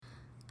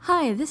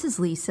Hi, this is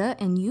Lisa,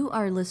 and you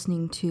are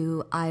listening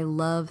to I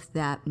Love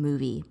That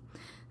Movie.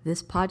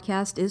 This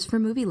podcast is for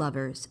movie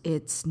lovers.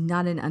 It's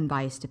not an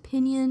unbiased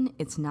opinion,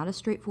 it's not a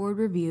straightforward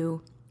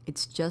review,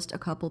 it's just a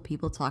couple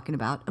people talking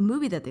about a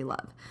movie that they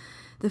love.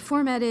 The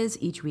format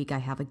is each week I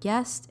have a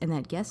guest, and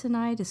that guest and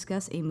I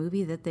discuss a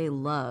movie that they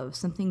love,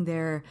 something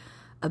they're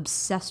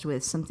obsessed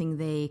with, something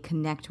they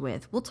connect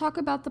with. We'll talk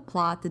about the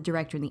plot, the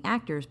director, and the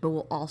actors, but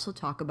we'll also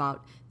talk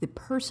about the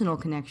personal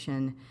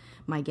connection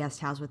my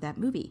guest has with that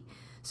movie.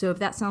 So if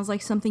that sounds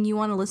like something you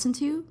want to listen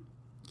to,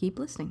 keep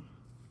listening.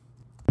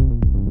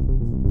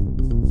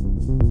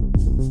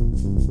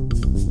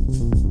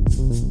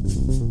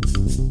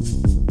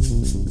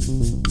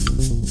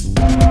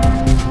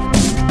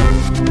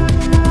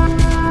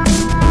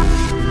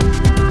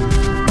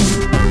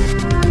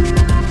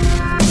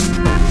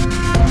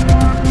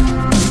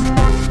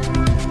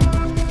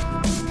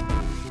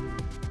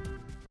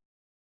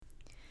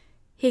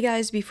 Hey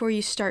guys, before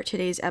you start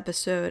today's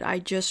episode, I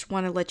just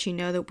want to let you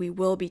know that we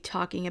will be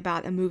talking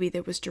about a movie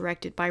that was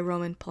directed by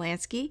Roman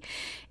Polanski,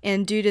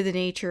 and due to the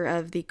nature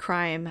of the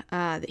crime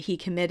that he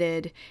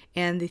committed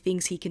and the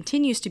things he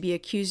continues to be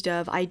accused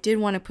of, I did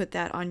want to put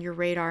that on your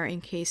radar in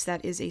case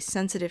that is a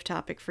sensitive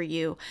topic for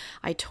you.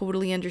 I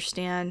totally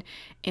understand,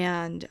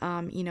 and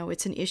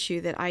it's an issue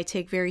that I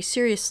take very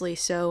seriously,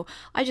 so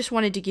I just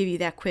wanted to give you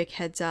that quick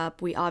heads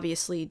up. We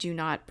obviously do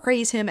not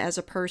praise him as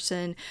a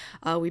person.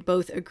 We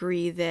both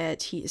agree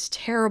that he is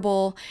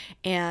terrible,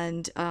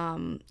 and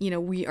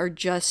we are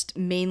just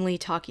mainly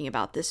talking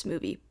about this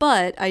movie,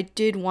 but I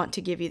did want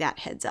to give you that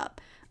heads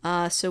up.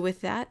 So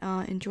with that,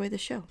 enjoy the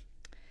show.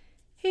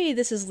 Hey,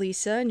 this is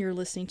Lisa, and you're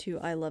listening to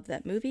I Love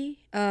That Movie.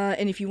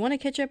 And if you want to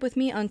catch up with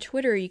me on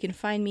Twitter, you can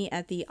find me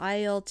at the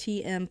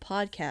ILTM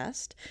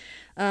podcast.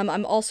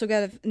 I'm also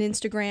got an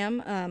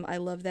Instagram, I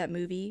Love That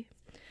Movie.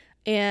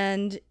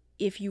 And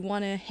if you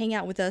want to hang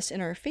out with us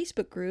in our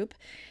Facebook group,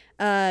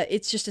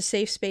 it's just a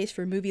safe space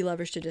for movie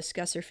lovers to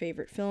discuss their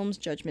favorite films,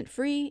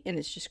 judgment-free, and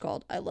it's just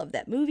called I Love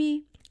That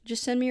Movie.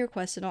 Just send me a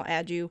request and I'll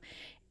add you.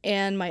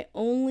 And my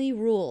only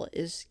rule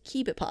is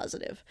keep it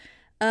positive.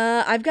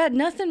 I've got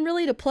nothing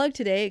really to plug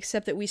today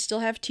except that we still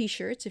have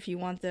t-shirts if you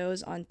want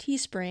those on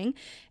Teespring,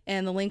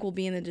 and the link will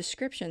be in the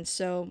description.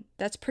 So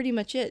that's pretty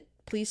much it.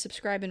 Please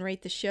subscribe and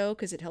rate the show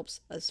because it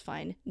helps us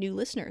find new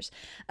listeners.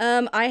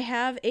 I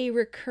have a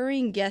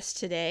recurring guest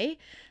today.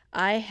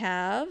 I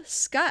have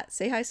Scott.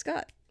 Say hi,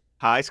 Scott.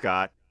 Hi,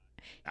 Scott.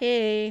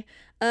 Hey.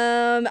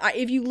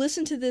 If you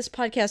listen to this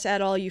podcast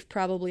at all, you've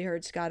probably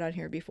heard Scott on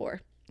here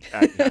before.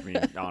 I mean,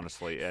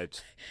 honestly,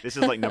 this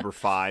is like number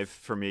 5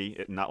 for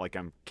me. Not like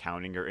I'm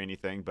counting or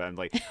anything, but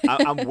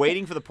I'm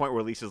waiting for the point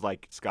where Lisa's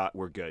like, Scott,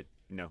 we're good.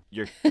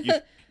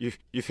 You've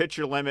hit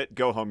your limit.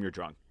 Go home. You're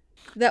drunk.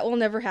 That will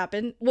never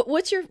happen.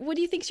 What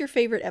do you think's your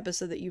favorite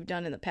episode that you've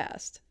done in the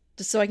past?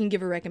 Just so I can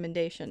give a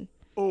recommendation.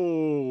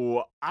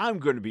 Oh, I'm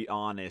going to be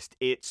honest.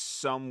 It's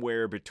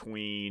somewhere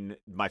between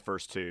my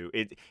first two.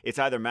 It's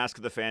either Mask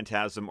of the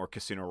Phantasm or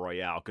Casino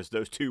Royale, because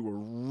those two were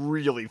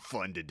really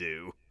fun to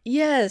do.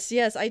 Yes,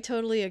 I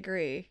totally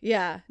agree.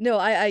 Yeah, no,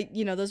 I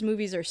those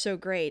movies are so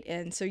great,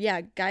 and so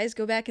yeah, guys,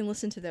 go back and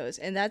listen to those.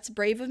 And that's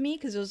brave of me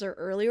because those are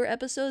earlier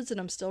episodes, and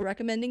I'm still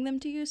recommending them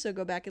to you. So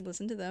go back and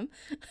listen to them.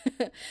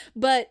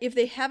 But if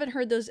they haven't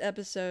heard those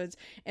episodes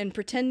and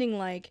pretending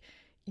like,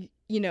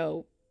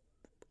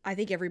 I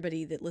think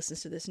everybody that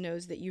listens to this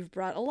knows that you've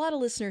brought a lot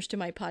of listeners to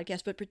my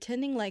podcast, but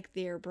pretending like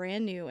they're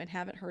brand new and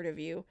haven't heard of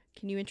you,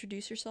 can you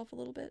introduce yourself a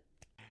little bit?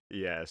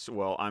 Yes,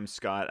 well, I'm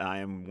Scott. I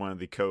am one of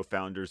the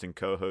co-founders and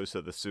co-hosts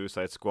of the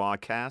Suicide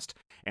Squadcast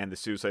and the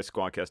Suicide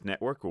Squadcast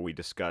Network, where we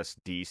discuss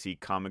DC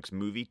Comics,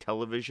 movie,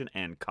 television,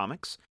 and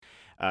comics.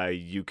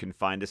 You can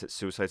find us at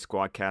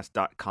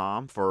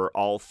suicidesquadcast.com for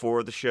all 4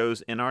 of the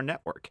shows in our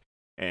network.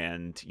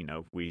 And,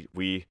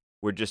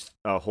 we're just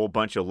a whole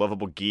bunch of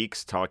lovable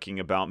geeks talking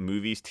about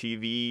movies,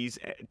 TV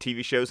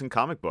shows, and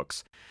comic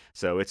books.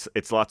 So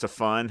it's lots of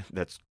fun.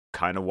 That's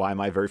kind of why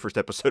my very first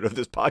episode of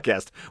this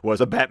podcast was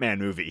a Batman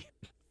movie.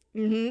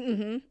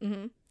 It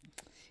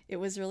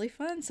was really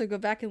fun. So go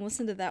back and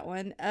listen to that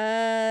one.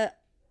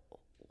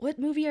 What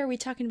movie are we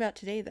talking about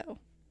today, though?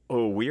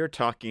 Oh, we are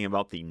talking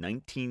about the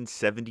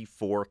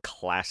 1974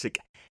 classic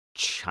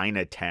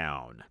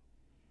Chinatown.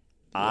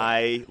 Yeah.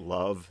 I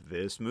love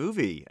this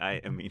movie. I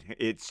mean,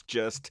 it's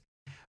just...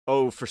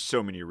 for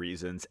so many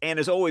reasons. And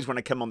as always, when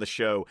I come on the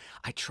show,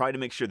 I try to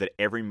make sure that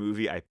every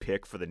movie I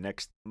pick for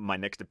my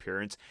next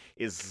appearance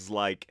is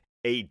like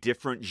a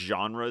different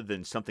genre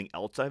than something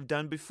else I've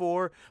done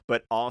before,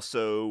 but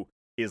also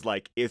is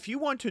like, if you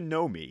want to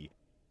know me.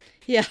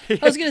 Yeah, I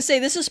was going to say,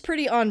 this is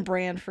pretty on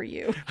brand for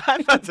you.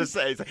 I'm about to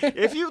say,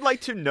 if you'd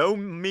like to know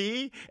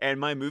me and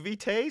my movie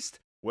taste,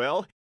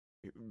 well,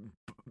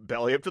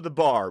 belly up to the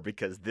bar,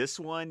 because this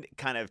one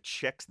kind of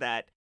checks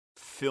that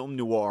film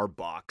noir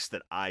box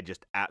that I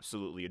just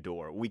absolutely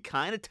adore. We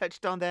kind of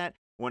touched on that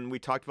when we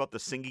talked about The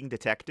Singing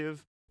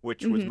Detective,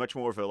 which was much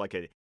more of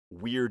a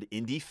weird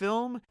indie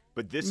film,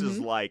 but this is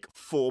like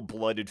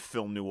full-blooded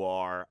film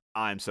noir.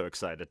 I'm so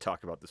excited to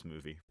talk about this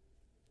movie.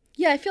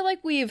 Yeah, I feel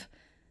like we've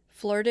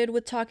flirted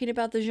with talking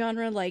about the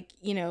genre, like,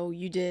 you know,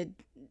 you did.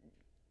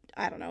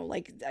 I don't know,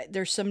 like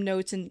there's some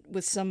notes in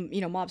with some, you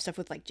know, mob stuff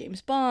with like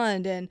James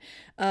Bond, and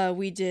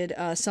we did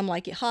Some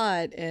Like It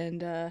Hot,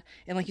 and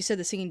like you said,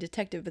 The Singing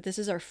Detective. But this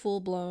is our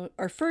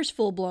first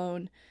full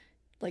blown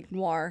like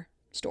noir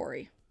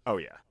story. Oh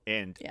yeah,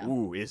 and Yeah.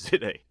 ooh, is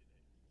it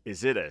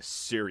a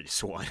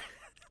serious one?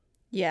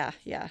 Yeah,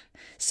 yeah.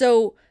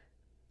 So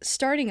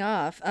starting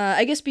off,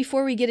 I guess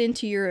before we get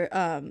into your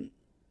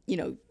you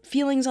know,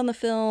 feelings on the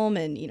film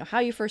and, you know, how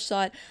you first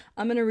saw it,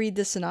 I'm gonna read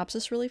the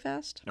synopsis really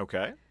fast.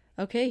 Okay.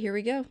 Okay, here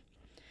we go.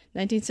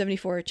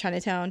 1974,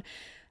 Chinatown.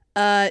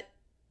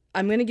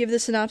 I'm going to give the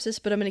synopsis,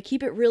 but I'm going to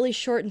keep it really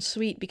short and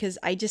sweet because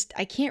I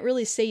can't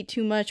really say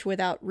too much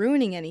without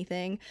ruining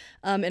anything.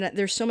 And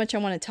there's so much I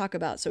want to talk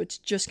about, so it's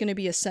just going to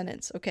be a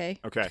sentence, okay?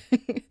 Okay.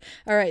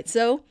 All right,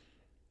 so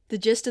the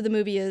gist of the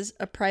movie is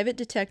a private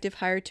detective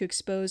hired to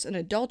expose an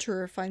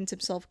adulterer finds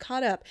himself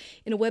caught up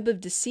in a web of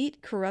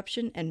deceit,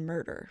 corruption, and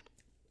murder.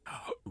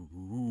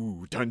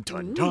 Ooh, dun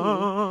dun Ooh.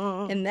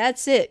 dun. And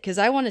that's it, because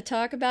I want to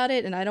talk about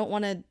it, and I don't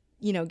want to,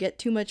 you know, get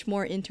too much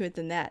more into it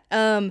than that.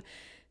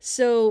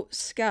 So,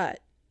 Scott,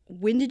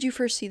 when did you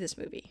first see this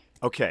movie?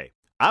 Okay.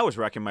 I was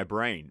racking my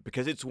brain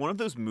because it's one of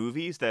those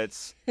movies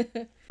that's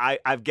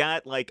I've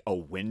got like a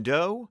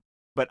window,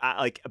 but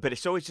but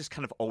it's always just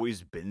kind of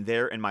always been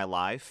there in my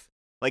life.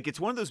 Like it's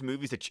one of those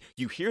movies that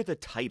you hear the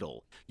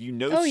title, you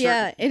know. Oh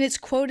yeah, and it's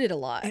quoted a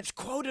lot. It's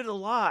quoted a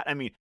lot. I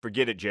mean,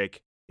 forget it,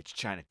 Jake. It's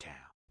Chinatown.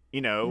 You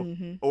know,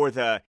 Mm-hmm. or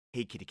the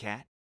Hey Kitty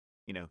Cat.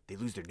 You know, they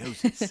lose their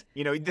noses.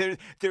 You know,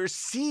 there's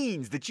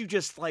scenes that you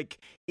just like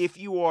if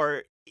you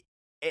are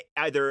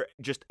either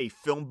just a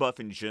film buff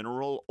in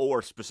general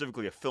or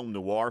specifically a film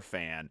noir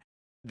fan,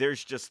 they're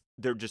just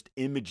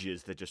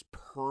images that just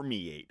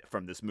permeate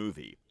from this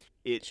movie.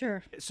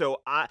 Sure.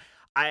 So I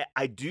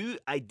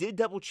did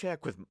double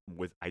check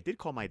with I did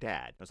call my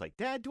dad. I was like,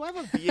 Dad, do I have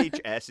a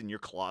VHS in your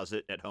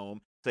closet at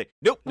home? Say,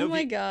 nope, no. Oh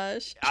my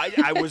gosh.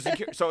 I was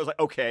so I was like,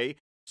 okay,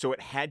 so it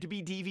had to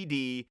be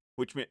DVD,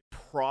 which meant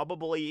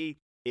probably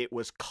it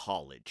was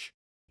college.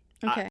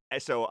 Okay.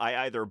 So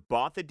I either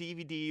bought the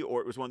DVD or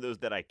it was one of those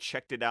that I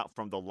checked it out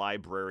from the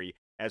library,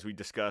 as we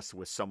discussed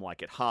with Some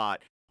Like It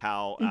Hot,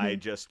 how I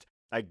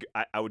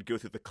would go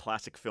through the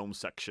classic film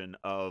section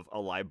of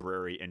a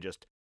library and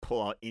just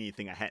pull out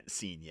anything I hadn't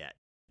seen yet.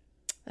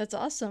 That's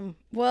awesome.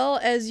 Well,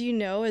 as you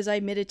know, as I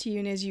admitted to you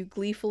and as you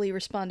gleefully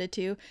responded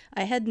to,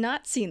 I had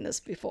not seen this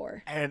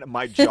before. And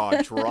my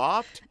jaw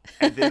dropped,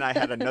 and then I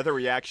had another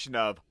reaction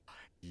of,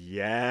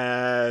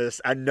 yes,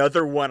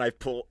 another one I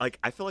pull. Like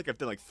I feel like I've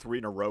done like 3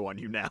 in a row on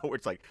you now. Where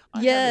it's like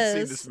I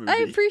haven't seen this movie. I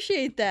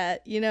appreciate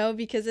that, you know,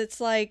 because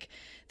it's like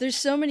there's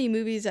so many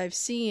movies I've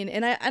seen,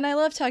 and I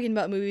love talking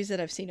about movies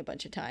that I've seen a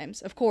bunch of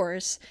times. Of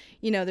course,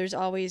 you know, there's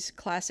always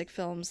classic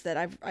films that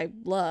I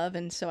love,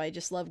 and so I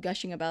just love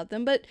gushing about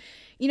them. But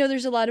you know,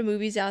 there's a lot of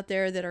movies out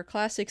there that are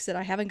classics that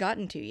I haven't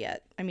gotten to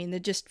yet. I mean,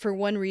 that just for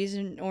one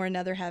reason or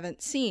another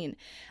haven't seen.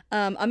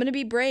 I'm gonna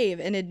be brave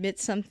and admit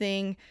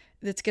something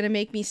that's gonna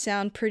make me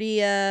sound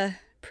pretty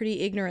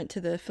ignorant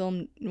to the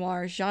film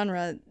noir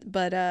genre,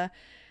 but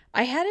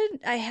I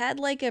had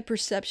like a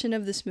perception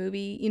of this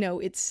movie. You know,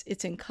 it's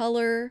in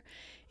color,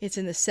 it's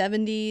in the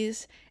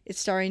 70s, it's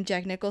starring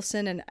Jack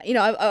Nicholson, and you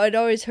know I'd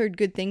always heard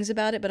good things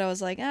about it, but I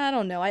was like, I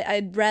don't know,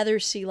 I'd rather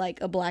see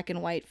like a black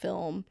and white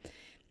film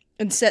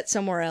and set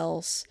somewhere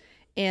else,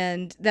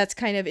 and that's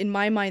kind of in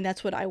my mind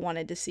that's what I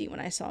wanted to see when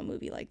I saw a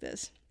movie like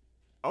this.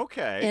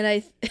 Okay.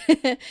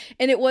 And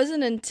and it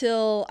wasn't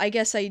until I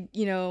guess I,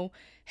 you know,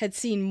 had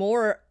seen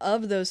more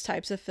of those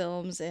types of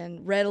films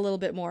and read a little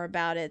bit more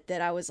about it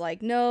that I was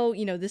like, no,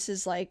 you know, this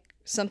is like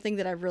something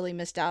that I've really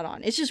missed out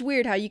on. It's just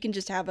weird how you can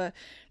just have a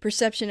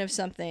perception of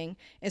something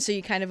and so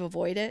you kind of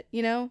avoid it,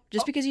 you know,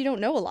 just because you don't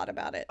know a lot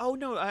about it. Oh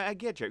no, I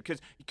get you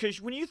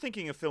because when you're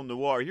thinking of film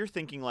noir, you're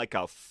thinking like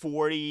a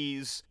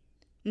 40s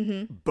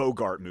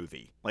Bogart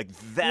movie. Like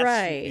that's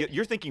Right.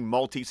 You're thinking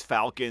Maltese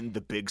Falcon,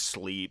 The Big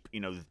Sleep, you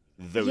know,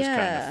 those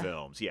kind of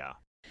films. Yeah.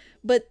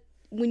 But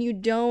when you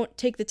don't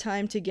take the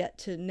time to get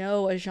to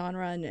know a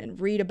genre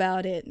and read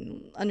about it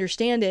and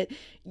understand it,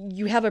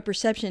 you have a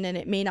perception and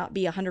it may not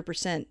be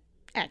 100%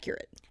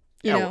 accurate,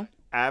 you know?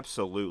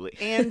 Absolutely.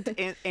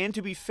 And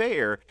to be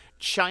fair,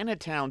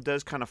 Chinatown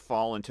does kind of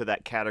fall into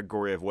that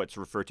category of what's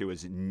referred to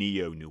as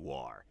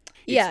neo-noir.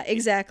 Yeah,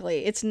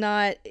 exactly. It's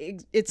not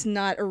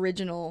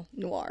original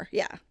noir.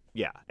 Yeah.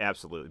 Yeah,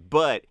 absolutely.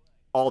 But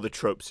all the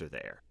tropes are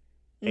there.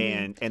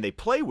 And they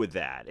play with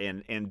that.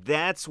 And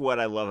that's what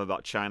I love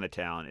about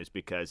Chinatown is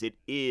because it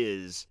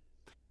is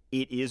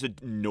a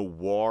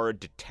noir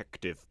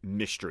detective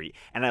mystery.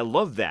 And I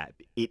love that.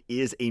 It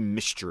is a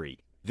mystery.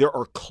 There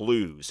are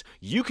clues.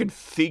 You can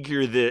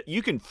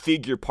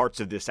figure parts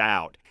of this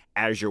out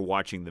as you're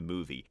watching the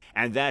movie.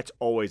 And that's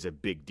always a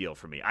big deal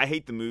for me. I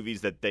hate the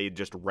movies that they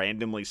just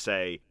randomly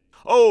say,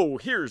 oh,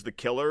 here's the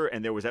killer,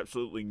 and there was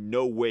absolutely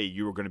no way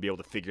you were going to be able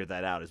to figure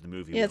that out as the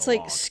movie went it's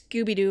along. like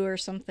Scooby-Doo or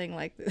something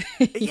like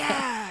that.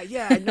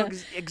 Yeah, no,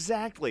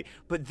 exactly.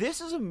 But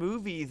this is a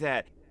movie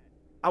that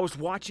I was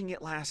watching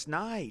it last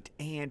night,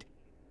 and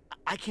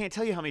I can't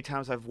tell you how many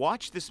times I've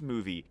watched this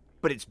movie,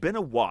 but it's been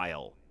a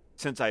while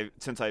since I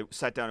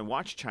sat down and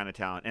watched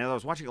Chinatown. And as I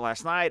was watching it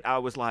last night, I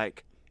was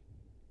like,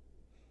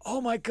 oh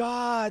my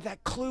god,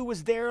 that clue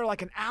was there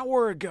like an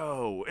hour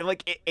ago,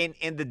 and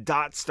and the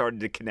dots started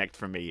to connect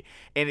for me.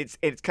 And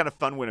it's kind of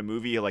fun when a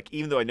movie, like,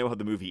 even though I know how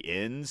the movie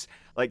ends,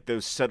 like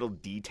those subtle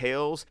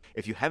details,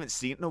 if you haven't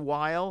seen it in a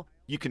while,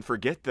 you can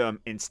forget them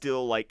and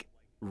still like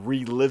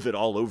relive it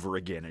all over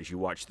again as you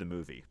watch the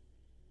movie.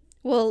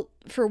 Well,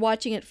 for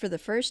watching it for the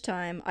first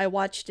time, I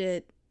watched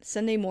it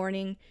Sunday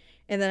morning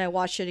and then I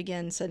watched it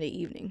again Sunday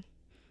evening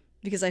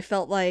because I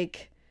felt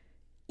like,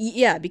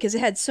 yeah, because it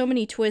had so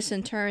many twists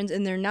and turns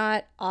and they're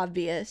not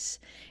obvious.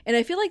 And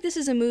I feel like this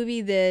is a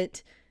movie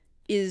that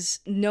is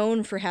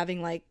known for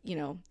having, like,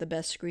 the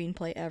best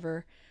screenplay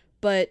ever.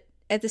 But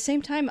at the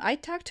same time, I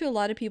talked to a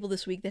lot of people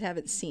this week that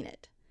haven't seen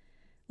it.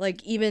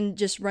 Like, even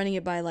just running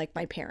it by, like,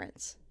 my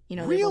parents.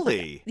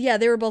 Really?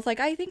 They were both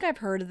like, I think I've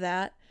heard of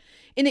that.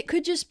 And it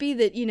could just be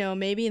that,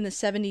 maybe in the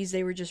 70s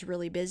they were just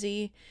really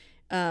busy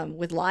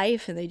with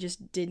life and they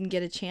just didn't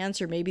get a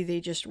chance, or maybe they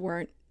just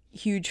weren't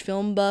huge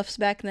film buffs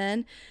back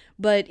then.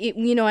 But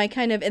I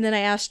kind of, and then I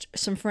asked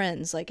some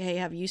friends, like, hey,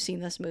 have you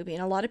seen this movie?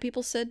 And a lot of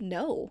people said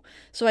no.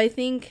 So I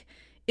think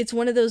it's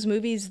one of those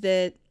movies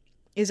that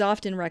is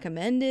often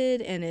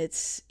recommended and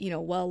it's,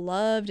 well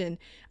loved. And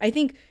I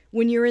think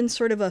when you're in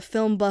sort of a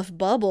film buff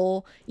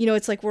bubble,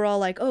 it's like we're all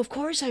like, oh, of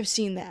course I've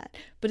seen that.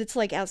 But it's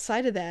like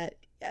outside of that,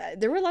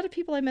 there were a lot of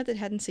people I met that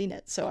hadn't seen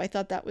it. So I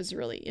thought that was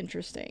really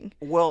interesting.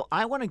 Well,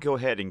 I want to go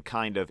ahead and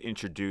kind of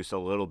introduce a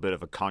little bit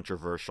of a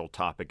controversial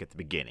topic at the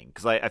beginning,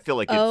 because I feel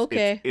like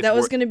that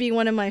was going to be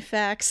one of my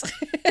facts.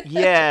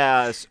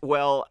 Yes.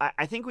 Well,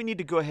 I think we need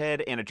to go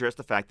ahead and address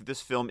the fact that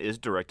this film is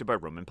directed by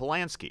Roman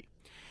Polanski.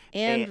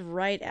 And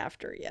right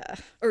after, yeah.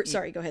 Or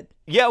sorry, go ahead.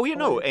 Yeah,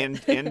 well,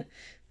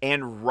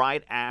 and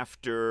right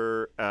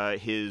after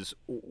his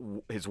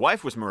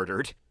wife was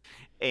murdered,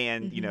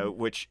 and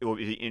which will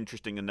be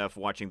interesting enough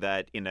watching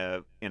that in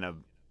a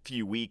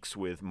few weeks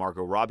with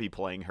Margot Robbie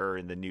playing her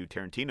in the new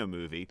Tarantino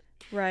movie.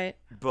 Right.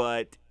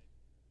 But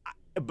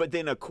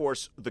then, of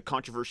course, the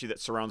controversy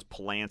that surrounds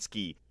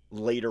Polanski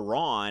later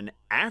on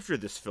after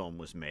this film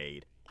was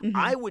made. Mm-hmm.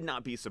 I would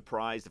not be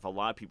surprised if a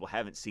lot of people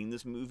haven't seen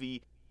this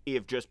movie,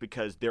 if just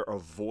because they're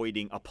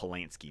avoiding a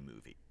Polanski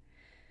movie.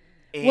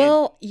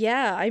 Well,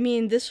 yeah, I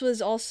mean, this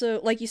was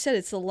also, like you said,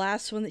 it's the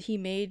last one that he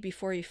made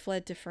before he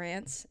fled to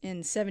France in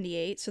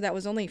 1978, so that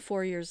was only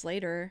 4 years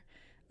later.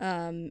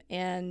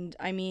 And,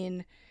 I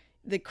mean,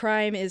 the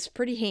crime is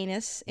pretty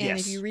heinous, and yes.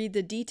 If you read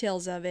the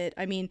details of it,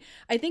 I mean,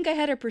 I think I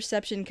had a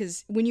perception,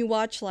 because when you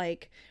watch,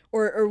 like,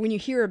 or when you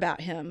hear about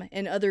him,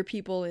 and other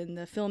people in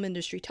the film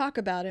industry talk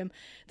about him,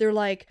 they're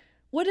like,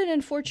 what an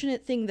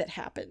unfortunate thing that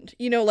happened.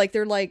 Like,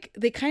 they're like,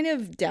 they kind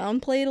of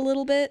downplay it a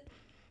little bit,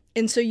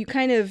 and so you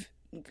kind of,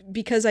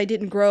 because I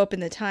didn't grow up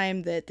in the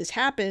time that this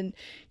happened,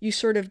 you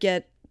sort of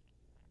get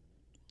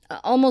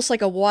almost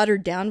like a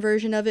watered down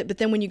version of it. But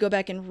then when you go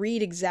back and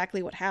read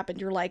exactly what happened,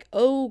 you're like,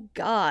 oh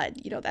God,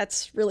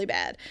 that's really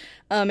bad.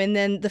 And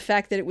then the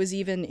fact that it was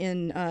even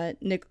in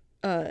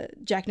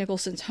Jack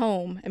Nicholson's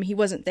home. I mean, he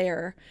wasn't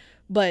there,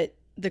 but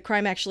the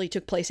crime actually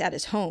took place at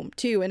his home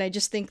too. And I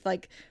just think,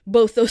 like,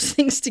 both those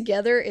things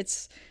together,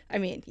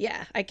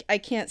 I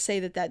can't say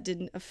that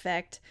didn't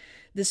affect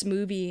this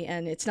movie.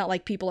 And it's not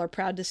like people are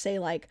proud to say,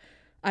 like,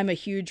 I'm a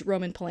huge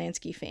Roman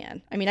Polanski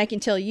fan. I mean, I can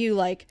tell you,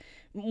 like,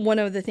 one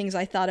of the things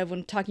I thought of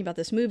when talking about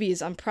this movie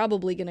is I'm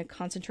probably going to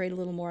concentrate a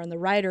little more on the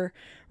writer,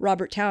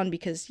 Robert Towne,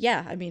 because,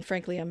 yeah, I mean,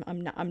 frankly,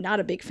 I'm not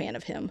a big fan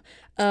of him.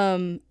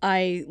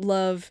 I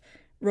love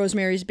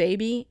Rosemary's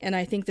Baby, and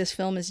I think this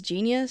film is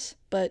genius,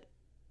 but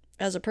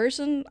as a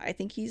person, I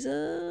think he's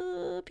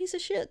a piece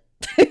of shit.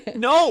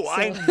 No,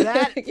 so,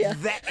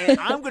 and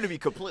I'm going to be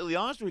completely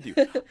honest with you.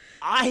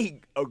 I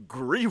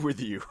agree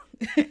with you.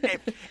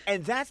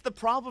 and that's the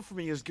problem for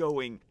me, is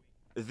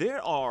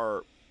there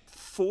are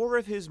 4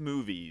 of his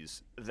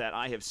movies that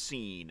I have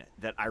seen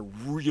that I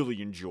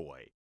really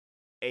enjoy,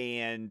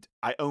 and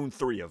I own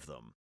 3 of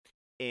them.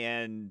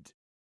 And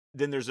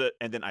then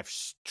then I've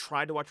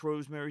tried to watch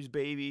Rosemary's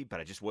Baby, but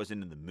I just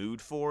wasn't in the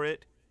mood for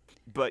it.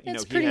 But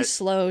it's pretty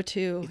slow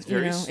too. It's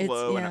very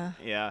slow.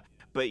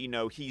 But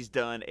he's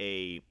done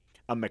a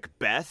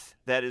Macbeth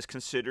that is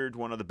considered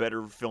one of the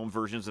better film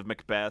versions of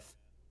Macbeth.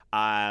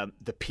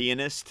 The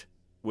Pianist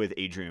with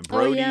Adrian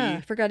Brody. Oh yeah,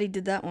 I forgot he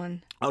did that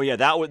one. Oh yeah,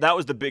 that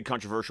was the big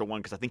controversial one,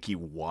 because I think he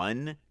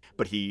won,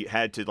 but he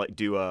had to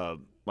do a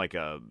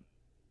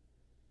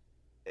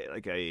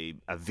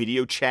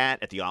video chat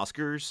at the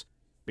Oscars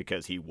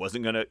because he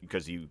wasn't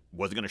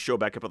gonna show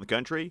back up in the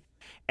country.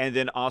 And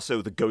then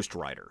also The Ghost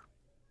Rider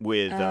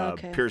with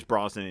Pierce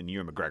Brosnan and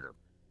Ewan McGregor.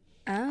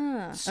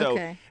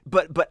 Okay.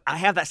 But I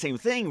have that same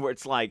thing where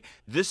it's like,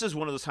 this is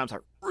one of those times I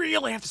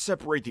really have to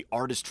separate the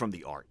artist from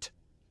the art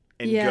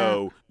and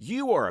go,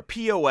 you are a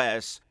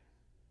POS,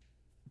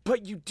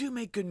 but you do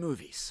make good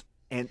movies.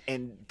 And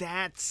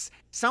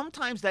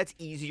sometimes that's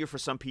easier for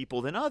some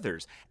people than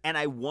others. And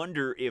I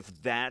wonder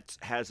if that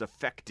has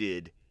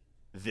affected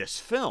this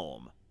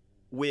film,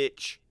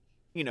 which,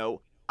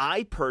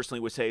 I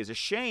personally would say is a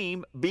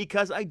shame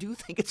because I do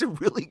think it's a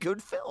really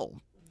good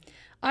film.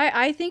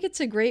 I think it's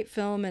a great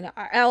film, and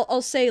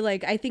I'll say,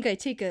 like, I think I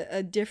take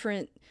a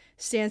different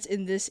stance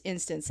in this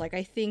instance. Like,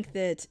 I think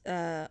that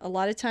a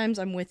lot of times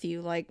I'm with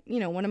you. Like,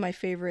 one of my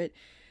favorite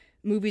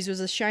movies was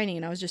The Shining,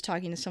 and I was just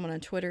talking to someone on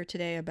Twitter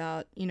today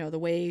about, the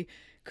way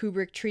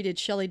Kubrick treated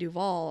Shelley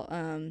Duvall.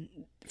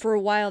 For a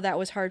while, that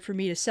was hard for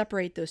me to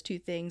separate those two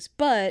things,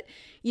 but,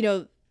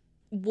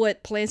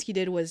 what Polanski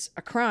did was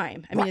a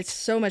crime. I mean, it's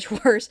so much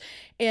worse.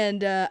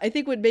 And I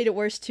think what made it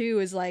worse too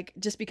is, like,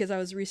 just because I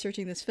was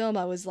researching this film,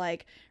 I was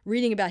like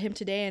reading about him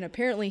today, and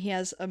apparently he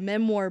has a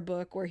memoir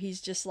book where he's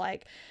just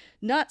like,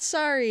 not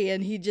sorry,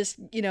 and he just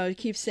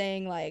keeps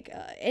saying, like,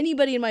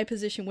 anybody in my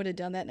position would have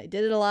done that, and I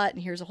did it a lot,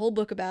 and here's a whole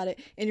book about it,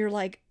 and you're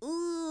like,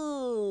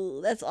 ooh,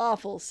 that's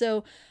awful.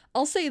 So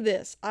I'll say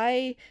this: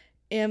 I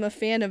am a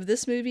fan of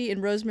this movie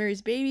and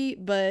Rosemary's Baby,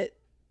 but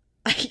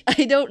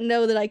I don't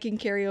know that I can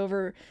carry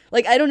over,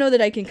 like, I don't know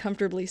that I can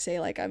comfortably say,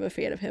 like, I'm a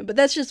fan of him, but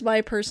that's just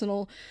my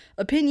personal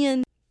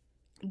opinion.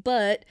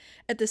 But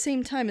at the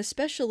same time,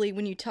 especially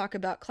when you talk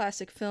about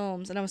classic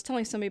films, and I was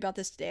telling somebody about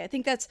this today, I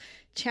think that's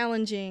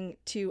challenging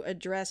to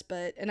address,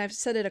 and I've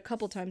said it a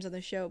couple times on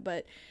the show,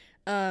 but,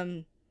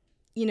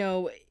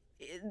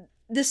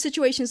 this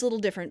situation is a little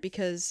different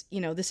because,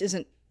 this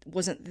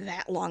wasn't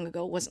that long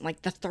ago. It wasn't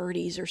like the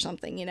 30s or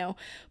something,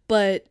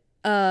 but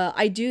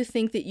I do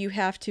think that you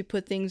have to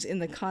put things in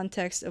the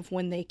context of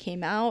when they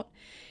came out.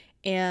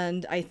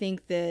 And I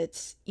think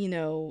that,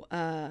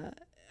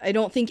 I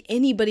don't think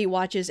anybody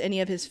watches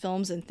any of his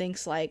films and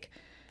thinks, like,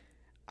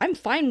 I'm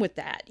fine with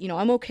that.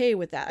 I'm okay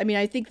with that. I mean,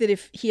 I think that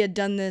if he had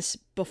done this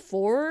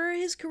before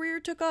his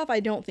career took off, I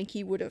don't think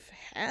he would have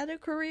had a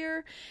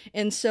career.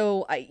 And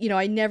so,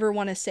 I never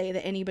want to say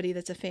that anybody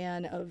that's a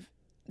fan of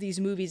these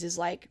movies is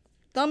like,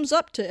 thumbs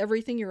up to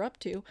everything you're up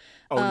to.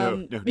 Oh,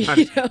 no,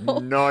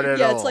 not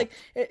at all.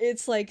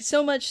 It's like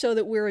so much so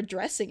that we're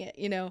addressing it,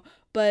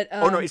 But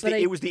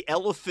it was the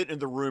elephant in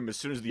the room as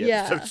soon as the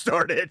episode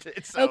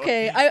started. So.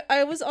 Okay,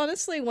 I was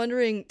honestly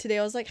wondering today.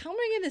 I was like, how am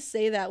I going to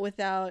say that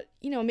without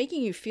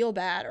making you feel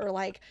bad or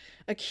like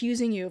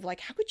accusing you of like,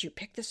 how could you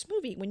pick this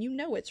movie when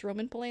it's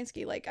Roman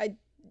Polanski? Like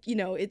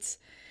it's.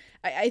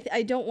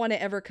 I don't want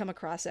to ever come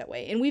across that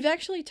way. And we've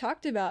actually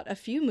talked about a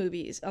few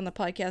movies on the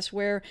podcast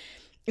where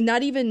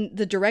not even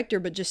the director,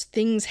 but just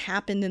things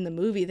happened in the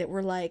movie that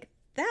were like,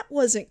 that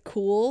wasn't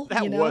cool.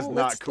 That was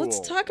not cool.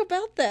 Let's talk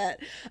about that.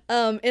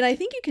 And I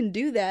think you can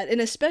do that. And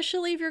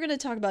especially if you're going to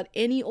talk about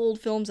any old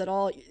films at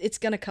all, it's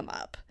going to come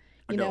up,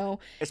 you know?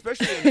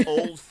 Especially an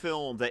old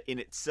film that in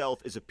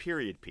itself is a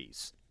period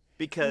piece.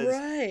 Because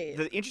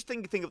the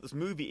interesting thing of this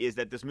movie is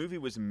that this movie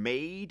was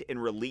made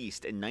and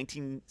released in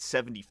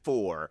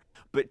 1974,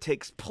 but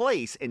takes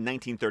place in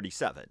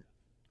 1937.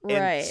 Right.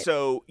 And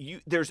so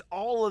there's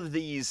all of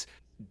these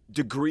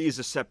degrees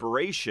of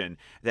separation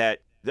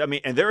that, I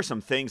mean, and there are some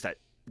things that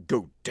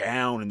go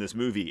down in this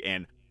movie,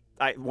 and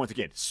once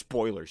again,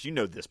 spoilers.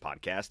 This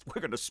podcast.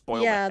 We're going to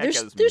spoil the heck out of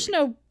this movie. There's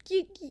no,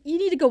 you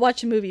need to go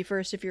watch a movie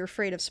first if you're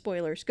afraid of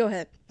spoilers. Go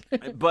ahead.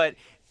 But,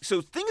 so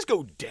things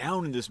go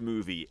down in this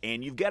movie,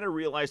 and you've got to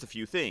realize a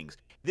few things.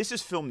 This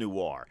is film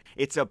noir.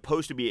 It's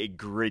supposed to be a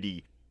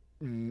gritty,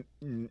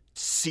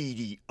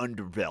 seedy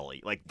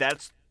underbelly. Like,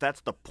 that's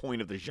the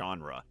point of the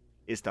genre,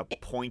 is to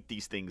point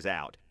these things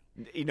out.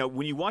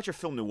 When you watch a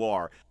film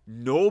noir,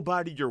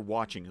 nobody you're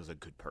watching is a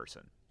good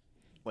person.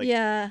 Like,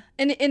 yeah,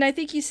 and I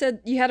think you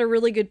had a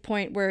really good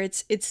point where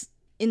it's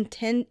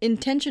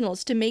intentional.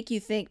 It's to make you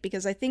think,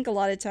 because I think a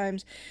lot of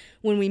times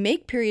when we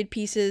make period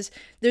pieces,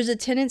 there's a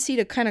tendency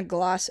to kind of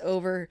gloss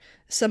over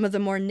some of the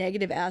more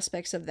negative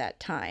aspects of that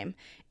time.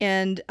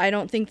 And I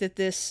don't think that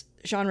this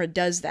genre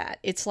does that.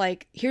 It's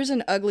like, here's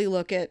an ugly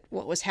look at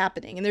what was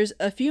happening. And there's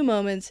a few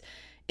moments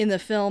in the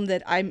film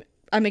that I'm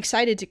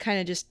excited to kind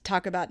of just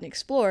talk about and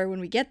explore when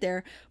we get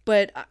there.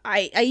 But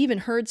I even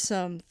heard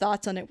some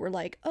thoughts on it where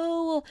like,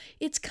 oh, well,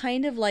 it's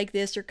kind of like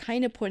this, or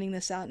kind of pointing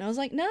this out. And I was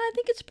like, no, I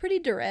think it's pretty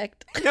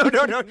direct. No.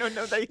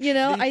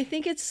 I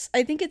think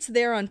it's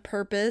there on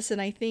purpose.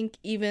 And I think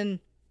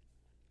even,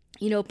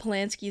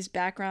 Polanski's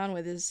background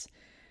with his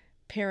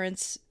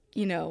parents,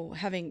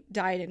 having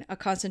died in a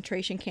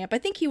concentration camp, I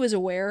think he was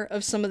aware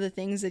of some of the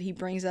things that he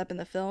brings up in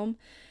the film.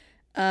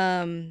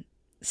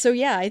 So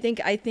yeah, I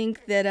think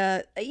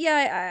that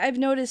I've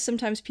noticed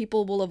sometimes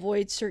people will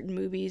avoid certain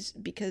movies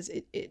because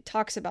it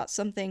talks about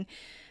something,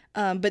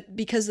 but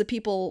because the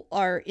people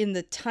are in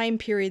the time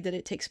period that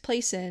it takes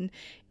place in,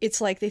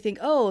 it's like they think,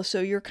 oh, so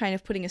you're kind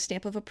of putting a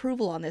stamp of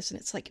approval on this, and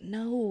it's like,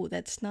 no,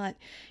 that's not.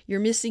 You're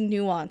missing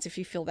nuance if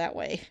you feel that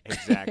way.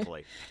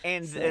 Exactly,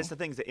 and that's the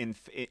things that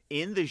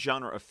in the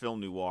genre of film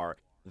noir,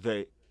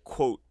 the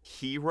quote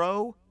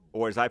hero,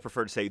 or as I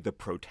prefer to say, the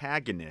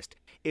protagonist,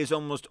 is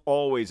almost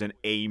always an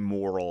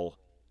amoral.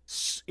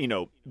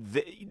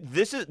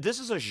 This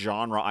is a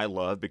genre I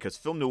love because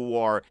film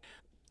noir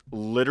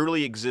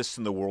literally exists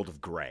in the world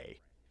of gray.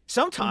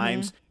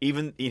 Sometimes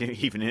even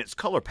in its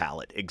color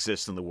palette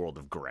exists in the world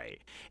of gray.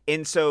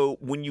 And so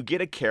when you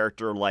get a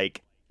character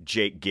like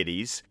Jake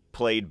Gittes,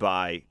 played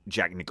by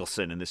Jack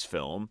Nicholson in this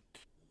film,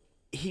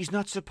 he's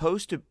not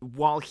supposed to,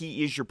 while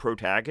he is your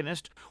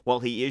protagonist, while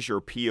he is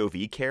your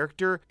POV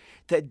character,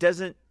 that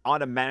doesn't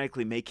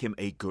automatically make him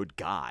a good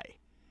guy.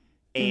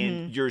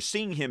 And you're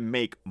seeing him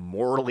make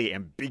morally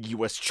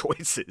ambiguous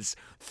choices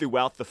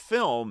throughout the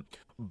film,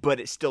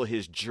 but it's still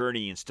his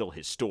journey and still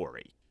his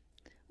story.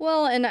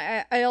 Well, and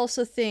I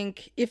also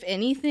think, if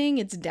anything,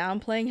 it's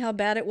downplaying how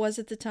bad it was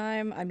at the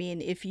time. I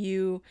mean, if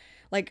you,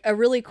 like, a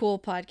really cool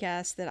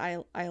podcast that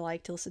I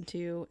like to listen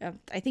to,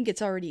 I think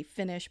it's already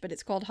finished, but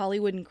it's called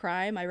Hollywood and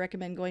Crime. I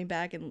recommend going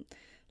back and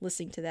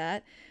listening to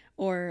that.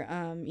 Or,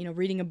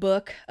 reading a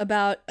book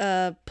about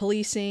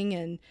policing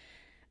and,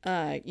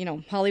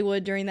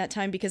 Hollywood during that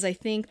time, because I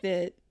think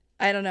that,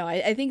 I don't know,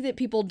 I think that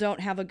people don't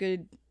have a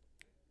good,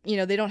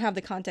 they don't have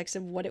the context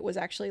of what it was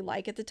actually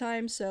like at the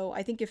time. So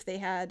I think if they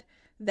had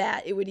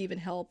that, it would even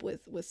help with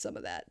some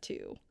of that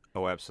too.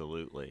 Oh,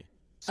 absolutely.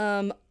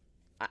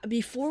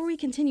 Before we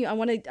continue,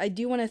 I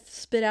do want to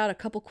spit out a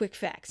couple quick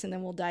facts, and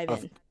then we'll dive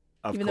in.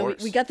 Of Even course.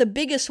 though we got the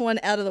biggest one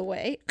out of the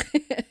way,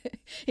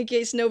 in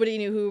case nobody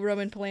knew who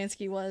Roman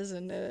Polanski was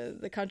and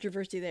the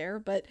controversy there.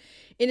 But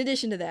in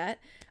addition to that,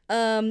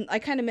 I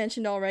kind of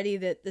mentioned already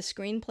that the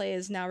screenplay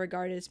is now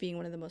regarded as being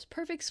one of the most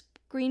perfect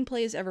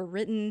screenplays ever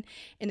written,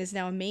 and is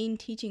now a main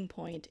teaching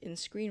point in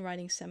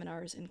screenwriting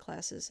seminars and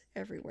classes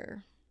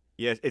everywhere.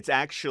 Yes, it's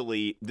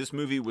actually, this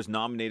movie was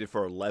nominated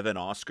for 11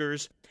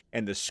 Oscars,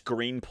 and the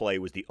screenplay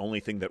was the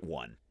only thing that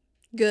won.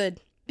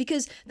 Good.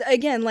 Because,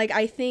 again, like,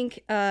 I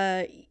think,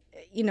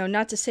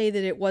 not to say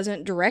that it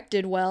wasn't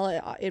directed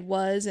well, it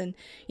was, and,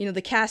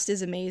 the cast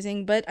is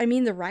amazing, but, I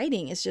mean, the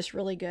writing is just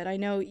really good. I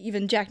know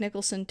even Jack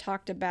Nicholson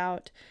talked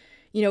about,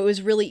 it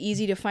was really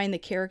easy to find the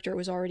character. It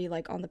was already,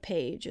 like, on the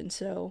page, and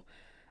so...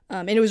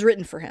 and it was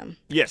written for him.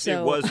 Yes,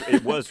 so...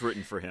 it was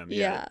written for him.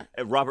 Yeah.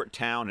 Robert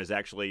Towne has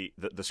actually,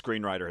 the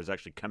screenwriter has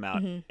actually come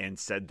out and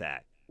said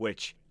that,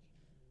 which,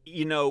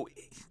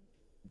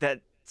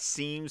 that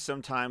seems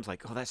sometimes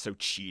like, oh, that's so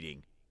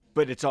cheating.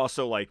 But it's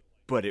also like,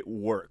 but it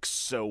works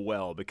so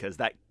well because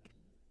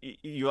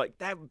you're like,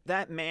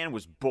 that man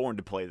was born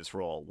to play this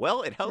role.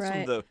 Well, it helps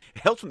when the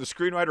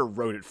screenwriter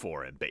wrote it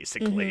for him,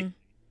 basically.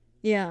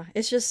 Yeah,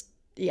 it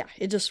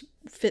just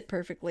fit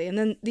perfectly. And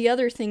then the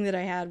other thing that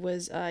I had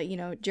was,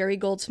 Jerry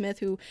Goldsmith,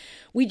 who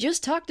we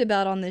just talked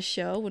about on this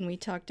show when we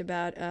talked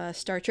about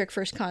Star Trek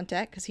First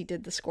Contact, because he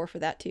did the score for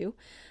that too.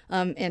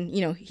 And,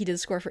 he did the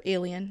score for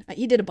Alien.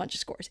 He did a bunch of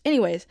scores.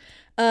 Anyways,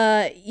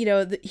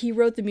 he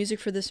wrote the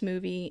music for this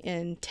movie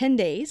in 10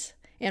 days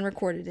and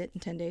recorded it in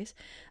 10 days.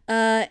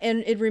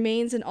 And it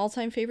remains an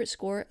all-time favorite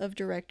score of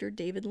director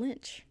David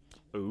Lynch.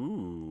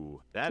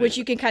 Ooh, which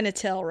you can kind of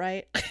tell,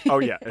 right? Oh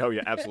yeah,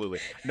 absolutely.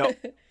 No.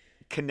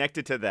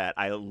 Connected to that,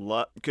 I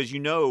love, because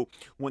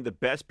one of the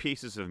best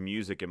pieces of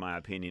music, in my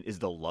opinion, is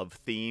the love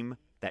theme,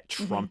 that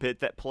trumpet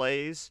that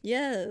plays.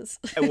 Yes.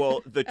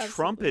 Well, the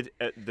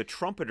the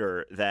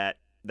trumpeter that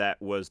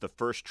was the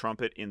first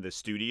trumpet in the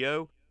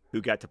studio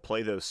who got to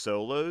play those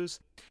solos.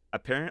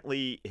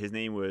 Apparently, his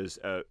name was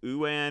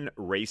Uan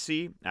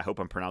Racy. I hope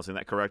I'm pronouncing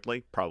that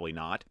correctly. Probably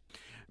not.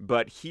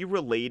 But he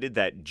related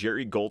that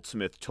Jerry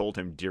Goldsmith told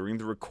him during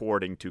the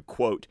recording to,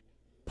 quote,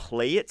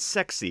 play it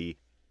sexy,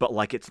 but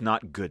like it's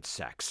not good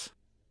sex.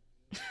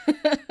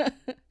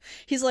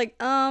 He's like,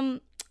 okay.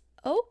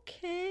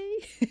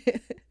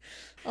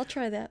 I'll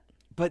try that.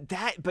 But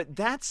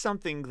that's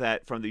something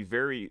that from the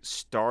very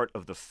start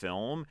of the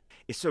film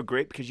is so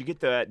great, because you get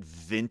that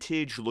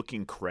vintage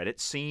looking credit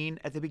scene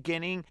at the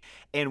beginning,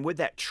 and with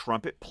that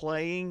trumpet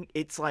playing,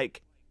 it's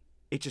like,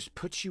 it just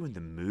puts you in the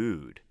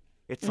mood.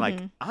 It's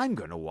like, I'm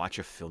going to watch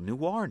a film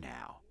noir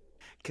now.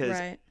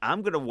 Because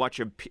I'm going to watch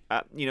the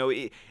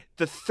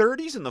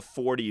 30s and the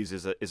 40s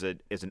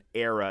is an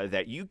era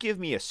that you give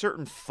me a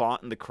certain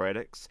font in the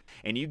credits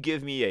and you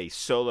give me a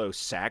solo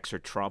sax or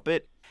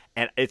trumpet,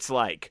 and it's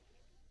like,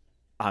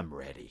 I'm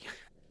ready.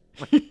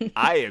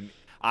 I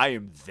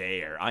am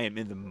there. I am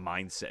in the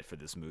mindset for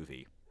this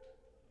movie.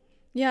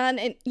 Yeah,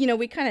 and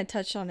we kind of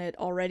touched on it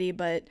already,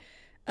 but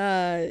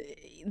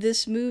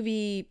this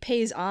movie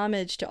pays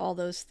homage to all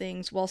those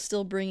things while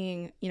still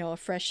bringing, a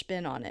fresh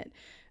spin on it.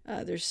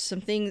 There's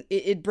some things,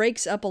 it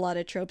breaks up a lot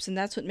of tropes, and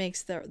that's what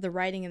makes the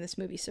writing in this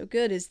movie so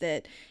good, is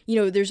that,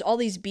 there's all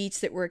these beats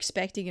that we're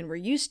expecting and we're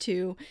used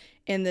to,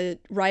 and the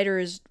writer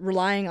is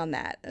relying on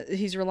that.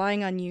 He's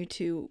relying on you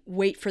to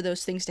wait for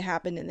those things to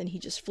happen, and then he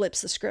just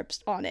flips the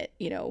script on it,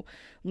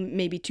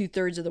 maybe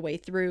 2/3 of the way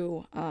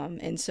through.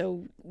 And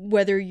so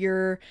whether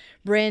you're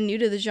brand new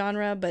to the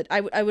genre, but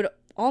I would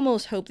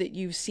almost hope that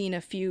you've seen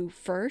a few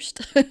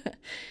first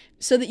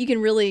so that you can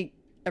really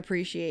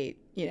appreciate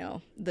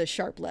the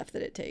sharp left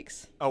that it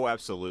takes. Oh,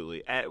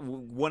 absolutely.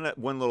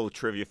 One little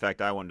trivia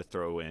fact I wanted to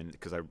throw in,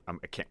 because I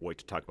can't wait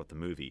to talk about the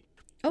movie,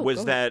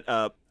 was that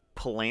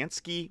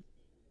Polanski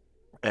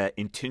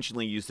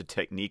intentionally used a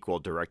technique while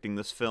directing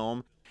this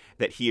film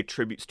that he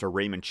attributes to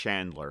Raymond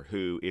Chandler,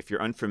 who, if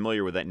you're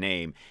unfamiliar with that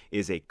name,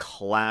 is a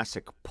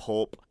classic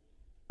pulp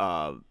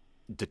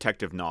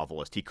detective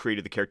novelist. He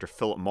created the character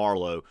Philip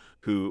Marlowe,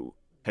 who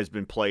has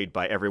been played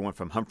by everyone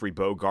from Humphrey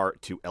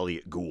Bogart to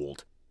Elliot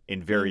Gould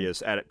in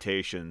various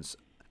adaptations.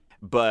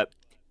 But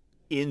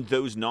in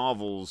those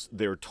novels,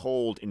 they're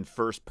told in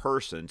first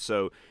person.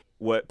 So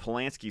what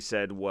Polanski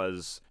said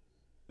was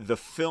the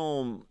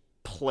film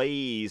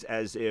plays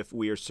as if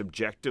we are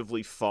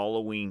subjectively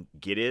following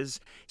Gittes.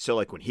 So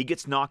like when he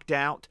gets knocked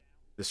out,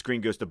 the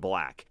screen goes to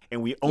black,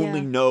 and we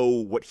only know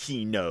what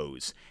he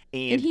knows.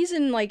 And he's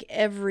in like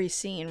every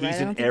scene, right?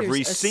 He's in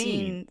every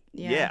scene.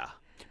 Yeah.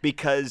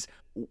 Because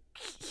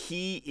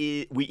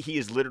he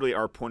is literally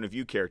our point of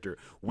view character.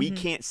 We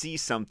can't see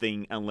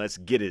something unless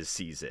Gittes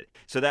sees it.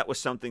 So that was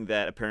something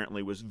that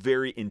apparently was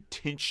very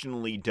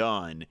intentionally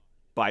done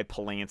by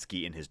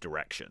Polanski in his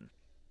direction.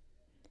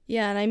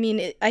 Yeah, and I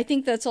mean, I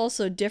think that's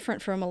also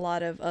different from a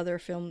lot of other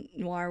film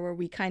noir where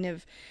we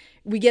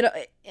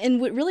get,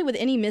 and really with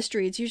any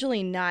mystery, it's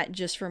usually not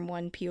just from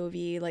one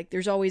POV. Like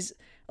there's always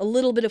a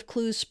little bit of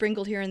clues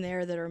sprinkled here and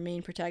there that our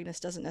main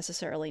protagonist doesn't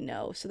necessarily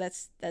know. So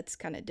that's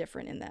kind of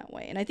different in that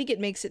way. And I think it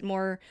makes it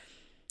more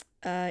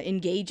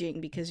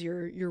engaging because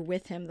you're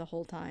with him the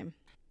whole time.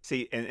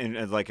 See,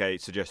 and like I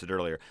suggested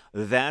earlier,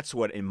 that's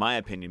what, in my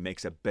opinion,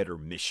 makes a better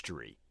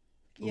mystery.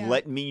 Yeah.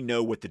 Let me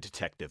know what the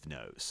detective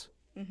knows.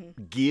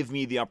 Mm-hmm. Give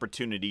me the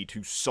opportunity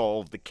to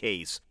solve the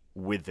case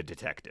with the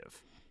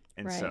detective.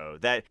 And so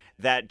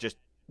that just,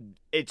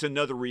 it's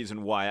another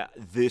reason why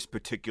this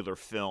particular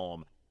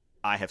film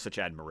I have such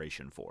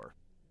admiration for.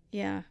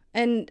 Yeah.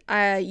 And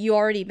you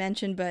already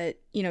mentioned, but,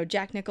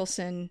 Jack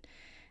Nicholson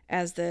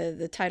as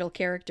the title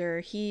character,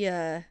 he,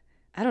 I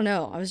don't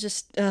know. I was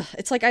just,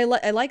 it's like I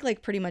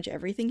like pretty much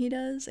everything he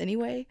does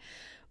anyway.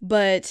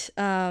 But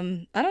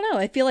I don't know.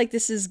 I feel like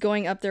this is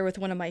going up there with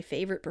one of my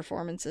favorite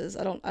performances.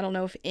 I don't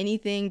know if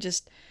anything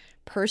just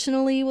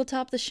personally will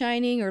top The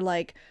Shining or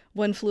like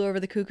One Flew Over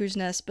the Cuckoo's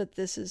Nest, but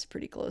this is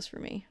pretty close for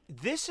me.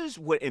 This is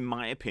what, in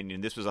my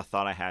opinion, this was a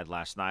thought I had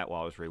last night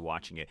while I was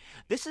rewatching it.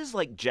 This is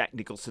like Jack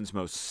Nicholson's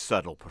most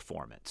subtle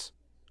performance.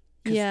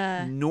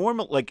 Yeah.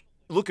 Normal, like,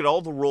 look at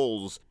all the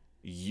roles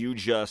you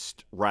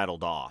just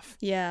rattled off.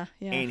 Yeah.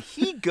 And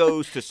he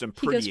goes to some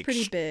pretty... He goes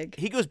pretty big.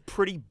 He goes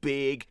pretty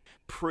big,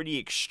 pretty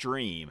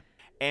extreme.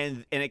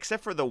 And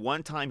except for the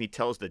one time he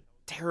tells the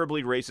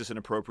terribly racist and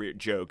inappropriate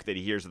joke that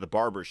he hears at the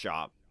barber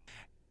shop,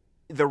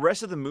 the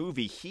rest of the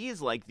movie, he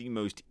is like the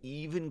most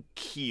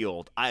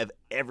even-keeled I have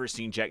ever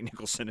seen Jack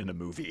Nicholson in a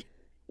movie.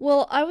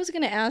 Well, I was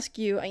going to ask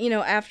you,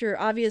 after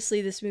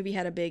obviously this movie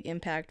had a big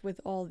impact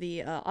with all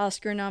the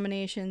Oscar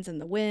nominations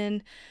and the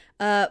win.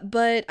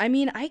 But I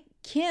mean, I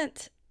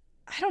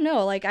don't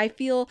know, like I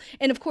feel,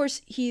 and of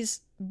course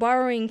he's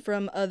borrowing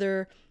from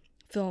other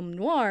film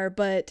noir,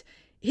 but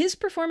his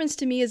performance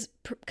to me is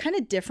kind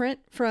of different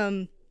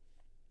from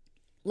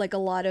like a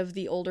lot of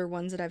the older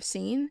ones that I've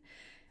seen.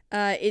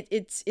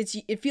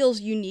 It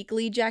feels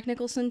uniquely Jack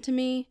Nicholson to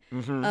me,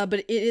 but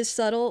it is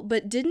subtle.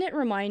 But didn't it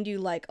remind you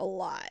like a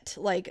lot,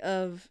 like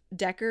of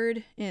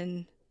Deckard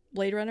in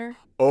Blade Runner?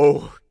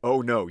 Oh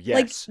no, yes.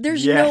 Like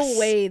there's no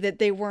way that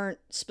they weren't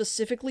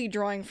specifically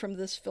drawing from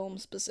this film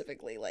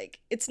specifically.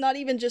 Like it's not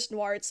even just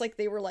noir. It's like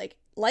they were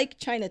like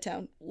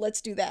Chinatown. Let's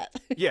do that.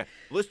 Yeah,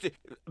 let's do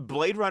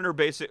Blade Runner.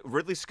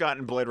 Ridley Scott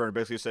and Blade Runner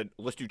basically said,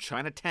 let's do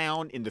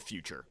Chinatown in the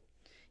future.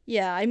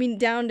 Yeah, I mean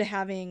down to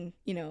having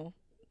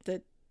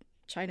the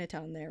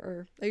Chinatown there,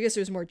 or I guess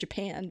it was more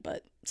Japan,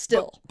 but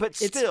still,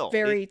 it's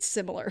very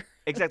similar.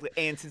 Exactly,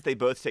 and since they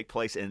both take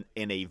place in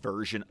a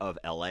version of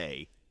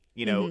LA,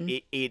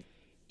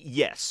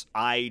 yes,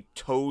 I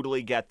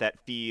totally get that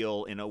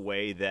feel in a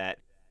way that,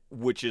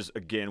 which is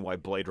again why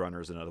Blade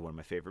Runner is another one of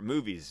my favorite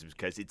movies,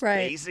 because it's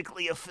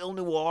basically a film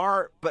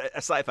noir but a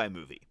sci-fi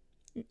movie.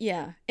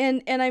 Yeah,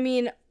 and I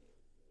mean,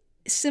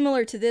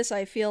 similar to this,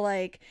 I feel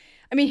like,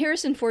 I mean,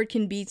 Harrison Ford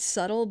can be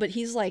subtle, but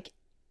he's like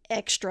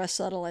extra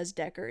subtle as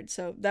Deckard,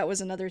 so that was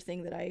another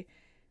thing that I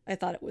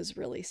thought it was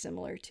really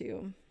similar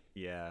to.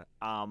 Yeah.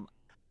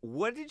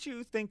 What did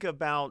you think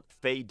about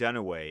Faye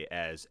Dunaway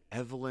as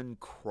Evelyn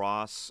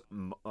Cross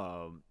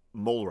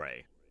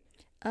Mulray?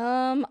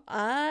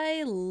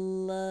 I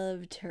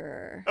loved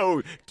her.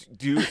 Oh,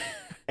 do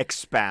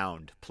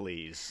expound,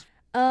 please.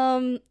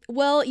 Well,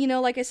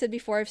 like I said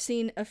before, I've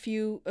seen a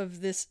few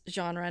of this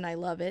genre and I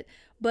love it.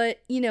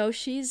 But,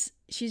 she's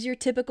your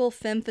typical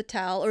femme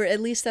fatale, or at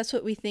least that's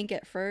what we think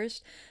at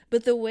first.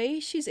 But the way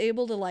she's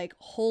able to like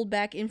hold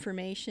back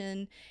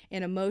information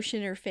and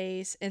emotion in her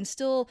face, and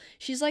still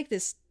she's like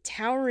this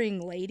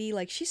towering lady.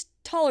 Like she's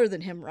taller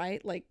than him,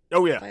 right? Like by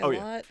a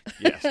lot.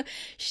 Yeah. Yes.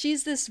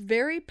 She's this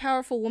very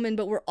powerful woman,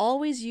 but we're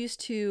always used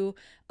to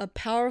a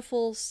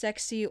powerful,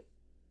 sexy,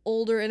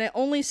 older, and I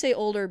only say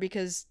older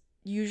because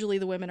usually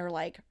the women are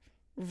like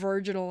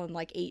virginal and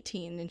like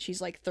 18 and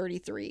she's like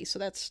 33, so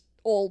that's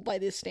old by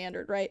this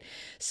standard, right?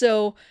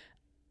 So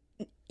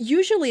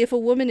usually if a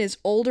woman is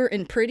older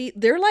and pretty,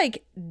 they're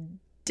like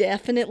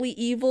definitely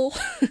evil,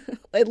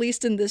 at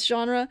least in this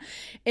genre.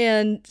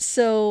 And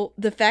so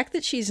the fact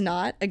that she's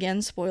not,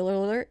 again, spoiler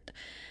alert,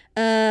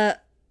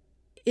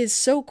 is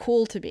so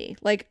cool to me.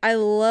 Like I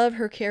love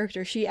her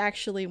character. She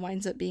actually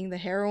winds up being the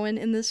heroine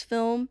in this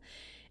film,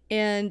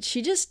 and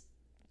she just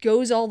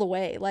goes all the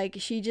way. Like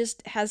she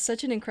just has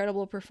such an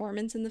incredible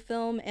performance in the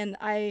film, and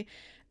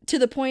to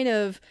the point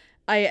of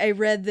I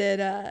read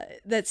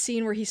that that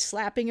scene where he's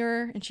slapping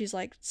her and she's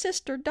like,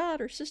 sister,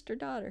 daughter, sister,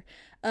 daughter.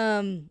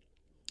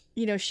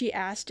 She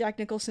asked Jack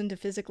Nicholson to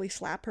physically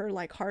slap her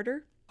like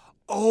harder.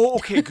 Oh,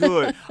 okay,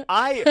 good.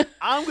 I'm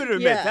going to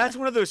admit Yeah. that's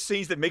one of those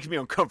scenes that makes me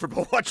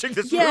uncomfortable watching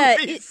this Yeah,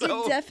 movie. it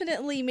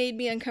definitely made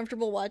me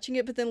uncomfortable watching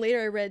it. But then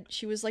later I read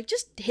she was like,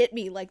 just hit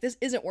me, like this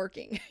isn't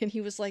working. And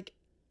he was like,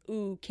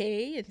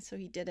 okay, and so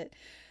he did it.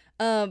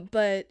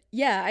 But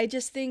yeah, I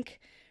just think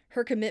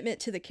her commitment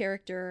to the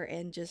character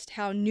and just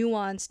how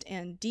nuanced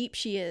and deep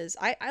she is,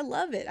 I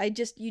love it.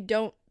 You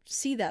don't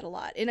see that a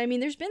lot. And I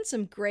mean, there's been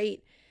some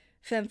great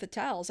femme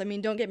fatales. I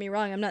mean, don't get me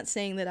wrong, I'm not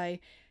saying that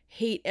I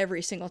hate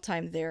every single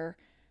time they're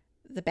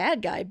the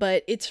bad guy,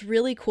 but it's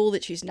really cool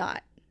that she's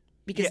not,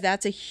 because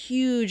that's a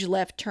huge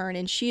left turn,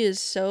 and she is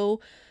so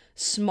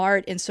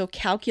smart and so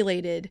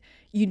calculated.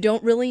 You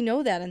don't really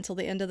know that until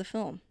the end of the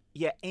film.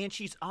 Yeah, and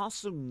she's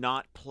also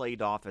not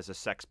played off as a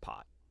sex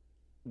pot.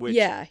 Which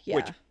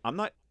I'm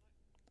not.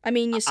 I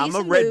mean, you see, I'm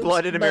a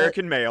red-blooded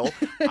American male.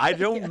 I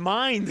don't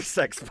mind the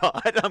sex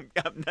pot.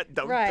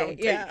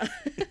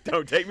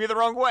 Don't take me the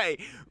wrong way.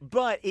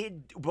 But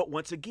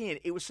once again,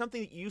 it was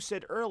something that you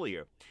said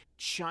earlier.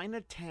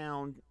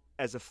 Chinatown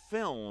as a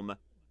film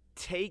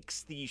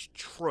takes these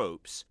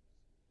tropes,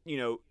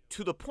 to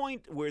the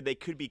point where they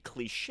could be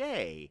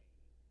cliche,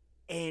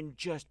 and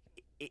just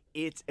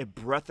it's a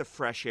breath of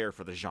fresh air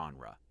for the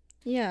genre.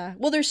 Yeah.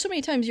 Well, there's so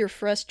many times you're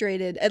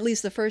frustrated, at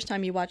least the first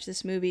time you watch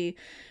this movie,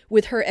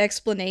 with her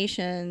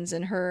explanations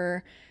and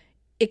her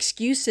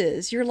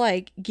excuses. You're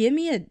like, give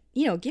me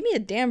a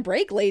damn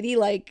break, lady.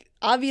 Like,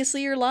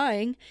 obviously you're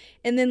lying.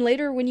 And then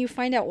later when you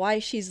find out why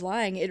she's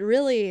lying, it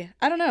really,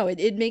 I don't know,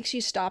 it makes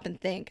you stop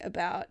and think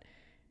about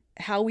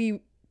how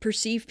we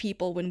perceive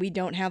people when we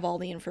don't have all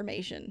the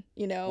information,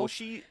 Well,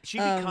 she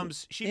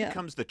becomes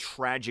the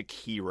tragic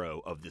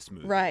hero of this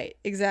movie. Right,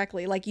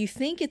 exactly. Like, you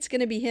think it's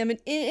going to be him, and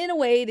in a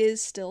way it is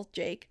still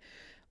Jake,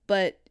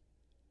 but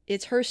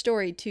it's her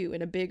story too,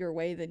 in a bigger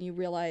way than you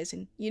realize,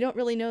 and you don't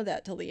really know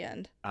that till the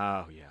end.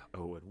 Oh yeah.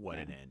 Oh, and what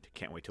an end.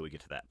 Can't wait till we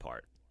get to that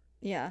part.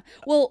 Yeah.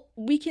 Well,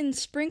 we can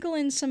sprinkle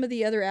in some of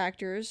the other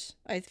actors,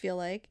 I feel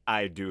like.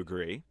 I do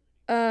agree.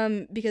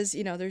 Because,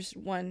 there's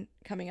one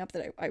coming up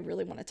that I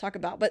really want to talk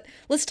about, but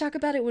let's talk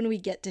about it when we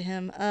get to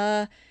him.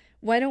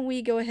 Why don't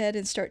we go ahead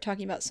and start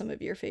talking about some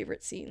of your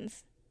favorite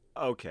scenes?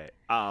 Okay.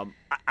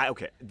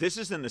 Okay. This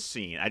isn't the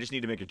scene. I just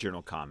need to make a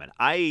general comment.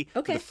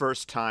 For the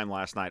first time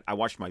last night, I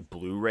watched my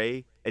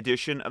Blu-ray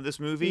edition of this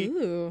movie.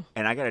 Ooh.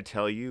 And I got to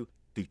tell you,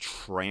 the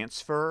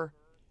transfer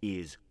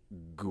is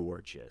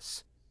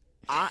gorgeous.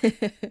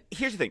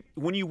 Here's the thing.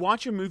 When you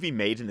watch a movie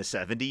made in the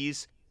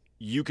 70s,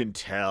 you can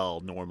tell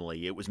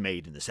normally it was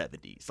made in the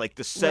 70s. Like,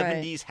 the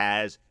 70s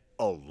has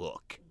a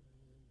look.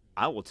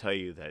 I will tell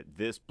you that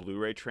this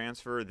Blu-ray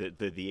transfer, the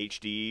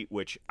HD,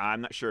 which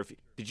I'm not sure if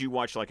did you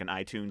watch like an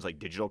iTunes like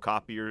digital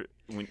copy or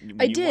when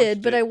I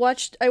did, but I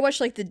watched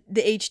like the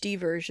HD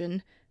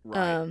version,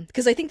 right?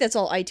 Because I think that's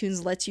all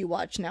iTunes lets you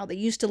watch now. They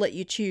used to let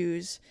you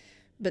choose,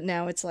 but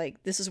now it's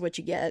like this is what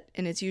you get,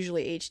 and it's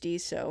usually HD.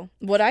 So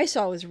what I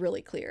saw was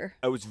really clear.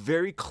 It was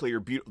very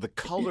clear, beautiful. The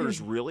colors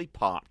really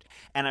popped,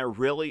 and I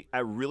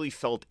really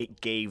felt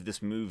it gave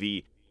this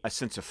movie a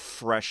sense of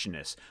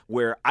freshness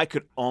where I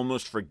could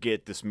almost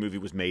forget this movie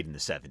was made in the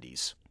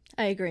 70s.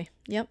 I agree.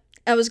 Yep.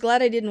 I was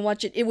glad I didn't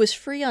watch it. It was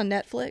free on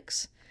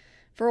Netflix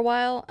for a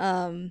while,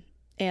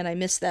 and I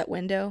missed that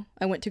window.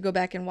 I went to go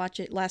back and watch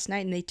it last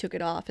night, and they took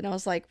it off, and I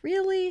was like,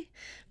 really?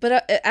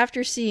 But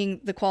after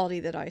seeing the quality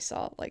that I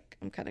saw, like,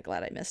 I'm kind of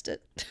glad I missed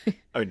it.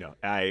 Oh, no,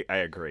 I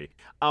agree.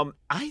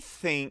 I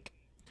think,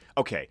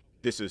 okay,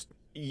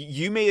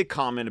 you made a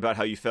comment about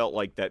how you felt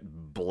like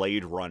that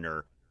Blade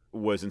Runner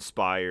was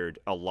inspired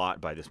a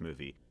lot by this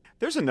movie.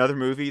 There's another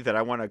movie that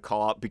I want to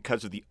call out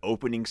because of the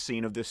opening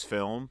scene of this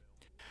film.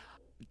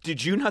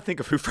 Did you not think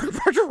of Who Framed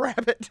Roger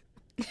Rabbit?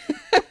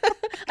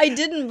 I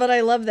didn't, but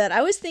I love that.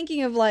 I was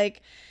thinking of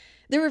like,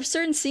 there were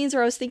certain scenes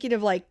where I was thinking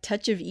of like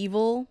Touch of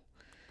Evil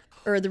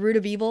or The Root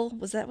of Evil.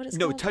 Was that what it's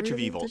called? No, Touch of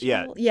Evil. Touch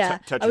Yeah. Evil? Yeah.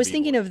 Touch I was of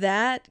thinking Evil. of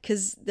that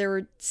because there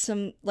were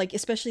some, like,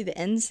 especially the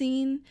end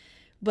scene.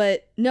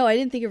 But no, I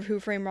didn't think of Who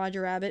Framed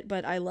Roger Rabbit,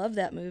 but I love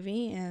that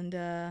movie.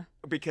 And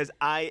because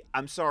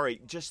I'm sorry,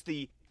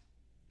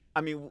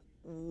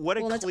 what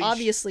a that's cliche.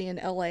 obviously in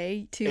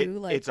L.A.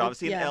 too. It's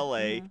obviously in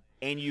L.A. Yeah.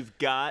 And you've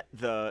got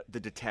the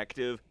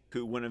detective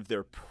who one of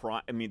their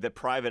the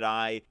private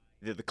eye,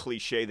 the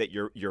cliche that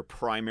your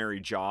primary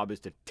job is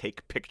to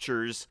take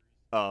pictures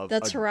of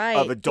That's right.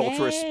 of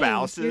adulterous Dang,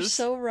 spouses. You're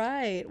so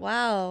right.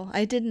 Wow,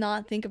 I did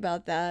not think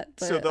about that.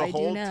 But So the I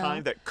whole do now.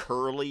 time that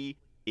Curly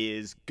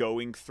is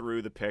going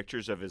through the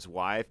pictures of his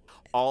wife,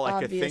 all I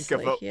could think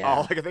of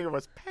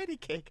was patty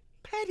cake.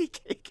 And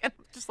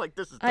I'm just like,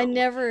 this is. I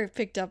never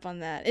picked up on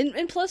that.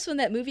 And plus, when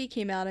that movie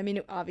came out, I mean,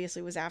 it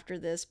obviously was after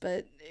this,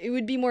 but it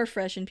would be more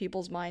fresh in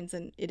people's minds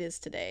than it is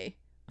today.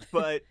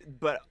 But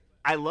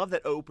I love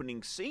that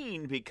opening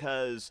scene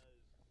because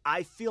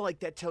I feel like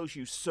that tells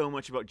you so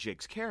much about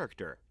Jake's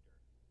character.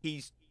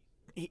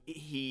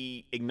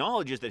 He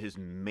acknowledges that his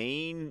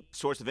main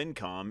source of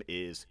income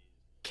is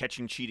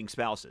catching cheating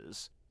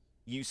spouses,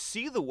 you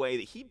see the way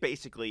that he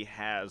basically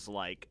has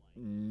like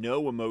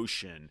no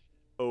emotion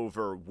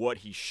over what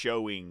he's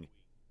showing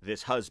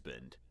this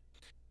husband.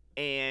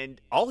 And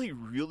all he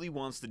really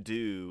wants to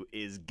do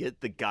is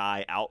get the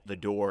guy out the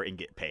door and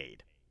get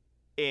paid.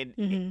 And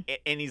Mm-hmm.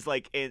 and he's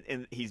like,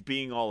 and he's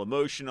being all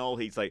emotional.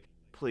 He's like,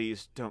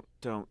 please don't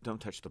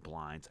touch the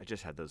blinds. I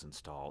just had those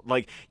installed.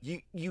 Like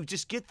you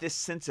just get this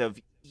sense of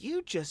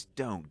you just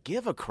don't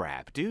give a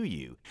crap, do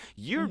you?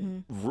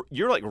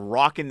 You're like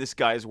rocking this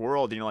guy's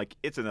world, and you're like,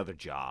 it's another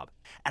job.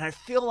 And I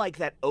feel like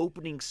that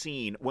opening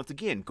scene, once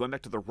again, going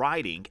back to the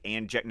writing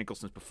and Jack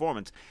Nicholson's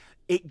performance,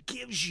 it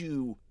gives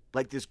you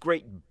like this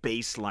great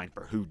baseline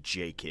for who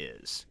Jake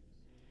is.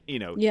 You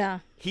know, Yeah.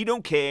 he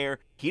don't care.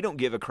 He don't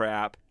give a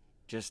crap.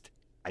 Just,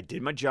 I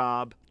did my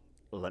job.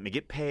 Let me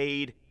get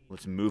paid.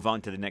 Let's move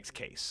on to the next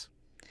case.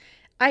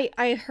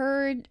 I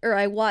heard or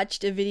I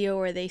watched a video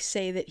where they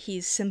say that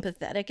he's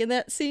sympathetic in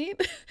that scene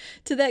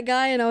to that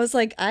guy, and I was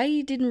like,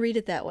 I didn't read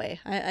it that way.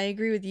 I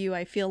agree with you.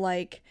 I feel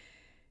like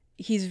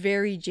he's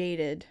very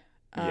jaded.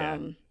 Yeah.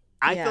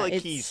 I yeah, feel like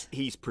it's-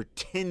 he's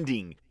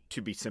pretending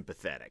to be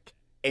sympathetic.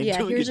 And yeah,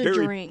 doing here's it a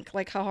very, drink.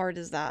 Like, how hard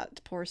is that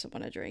to pour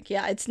someone a drink?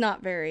 Yeah, it's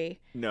not very.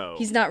 No.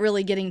 He's not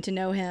really getting to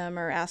know him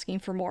or asking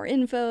for more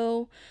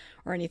info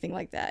or anything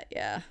like that.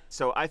 Yeah.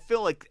 So I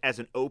feel like as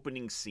an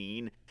opening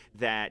scene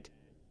that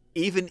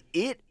even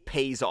it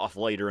pays off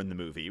later in the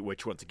movie,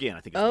 which once again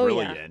I think is Oh, yeah.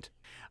 brilliant,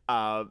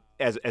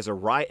 as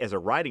a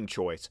writing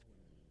choice.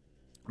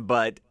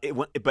 But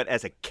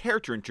as a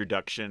character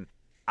introduction,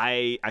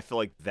 I feel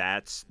like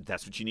that's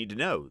what you need to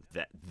know,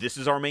 that this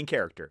is our main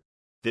character.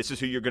 This is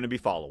who you're going to be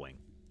following,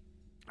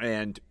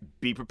 and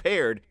be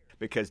prepared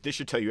because this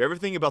should tell you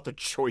everything about the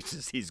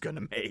choices he's going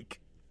to make.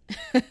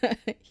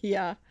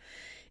 Yeah.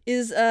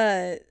 Is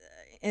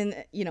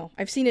and you know,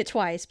 I've seen it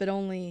twice, but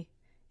only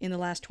in the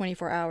last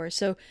 24 hours.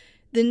 So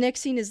the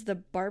next scene is the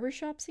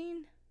barbershop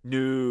scene?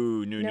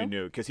 No,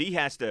 No?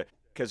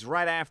 because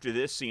right after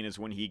this scene is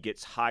when he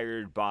gets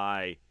hired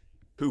by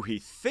who he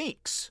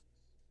thinks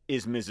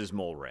is Mrs.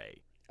 Mulray.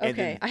 And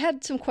Okay. I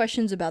had some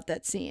questions about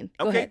that scene.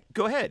 Go ahead.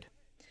 Go ahead.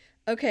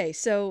 Okay,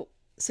 so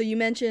you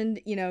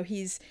mentioned, you know,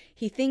 he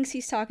thinks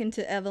he's talking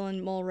to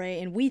Evelyn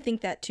Mulray, and we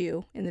think that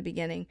too in the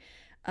beginning.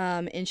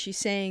 And she's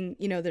saying,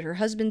 you know, that her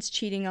husband's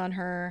cheating on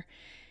her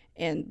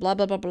and blah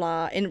blah blah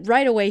blah. And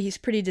right away he's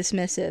pretty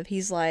dismissive.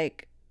 He's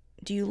like,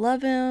 "Do you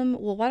love him?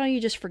 Well, why don't you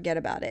just forget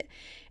about it?"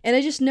 And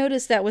I just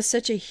noticed that was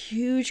such a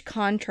huge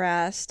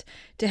contrast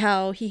to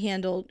how he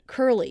handled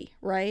Curly,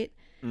 right?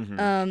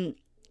 Mm-hmm.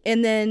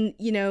 And then,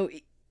 you know,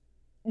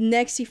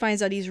 next he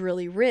finds out he's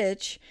really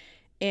rich,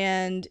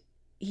 and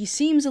he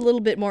seems a little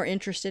bit more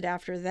interested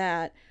after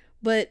that.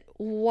 But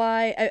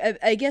why?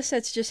 I guess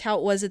that's just how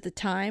it was at the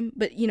time.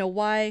 But, you know,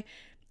 why?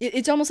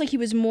 It's almost like he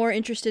was more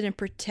interested in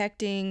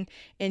protecting,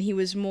 and he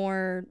was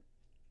more,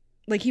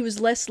 like, he was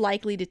less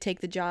likely to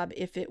take the job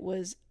if it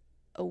was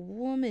a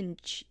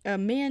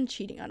man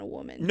cheating on a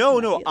woman. No,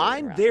 not the other way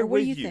I'm around. there Or what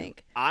with do you. you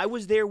think? I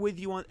was there with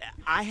you on.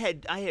 I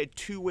had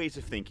two ways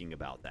of thinking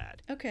about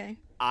that. Okay.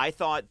 I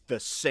thought the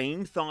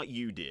same thought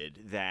you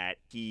did, that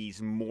he's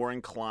more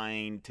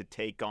inclined to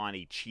take on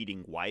a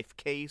cheating wife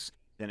case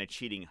than a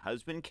cheating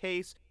husband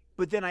case.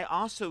 But then I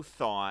also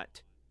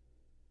thought,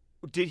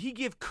 did he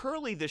give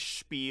Curly the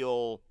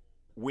spiel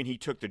when he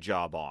took the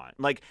job on?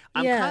 Like,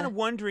 I'm Yeah. kind of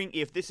wondering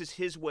if this is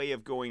his way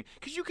of going,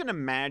 because you can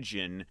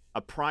imagine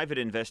a private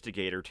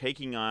investigator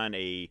taking on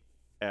a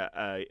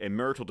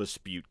marital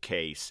dispute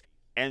case,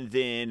 and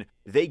then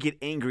they get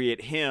angry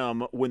at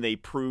him when they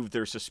prove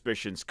their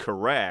suspicions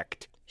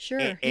correct. Sure.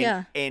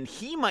 And, and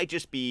he might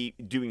just be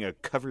doing a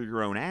cover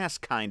your own ass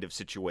kind of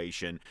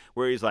situation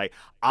where he's like,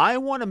 I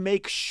want to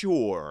make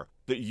sure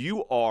that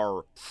you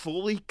are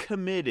fully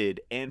committed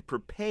and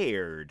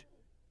prepared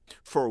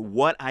for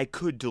what I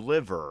could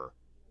deliver.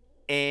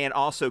 And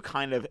also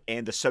kind of,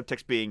 and the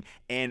subtext being,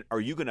 and are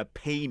you going to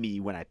pay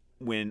me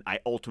when I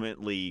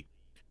ultimately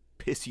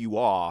piss you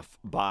off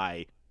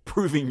by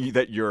proving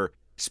that your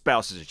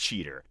spouse is a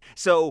cheater?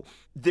 So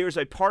there's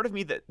a part of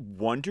me that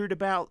wondered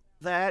about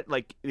that.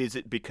 Like, is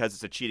it because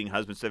it's a cheating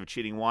husband instead of a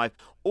cheating wife?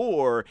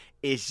 Or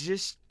is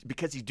just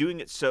because he's doing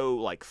it so,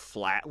 like,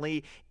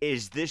 flatly,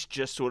 is this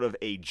just sort of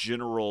a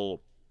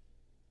general,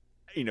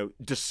 you know,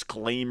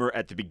 disclaimer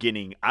at the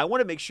beginning? I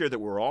want to make sure that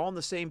we're all on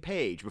the same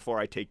page before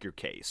I take your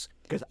case,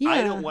 because Yeah.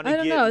 I don't want to I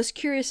don't know. I was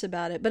curious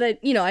about it, but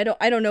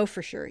I don't know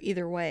for sure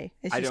either way.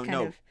 It's I just don't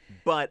kind know. of.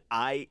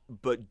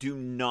 But do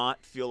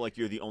not feel like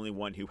you're the only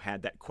one who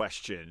had that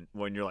question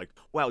when you're like,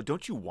 wow,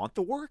 don't you want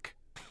the work?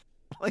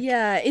 Like,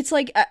 Yeah, it's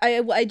like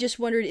I just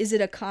wondered, is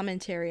it a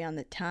commentary on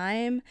the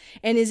time,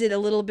 and is it a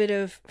little bit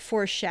of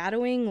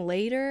foreshadowing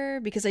later?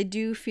 Because I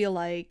do feel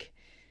like,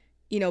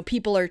 you know,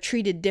 people are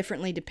treated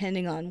differently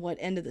depending on what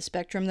end of the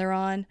spectrum they're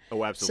on.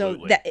 oh,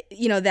 absolutely. So that,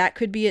 you know, that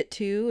could be it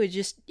too. It's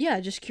just, yeah,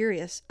 just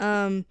curious.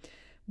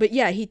 But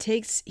yeah, he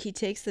takes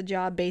the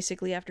job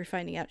basically after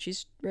finding out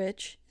she's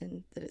rich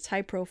and that it's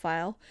high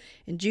profile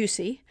and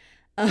juicy.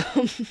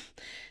 Um,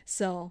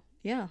 so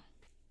yeah.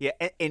 Yeah,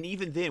 and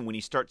even then, when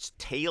he starts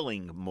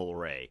tailing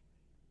Mulray,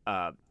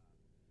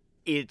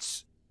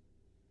 it's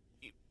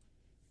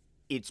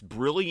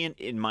brilliant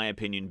in my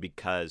opinion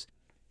because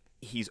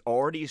he's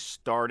already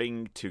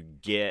starting to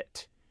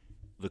get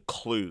the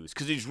clues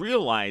because he's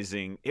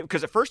realizing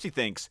because at first he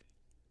thinks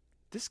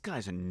this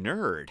guy's a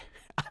nerd.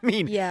 I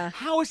mean, Yeah.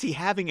 how is he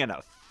having an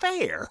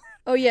affair?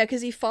 Oh, yeah,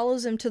 because he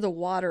follows him to the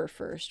water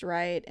first,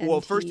 right? And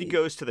well, first he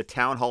goes to the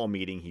town hall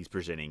meeting he's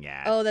presenting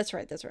at. Oh, that's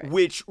right.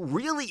 Which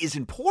really is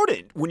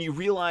important when you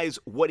realize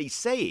what he's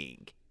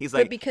saying. He's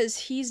like, but because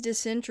he's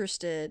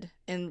disinterested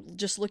and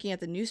just looking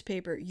at the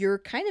newspaper, you're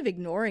kind of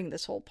ignoring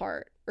this whole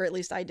part, or at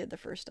least I did the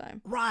first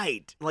time.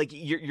 Right. Like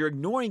you're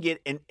ignoring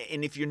it, and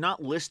if you're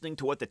not listening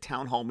to what the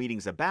town hall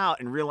meeting's about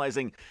and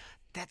realizing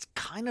that's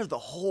kind of the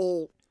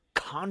whole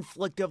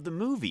conflict of the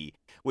movie,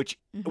 which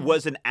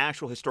was an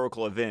actual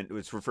historical event. It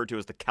was referred to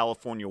as the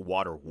California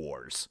Water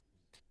Wars.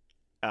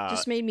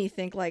 Just made me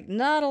think like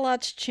not a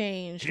lot's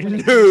changed.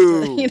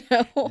 No,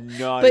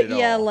 not but at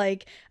yeah, all.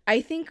 like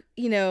I think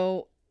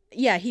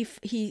yeah,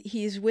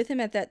 he's with him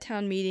at that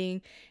town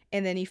meeting,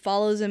 and then he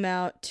follows him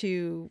out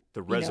to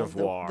the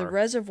reservoir. The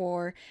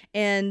reservoir,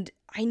 and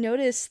I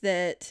noticed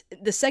that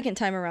the second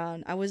time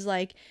around, I was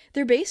like,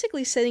 they're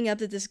basically setting up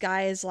that this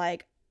guy is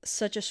like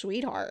such a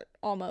sweetheart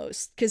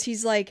almost, because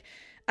he's like,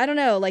 I don't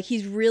know, like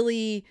he's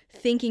really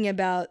thinking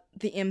about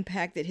the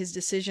impact that his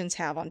decisions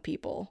have on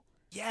people.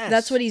 Yes.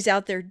 That's what he's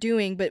out there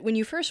doing, but when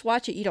you first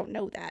watch it, you don't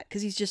know that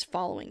because he's just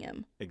following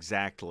him.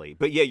 Exactly.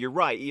 But yeah, you're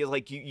right.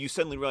 You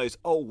suddenly realize,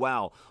 oh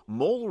wow,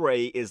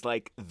 Mulray is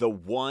like the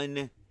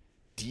one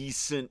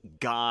decent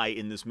guy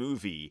in this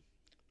movie.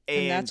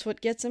 And that's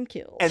what gets him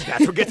killed. And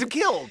that's what gets him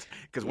killed.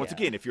 Because once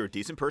again, if you're a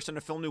decent person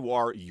in film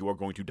noir, you are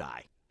going to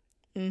die.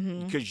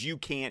 Mm-hmm. Because you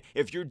can't,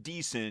 if you're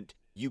decent,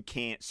 you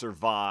can't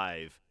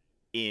survive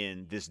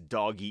in this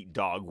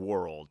dog-eat-dog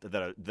world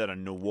that a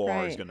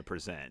noir is going to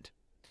present.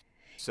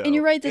 So, and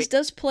you're right, this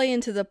does play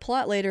into the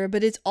plot later,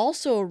 but it's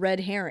also a red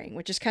herring,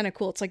 which is kind of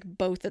cool. It's like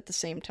both at the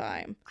same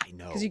time. I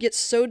know. Because you get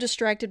so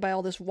distracted by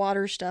all this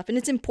water stuff, and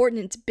it's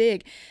important, it's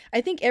big.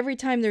 I think every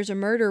time there's a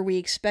murder, we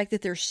expect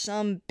that there's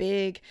some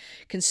big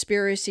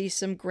conspiracy,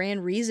 some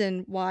grand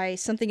reason why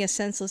something as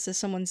senseless as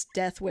someone's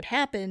death would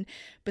happen,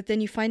 but then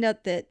you find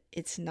out that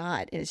it's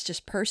not, and it's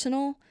just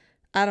personal.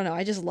 I don't know,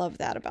 I just love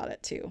that about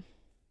it, too.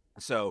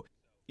 So,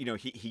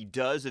 he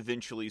does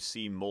eventually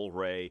see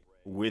Mulray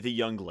with a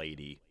young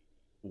lady.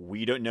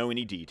 We don't know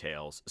any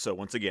details. So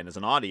once again, as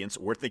an audience,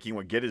 we're thinking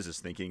what Geddes is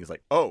thinking is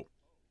like, oh,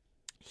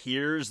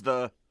 here's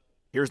the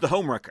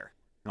homewrecker.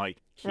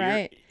 Like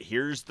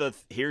here's the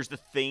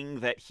thing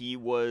that he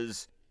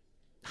was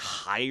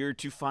hired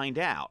to find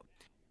out.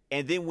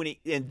 And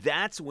then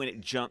that's when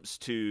it jumps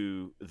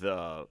to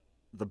the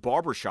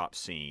barbershop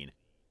scene,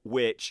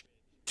 which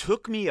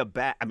took me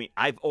aback. I mean,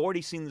 I've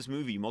already seen this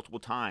movie multiple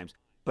times,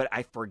 but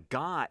I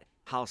forgot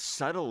how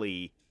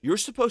subtly you're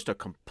supposed to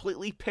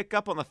completely pick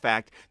up on the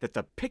fact that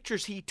the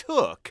pictures he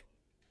took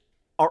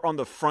are on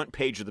the front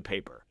page of the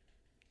paper.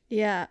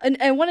 Yeah, and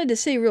I wanted to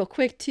say real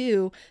quick,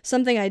 too,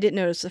 something I didn't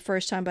notice the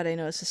first time, but I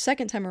noticed the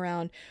second time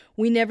around,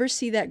 we never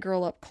see that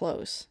girl up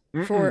close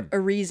for a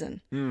reason.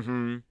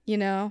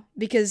 Mm-hmm.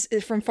 Because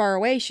from far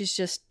away, she's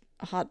just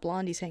a hot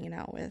blonde he's hanging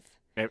out with.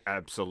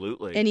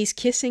 Absolutely. And he's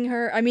kissing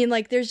her. I mean,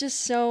 like, there's just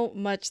so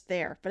much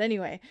there. But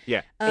anyway.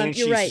 Yeah.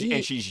 You're right.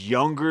 And she's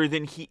younger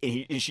than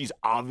and she's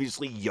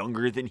obviously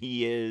younger than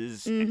he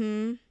is.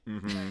 Mm-hmm.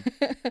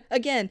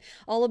 Again,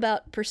 all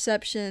about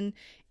perception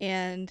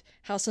and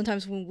how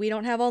sometimes when we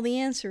don't have all the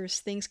answers,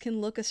 things can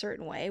look a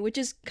certain way, which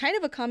is kind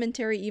of a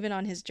commentary even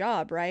on his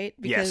job, right?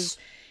 Because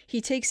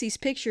he takes these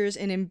pictures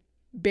and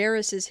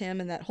embarrasses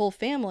him and that whole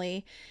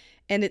family.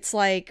 And it's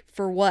like,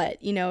 for what?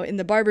 In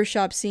the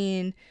barbershop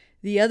scene,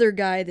 the other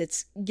guy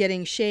that's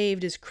getting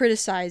shaved is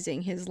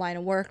criticizing his line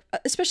of work,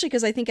 especially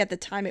because I think at the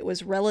time it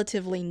was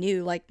relatively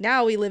new. Like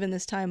now we live in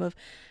this time of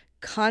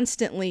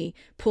constantly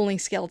pulling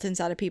skeletons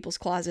out of people's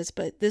closets,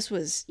 but this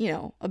was,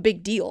 a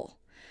big deal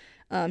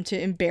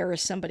to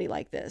embarrass somebody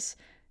like this.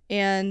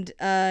 And,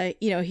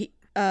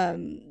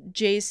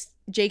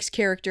 Jake's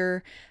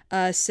character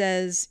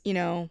says,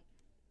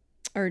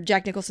 or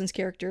Jack Nicholson's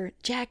character,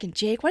 Jack and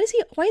Jake. Why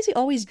is he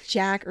always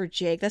Jack or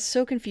Jake? That's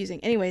so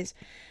confusing. Anyways,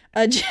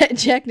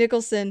 Jack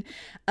Nicholson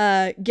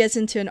gets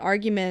into an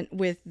argument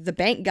with the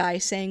bank guy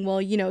saying,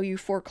 well, you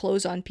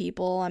foreclose on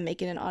people, I'm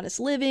making an honest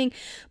living.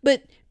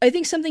 But I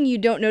think something you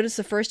don't notice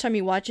the first time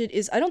you watch it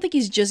is I don't think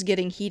he's just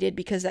getting heated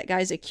because that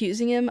guy's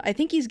accusing him. I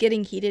think he's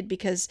getting heated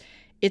because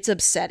it's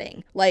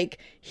upsetting. Like,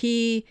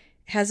 he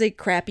has a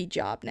crappy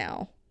job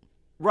now.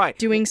 Right.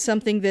 Doing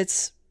something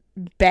that's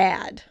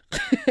bad.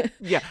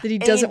 Yeah. That he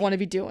doesn't want to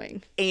be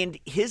doing. And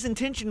his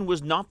intention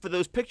was not for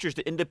those pictures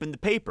to end up in the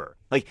paper.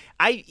 Like,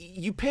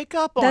 you pick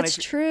up on That's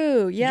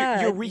true.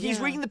 Yeah. He's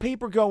reading the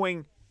paper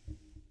going,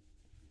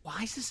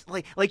 why is this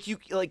the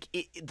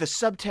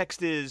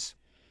subtext is,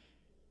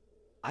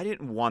 I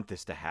didn't want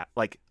this to happen.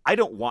 Like, I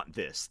don't want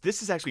this.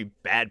 This is actually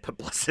bad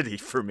publicity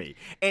for me.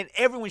 And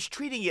everyone's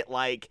treating it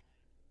like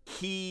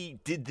he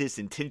did this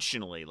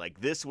intentionally. Like,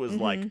 this was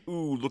like,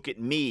 ooh, look at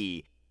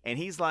me. And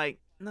he's like,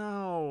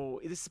 no,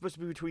 this is supposed to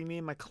be between me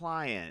and my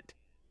client.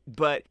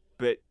 but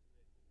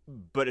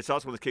it's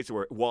also one of those cases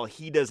where while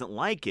he doesn't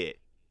like it,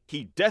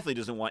 he definitely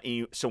doesn't want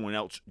someone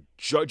else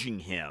judging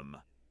him,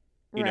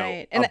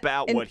 Right.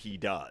 about what he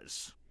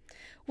does.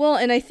 Well,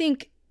 and I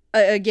think,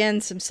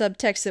 again, some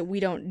subtext that we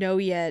don't know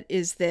yet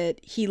is that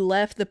he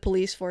left the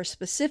police force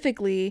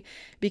specifically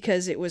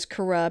because it was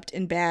corrupt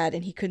and bad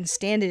and he couldn't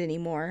stand it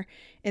anymore.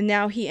 And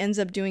now he ends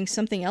up doing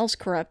something else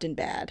corrupt and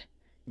bad.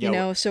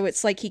 So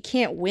it's like he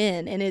can't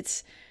win, and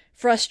it's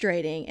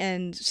frustrating.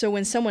 And so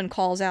when someone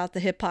calls out the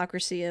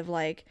hypocrisy of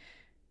like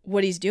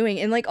what he's doing,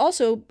 and like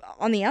also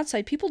on the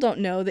outside, people don't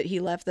know that he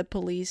left the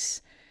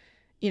police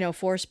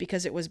force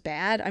because it was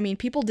bad. I mean,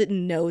 people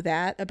didn't know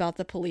that about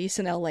the police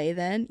in LA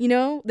then,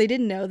 they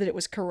didn't know that it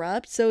was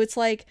corrupt. So it's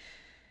like,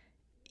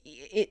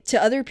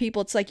 to other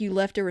people, it's like you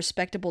left a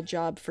respectable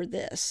job for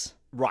this.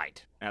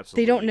 Right.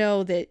 Absolutely. They don't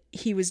know that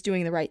he was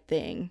doing the right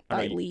thing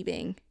by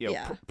leaving.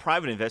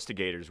 Private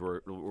investigators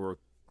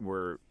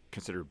were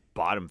considered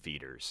bottom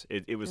feeders.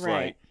 It was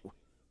right.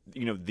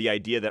 Like, the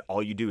idea that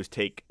all you do is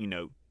take,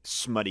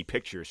 smutty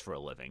pictures for a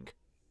living.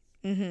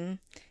 Mm-hmm.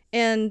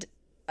 And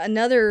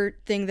another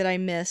thing that I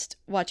missed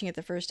watching it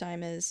the first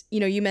time is,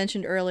 you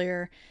mentioned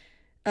earlier,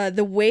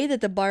 the way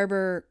that the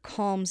barber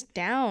calms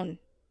down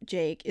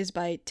Jake is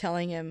by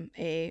telling him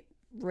a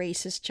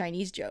racist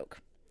Chinese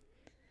joke.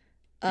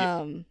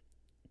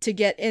 To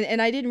get,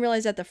 and I didn't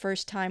realize that the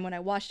first time when I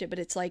watched it, but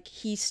it's like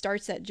he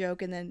starts that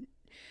joke and then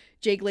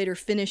Jake later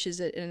finishes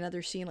it in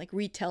another scene, like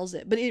retells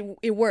it. But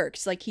it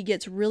works. Like he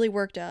gets really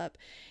worked up,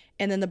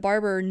 and then the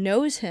barber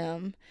knows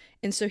him,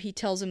 and so he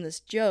tells him this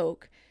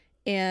joke.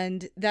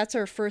 And that's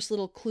our first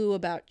little clue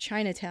about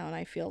Chinatown,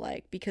 I feel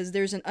like, because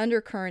there's an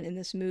undercurrent in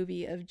this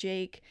movie of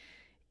Jake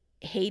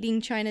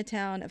hating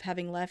Chinatown, of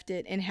having left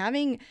it, and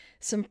having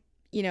some,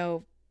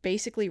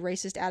 basically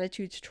racist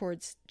attitudes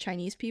towards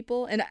Chinese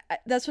people. And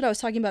that's what I was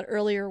talking about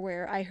earlier,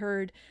 where I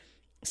heard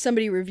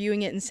somebody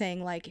reviewing it and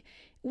saying like,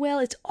 well,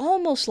 it's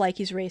almost like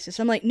he's racist.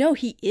 I'm like, no,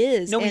 he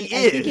is. No, and he I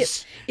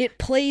is. think it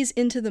plays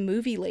into the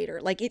movie later.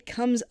 Like it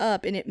comes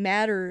up and it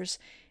matters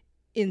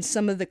in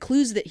some of the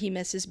clues that he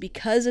misses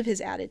because of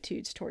his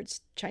attitudes towards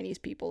Chinese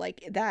people.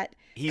 Like that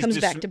comes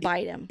back to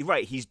bite him.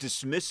 Right. He's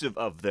dismissive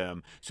of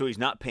them, so he's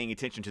not paying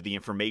attention to the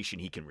information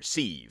he can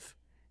receive.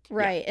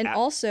 Right. And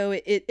also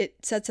it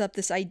sets up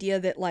this idea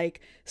that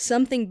like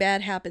something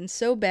bad happens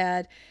so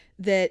bad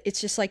that it's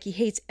just like he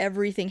hates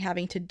everything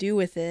having to do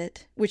with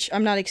it, which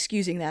I'm not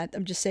excusing that.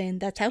 I'm just saying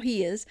that's how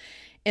he is.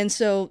 And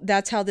so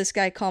that's how this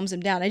guy calms him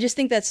down. I just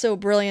think that's so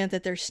brilliant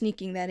that they're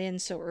sneaking that in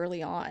so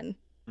early on,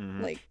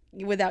 like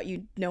without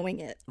you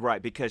knowing it.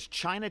 Right. Because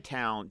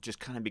Chinatown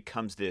just kind of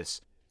becomes this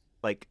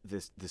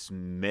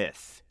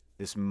myth,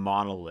 this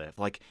monolith.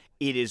 Like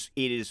it is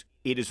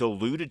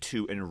alluded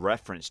to and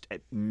referenced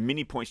at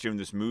many points during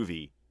this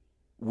movie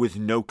with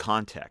no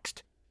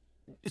context.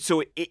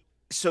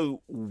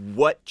 So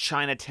what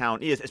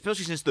Chinatown is,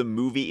 especially since the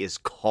movie is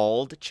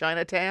called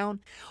Chinatown,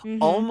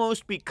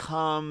 almost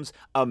becomes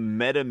a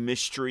meta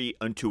mystery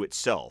unto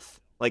itself.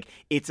 Like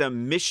it's a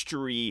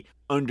mystery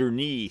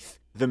underneath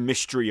the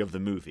mystery of the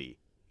movie.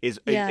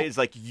 It's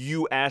like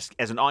you ask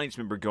as an audience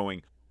member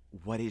going,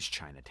 what is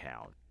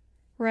Chinatown?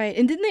 Right.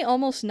 And didn't they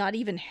almost not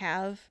even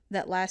have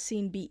that last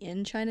scene be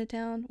in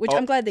Chinatown? Which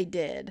I'm glad they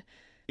did.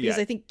 Because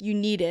I think you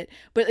need it.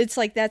 But it's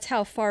like that's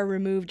how far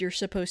removed you're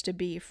supposed to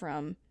be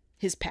from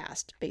his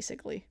past,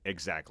 basically.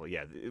 Exactly.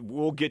 Yeah.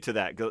 We'll get to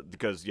that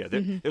because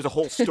there's a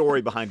whole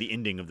story behind the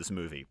ending of this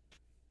movie.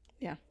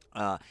 Yeah.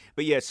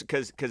 But yes,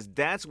 because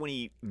that's when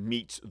he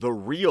meets the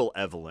real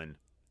Evelyn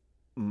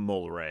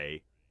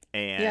Mulray.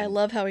 And I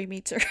love how he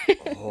meets her.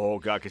 oh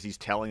God, because he's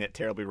telling that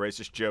terribly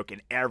racist joke,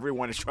 and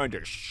everyone is trying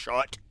to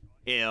shut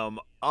him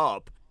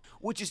up,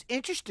 which is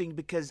interesting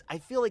because I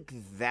feel like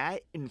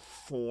that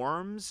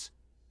informs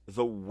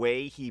the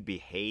way he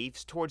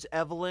behaves towards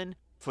Evelyn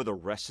for the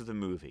rest of the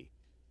movie,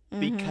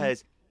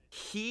 because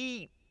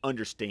he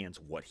understands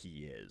what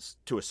he is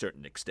to a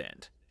certain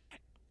extent,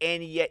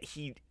 and yet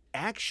he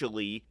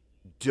actually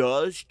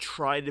does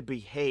try to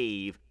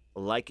behave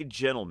like a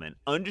gentleman,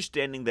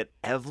 understanding that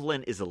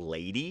Evelyn is a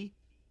lady,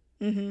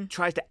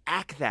 tries to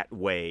act that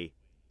way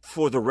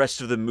for the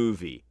rest of the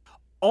movie,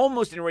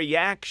 almost in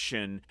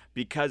reaction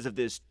because of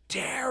this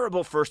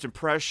terrible first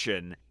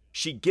impression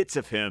she gets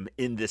of him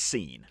in this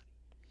scene.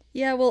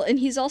 Yeah, well, and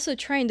he's also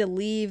trying to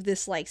leave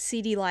this like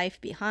seedy life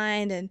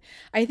behind, and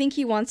I think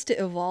he wants to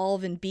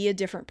evolve and be a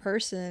different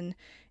person.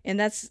 And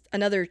that's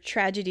another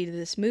tragedy to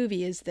this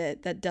movie, is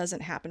that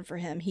doesn't happen for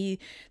him.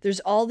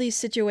 There's all these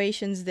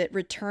situations that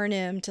return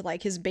him to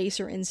like his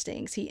baser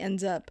instincts. He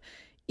ends up,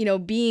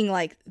 being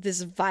like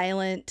this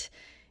violent,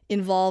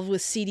 involved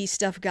with seedy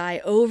stuff guy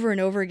over and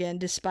over again,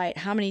 despite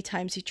how many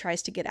times he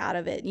tries to get out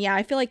of it. And yeah,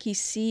 I feel like he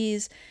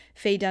sees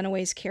Faye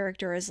Dunaway's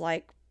character as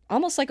like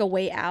almost like a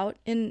way out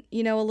in,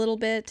 a little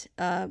bit,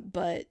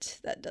 but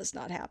that does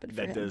not happen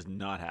for him. That does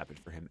not happen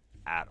for him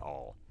at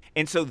all.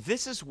 And so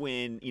this is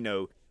when,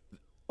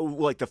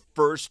 like the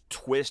first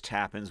twist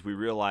happens. We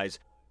realize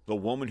the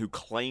woman who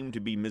claimed to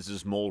be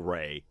Mrs.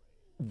 Mulray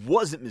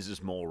wasn't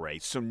Mrs.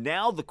 Mulray. So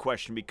now the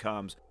question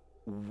becomes,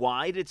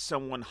 why did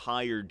someone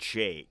hire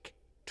Jake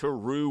to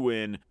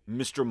ruin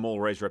Mr.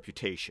 Mulray's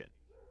reputation?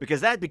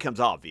 Because that becomes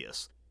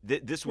obvious.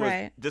 This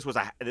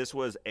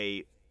was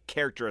a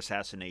character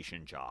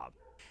assassination job.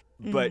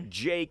 But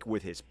Jake,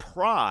 with his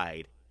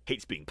pride,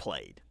 hates being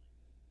played.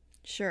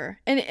 Sure.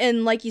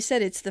 And like you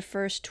said, it's the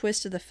first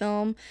twist of the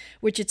film,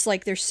 which it's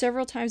like there's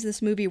several times in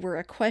this movie where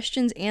a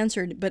question's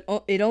answered, but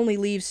it only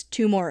leaves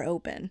two more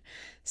open.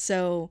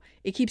 So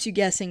it keeps you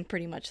guessing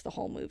pretty much the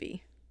whole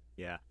movie.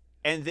 Yeah.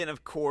 And then,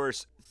 of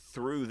course,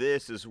 through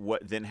this is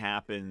what then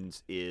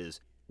happens is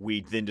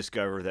we then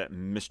discover that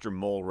Mr.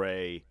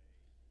 Mulray,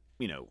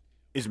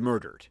 is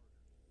murdered.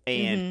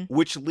 And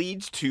which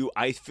leads to,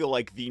 I feel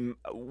like,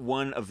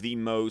 one of the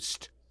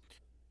most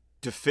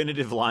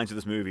definitive lines of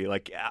this movie.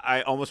 Like,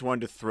 I almost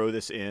wanted to throw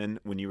this in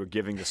when you were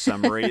giving the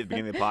summary at the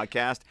beginning of the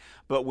podcast.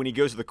 But when he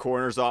goes to the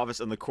coroner's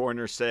office and the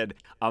coroner said,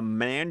 "A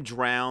man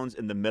drowns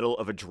in the middle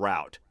of a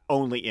drought,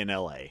 only in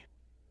L.A."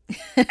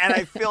 And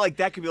I feel like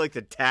that could be like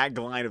the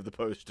tagline of the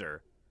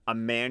poster. A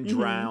man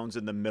drowns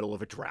in the middle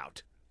of a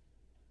drought.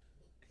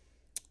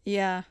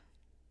 Yeah.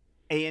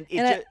 And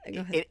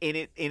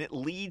it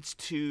leads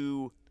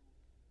to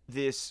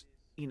this,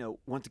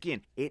 once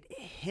again, it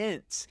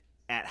hints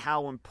at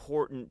how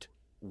important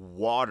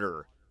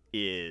water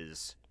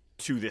is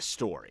to this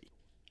story.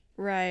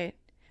 Right.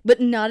 But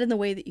not in the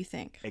way that you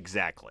think.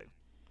 Exactly.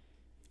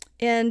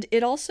 And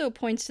it also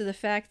points to the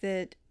fact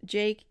that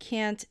Jake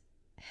can't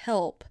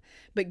help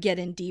but get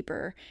in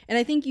deeper. And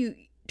I think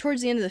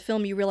towards the end of the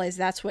film, you realize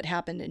that's what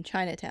happened in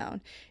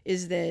Chinatown,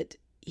 is that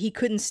he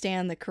couldn't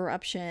stand the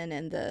corruption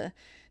and the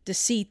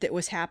deceit that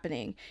was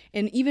happening.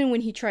 And even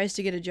when he tries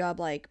to get a job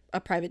like a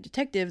private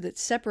detective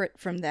that's separate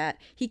from that,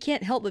 he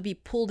can't help but be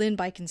pulled in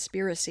by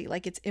conspiracy.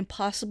 Like, it's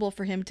impossible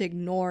for him to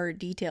ignore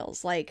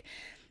details, like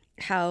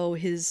how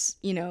you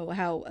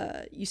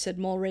said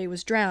Mulray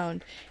was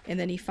drowned, and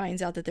then he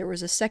finds out that there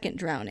was a second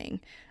drowning.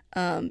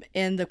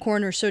 And the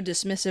coroner's so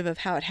dismissive of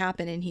how it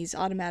happened, and he's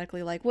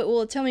automatically like,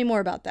 well, tell me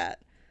more about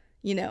that,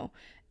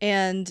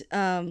 And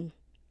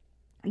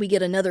we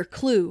get another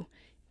clue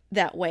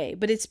that way,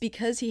 but it's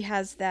because he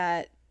has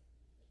that,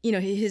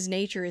 his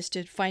nature is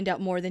to find out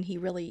more than he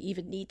really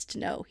even needs to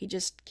know. He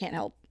just can't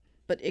help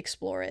but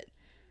explore it.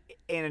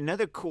 And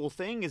another cool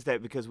thing is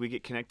that because we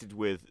get connected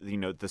with,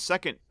 the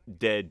second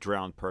dead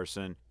drowned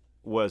person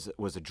was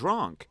a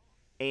drunk.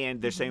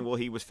 And they're saying, well,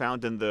 he was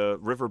found in the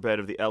riverbed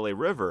of the LA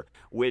River,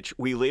 which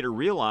we later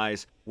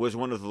realize was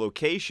one of the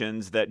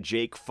locations that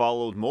Jake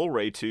followed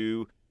Mulray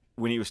to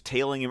when he was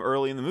tailing him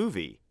early in the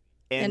movie.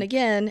 And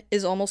again,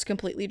 is almost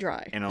completely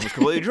dry. And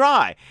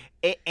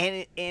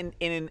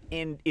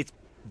it's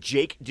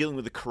Jake dealing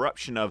with the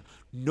corruption of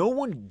no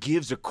one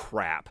gives a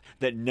crap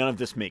that none of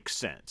this makes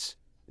sense.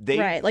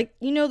 Right. Like,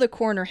 the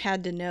coroner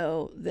had to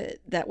know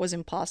that was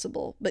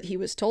impossible, but he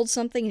was told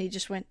something and he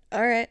just went,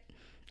 all right,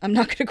 I'm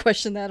not going to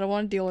question that. I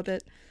want to deal with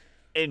it.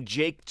 And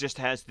Jake just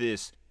has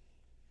this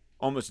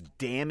almost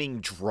damning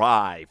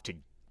drive to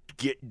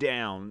get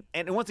down.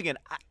 And once again,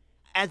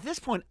 at this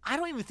point, I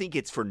don't even think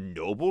it's for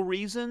noble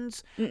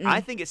reasons.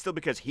 I think it's still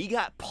because he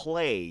got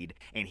played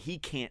and he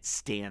can't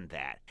stand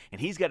that.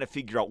 And he's got to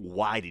figure out,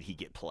 why did he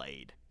get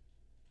played?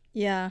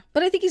 Yeah.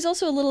 But I think he's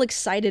also a little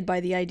excited by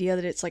the idea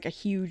that it's like a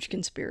huge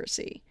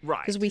conspiracy.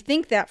 Right. Because we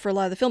think that for a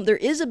lot of the film. There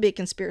is a big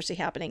conspiracy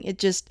happening.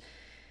 It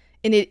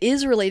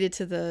is related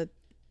to the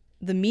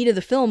meat of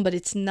the film, but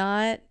it's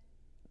not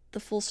the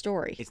full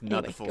story. It's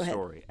not the full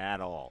story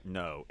at all.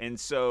 No. And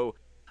so,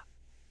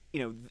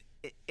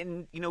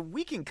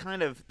 we can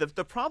kind of,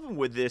 the problem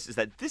with this is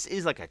that this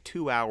is like a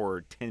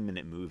 2-hour,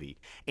 10-minute movie,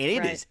 and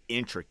it is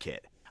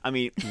intricate. I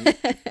mean,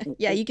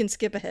 yeah, you can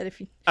skip ahead if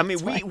you. I mean,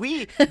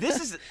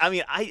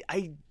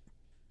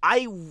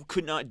 I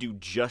could not do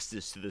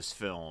justice to this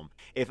film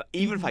if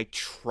I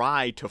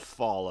tried to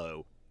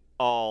follow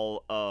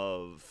all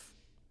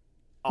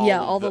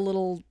the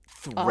little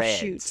threads.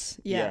 Offshoots.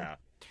 Yeah.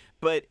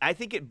 But I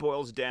think it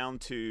boils down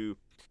to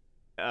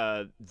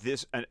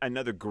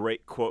another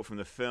great quote from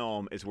the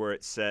film is where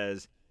it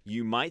says,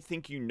 "You might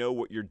think you know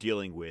what you're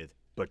dealing with,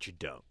 but you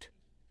don't."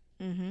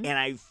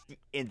 Mm-hmm.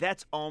 And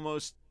that's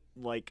almost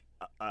like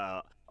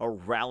a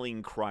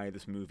rallying cry of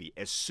this movie.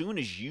 As soon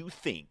as you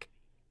think,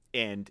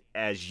 and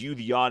as you,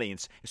 the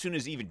audience, as soon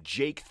as even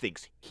Jake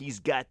thinks he's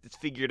got this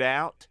figured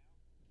out,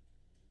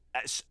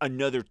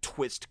 another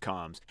twist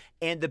comes.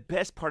 And the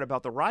best part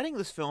about the writing of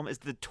this film is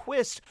the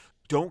twists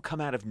don't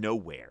come out of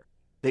nowhere.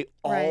 They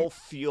all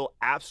feel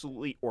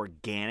absolutely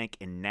organic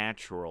and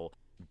natural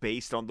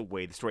based on the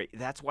way the story.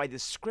 That's why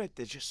this script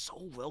is just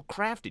so well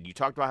crafted. You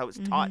talked about how it's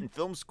taught in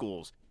film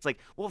schools. It's like,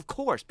 well, of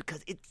course,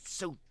 because it's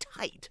so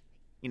tight.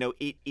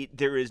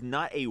 There is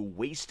not a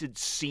wasted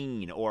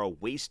scene or a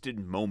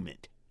wasted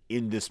moment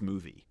in this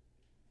movie.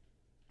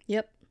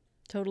 Yep,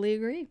 totally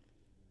agree.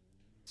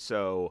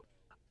 So,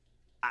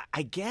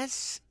 I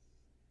guess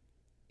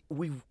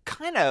we've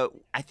kind of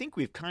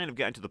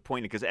gotten to the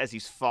point, because as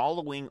he's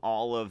following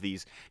all of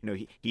these,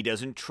 he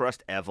doesn't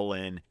trust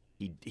Evelyn.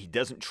 He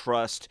doesn't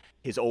trust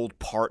his old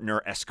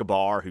partner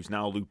Escobar, who's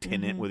now a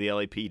lieutenant Mm-hmm. with the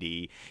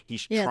LAPD.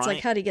 He's Yeah, it's trying.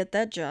 like, how'd he get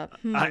that job?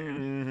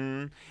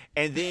 And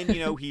then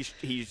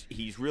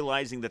he's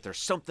realizing that there's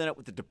something up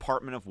with the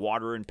Department of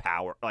Water and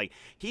Power. Like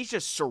he's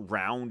just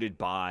surrounded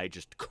by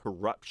just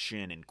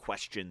corruption and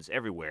questions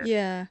everywhere.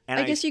 Yeah. And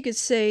I guess you could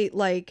say,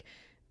 like,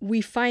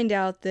 we find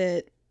out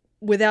that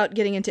without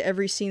getting into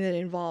every scene that it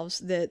involves,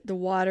 that the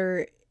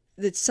water,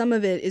 that some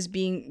of it is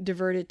being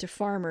diverted to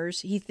farmers,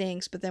 he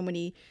thinks, but then when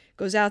he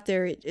goes out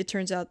there, it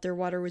turns out their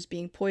water was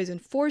being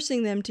poisoned,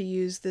 forcing them to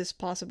use this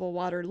possible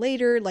water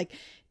later. Like,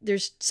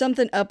 there's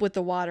something up with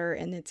the water,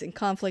 and it's in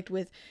conflict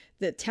with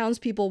the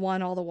townspeople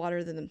want all the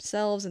water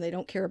themselves, and they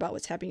don't care about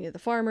what's happening to the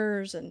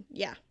farmers, and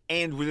yeah.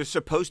 And we're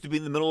supposed to be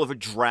in the middle of a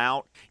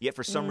drought, yet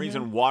for some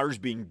reason water's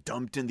being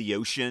dumped in the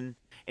ocean,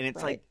 and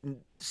it's Right. like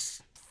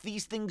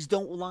these things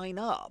don't line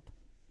up.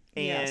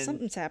 And Yeah,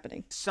 something's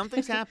happening.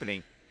 Something's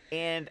happening.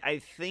 And I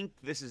think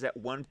this is at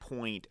one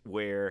point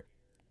where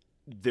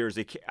there's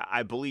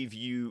I believe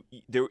you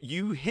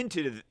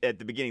hinted at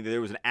the beginning that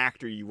there was an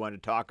actor you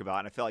wanted to talk about,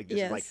 and I felt like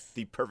this is like Yes.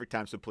 the perfect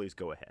time, so please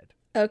go ahead.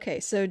 Okay,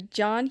 so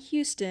John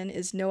Huston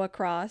is Noah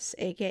Cross,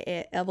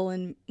 aka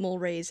Evelyn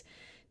Mulray's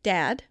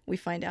dad. We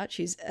find out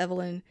she's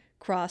Evelyn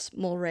Cross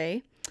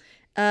Mulray.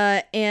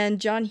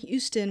 And John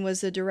Huston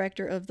was the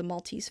director of The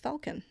Maltese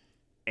Falcon.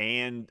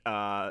 And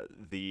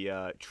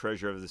the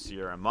Treasure of the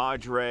Sierra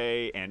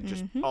Madre, and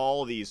just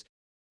all these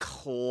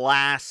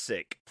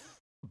classic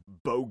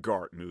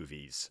Bogart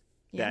movies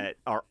that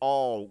are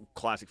all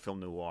classic film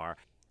noir.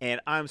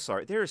 And I'm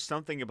sorry, there is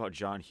something about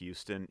John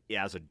Huston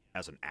as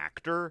an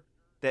actor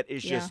that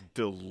is just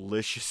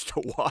delicious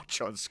to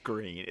watch on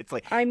screen. It's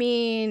like, I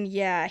mean,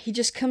 yeah, he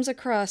just comes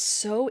across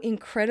so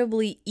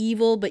incredibly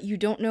evil, but you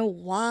don't know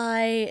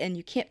why, and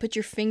you can't put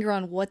your finger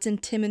on what's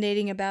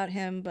intimidating about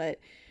him, but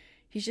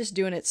he's just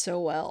doing it so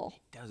well.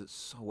 He does it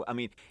so well. I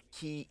mean,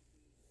 he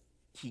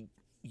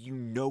you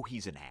know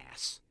he's an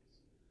ass,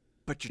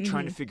 but you're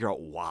trying to figure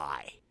out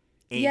why.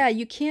 And yeah,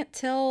 you can't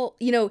tell.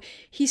 You know,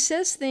 he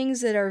says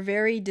things that are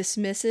very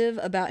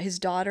dismissive about his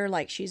daughter,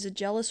 like she's a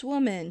jealous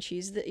woman.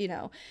 She's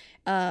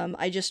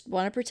I just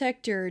want to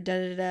protect her,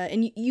 da da da.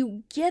 And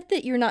you get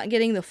that you're not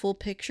getting the full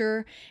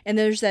picture. And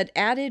there's that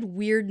added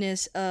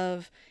weirdness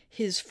of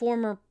his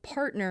former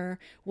partner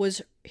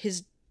was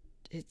his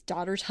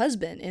daughter's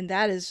husband, and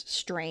that is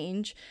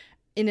strange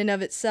in and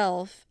of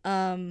itself.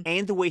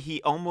 and the way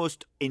he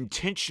almost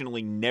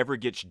intentionally never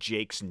gets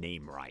Jake's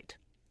name right.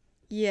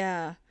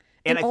 Yeah.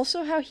 And And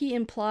also how he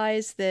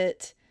implies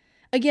that,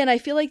 again, I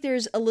feel like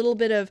there's a little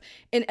bit of,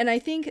 and I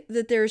think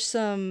that there's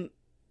some,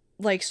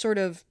 like, sort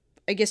of,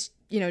 I guess,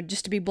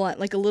 just to be blunt,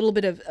 like a little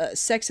bit of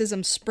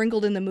sexism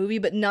sprinkled in the movie,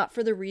 but not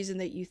for the reason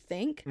that you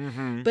think.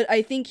 But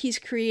I think he's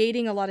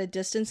creating a lot of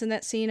distance in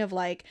that scene of,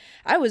 like,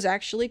 I was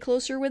actually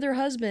closer with her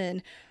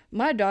husband.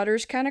 My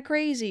daughter's kind of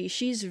crazy.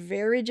 She's a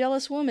very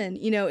jealous woman.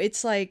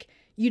 It's like,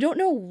 you don't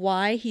know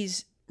why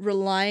he's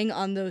relying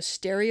on those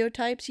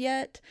stereotypes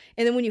yet,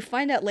 and then when you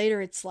find out later,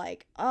 it's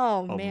like,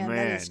 oh man,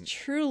 that is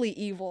truly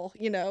evil.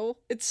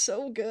 It's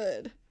so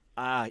good.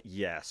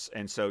 Yes.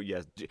 And so,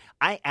 yes,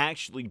 I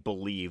actually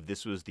believe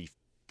this was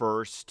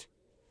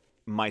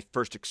my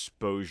first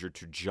exposure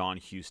to John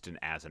Huston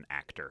as an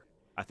actor,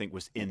 I think,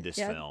 was in this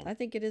film. I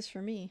think it is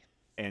for me.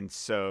 And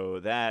so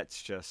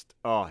that's just,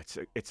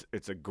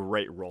 it's a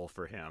great role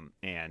for him.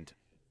 And,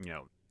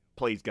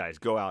 please, guys,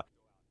 go out.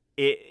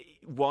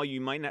 While you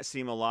might not see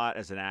him a lot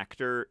as an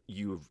actor,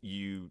 you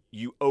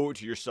owe it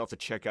to yourself to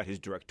check out his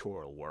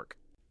directorial work.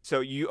 So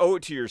you owe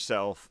it to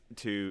yourself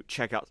to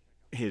check out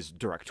his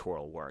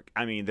directorial work.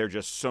 I mean, there are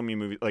just so many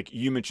movies. Like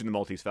you mentioned, The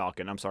Maltese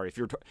Falcon. I'm sorry,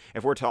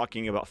 if we're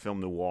talking about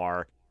film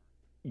noir,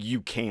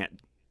 you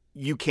can't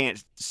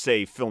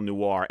say film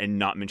noir and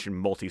not mention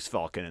Maltese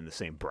Falcon in the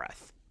same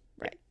breath.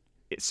 Right.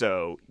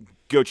 So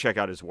go check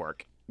out his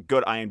work.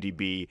 Go to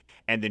IMDb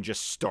and then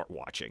just start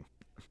watching.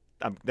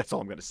 That's all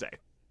I'm going to say.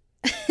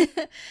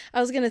 I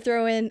was going to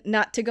throw in,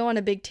 not to go on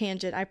a big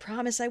tangent, I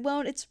promise I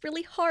won't. It's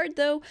really hard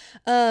though.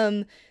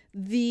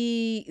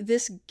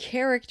 This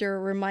character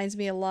reminds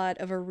me a lot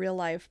of a real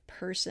life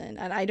person,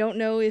 and I don't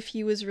know if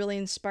he was really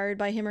inspired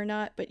by him or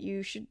not, but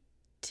you should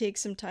take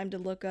some time to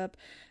look up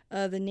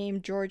the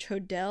name George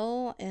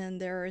Hodel, and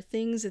there are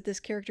things that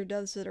this character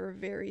does that are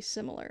very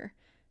similar.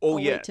 Oh, I'll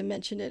yeah. wait to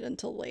mention it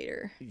until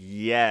later.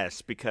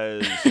 Yes,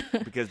 because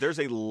there's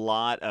a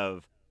lot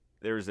of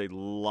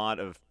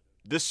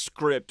this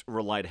script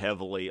relied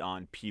heavily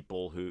on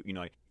people who,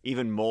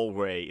 even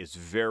Mulray is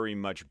very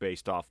much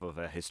based off of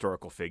a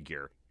historical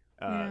figure.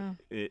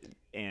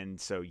 And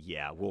so,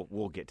 yeah,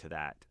 we'll get to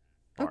that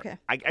part. Okay.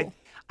 Cool.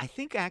 I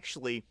think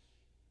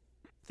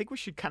we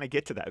should kind of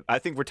get to that. I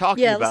think we're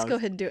talking about. Yeah, let's go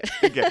ahead and do it.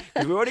 Okay,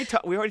 'cause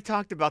we already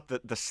talked about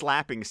the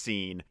slapping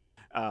scene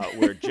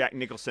where Jack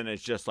Nicholson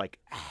has just like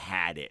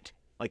had it.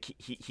 Like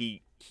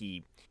he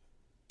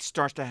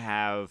starts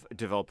to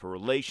develop a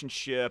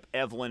relationship.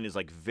 Evelyn is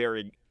like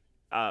very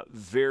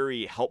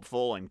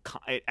helpful and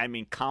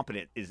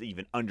competent is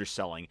even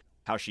underselling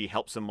how she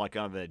helps him like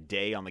on the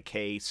day on the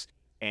case.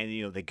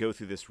 and they go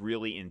through this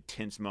really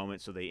intense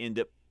moment. So they end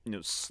up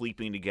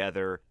sleeping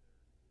together,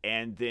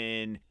 and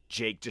then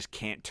Jake just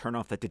can't turn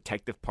off the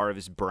detective part of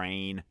his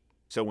brain.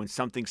 So when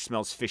something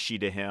smells fishy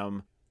to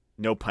him,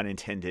 no pun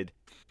intended,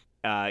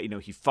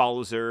 he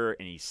follows her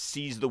and he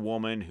sees the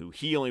woman who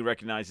he only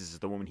recognizes as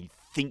the woman he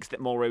thinks that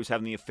Mulwray was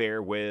having the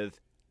affair with.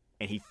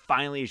 And he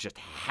finally has just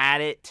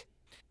had it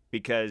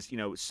because,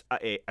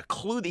 a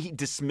clue that he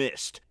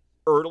dismissed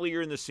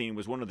earlier in the scene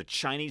was one of the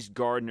Chinese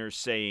gardeners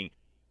saying,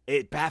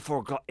 it bad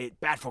for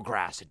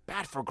grass.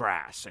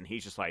 And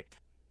he's just like,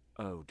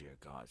 oh, dear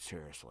God,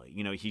 seriously.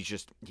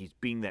 He's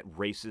being that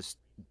racist,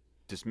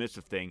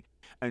 dismissive thing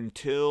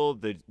until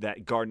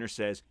that gardener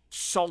says,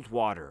 salt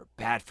water,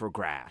 bad for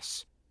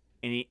grass.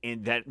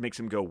 And that makes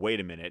him go, wait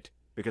a minute,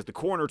 because the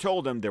coroner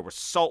told him there was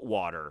salt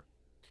water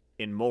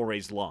in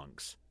Mulwray's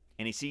lungs.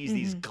 And he sees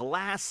these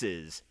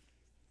glasses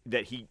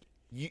that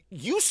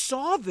you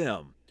saw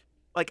them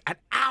like an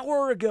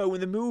hour ago in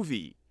the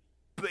movie,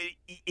 but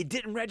it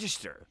didn't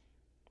register.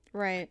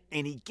 Right.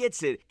 And he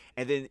gets it,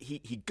 and then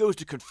he goes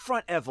to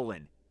confront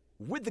Evelyn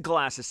with the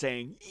glasses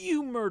saying,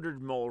 you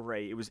murdered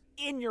Mulwray. It was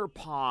in your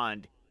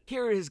pond.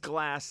 Here are his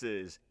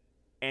glasses.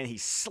 And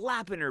he's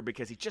slapping her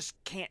because he just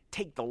can't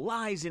take the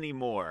lies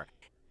anymore.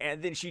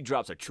 And then she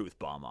drops a truth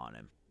bomb on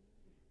him.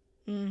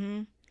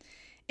 Mm-hmm.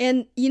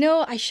 And,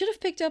 I should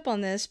have picked up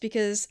on this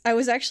because I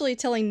was actually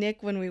telling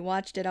Nick when we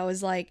watched it, I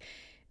was like,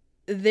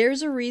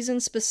 there's a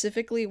reason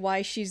specifically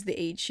why she's the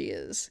age she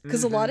is.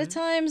 Because a lot of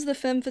times the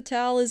femme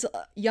fatale is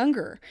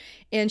younger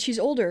and she's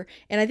older.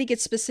 And I think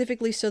it's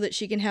specifically so that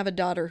she can have a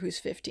daughter who's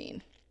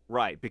 15.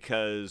 Right,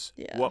 because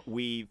what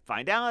we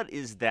find out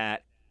is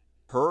that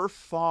her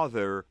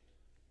father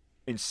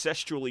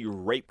ancestrally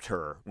raped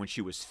her when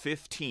she was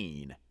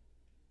 15.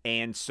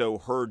 And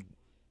so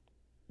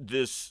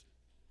this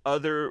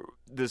other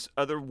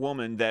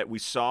woman that we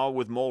saw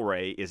with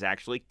Mulwray is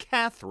actually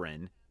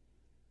Catherine,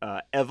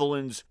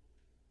 Evelyn's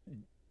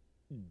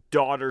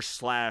daughter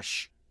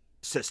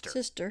 /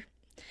 sister.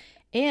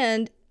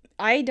 And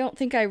I don't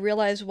think I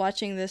realized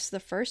watching this the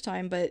first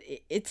time, but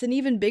it's an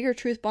even bigger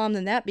truth bomb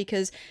than that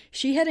because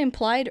she had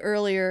implied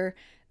earlier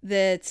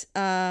that,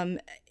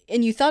 and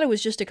you thought it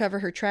was just to cover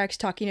her tracks,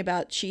 talking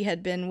about she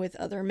had been with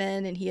other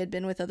men and he had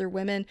been with other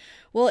women.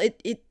 Well,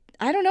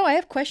 I don't know. I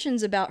have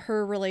questions about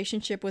her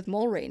relationship with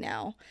Mulwray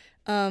now.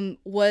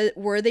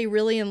 Were they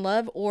really in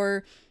love,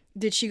 or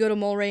did she go to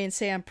Mulwray and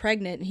say, I'm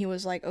pregnant? And he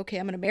was like, okay,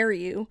 I'm going to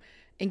marry you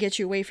and get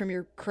you away from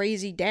your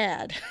crazy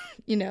dad,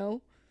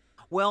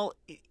 Well,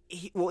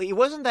 it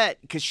wasn't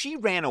that, because she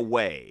ran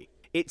away.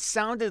 It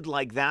sounded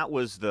like that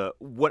was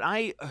what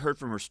I heard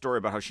from her story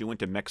about how she went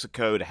to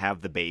Mexico to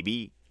have the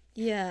baby.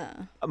 Yeah.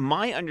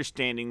 My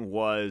understanding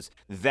was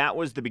that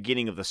was the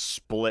beginning of the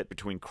split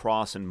between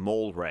Cross and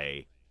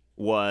Mulwray.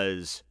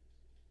 Was,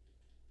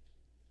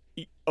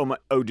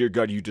 oh dear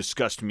God, you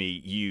disgust me.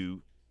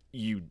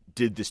 You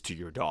did this to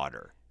your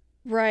daughter.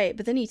 Right,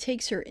 but then he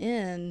takes her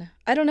in.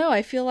 I don't know.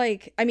 I feel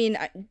like,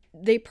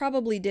 they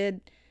probably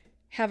did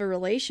have a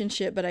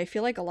relationship, but I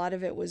feel like a lot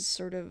of it was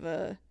sort of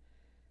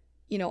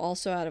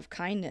also out of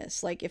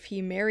kindness. Like if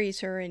he marries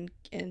her and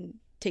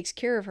takes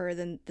care of her,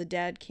 then the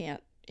dad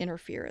can't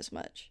interfere as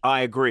much. I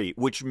agree,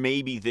 which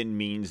maybe then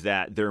means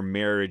that their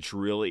marriage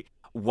really,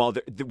 while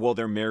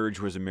their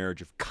marriage was a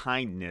marriage of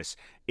kindness,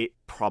 it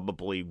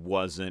probably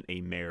wasn't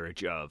a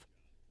marriage of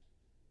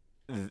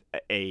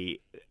a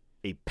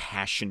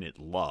passionate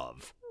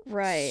love.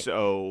 Right.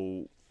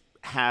 So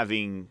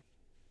having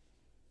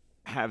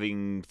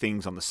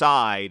things on the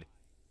side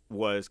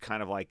was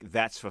kind of like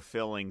that's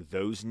fulfilling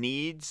those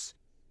needs,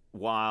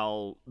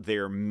 while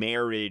their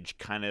marriage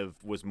kind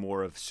of was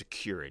more of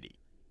security.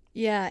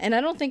 Yeah, and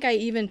I don't think I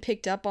even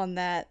picked up on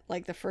that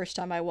like the first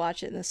time I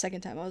watched it, and the second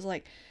time I was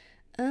like,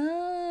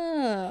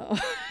 oh.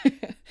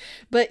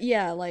 But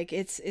yeah, like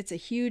it's a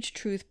huge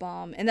truth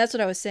bomb. And that's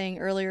what I was saying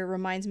earlier. It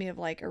reminds me of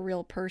like a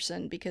real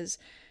person, because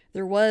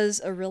there was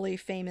a really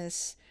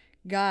famous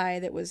guy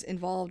that was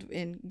involved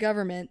in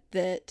government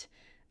that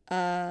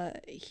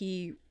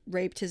he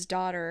raped his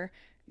daughter,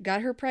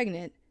 got her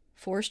pregnant,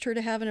 forced her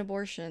to have an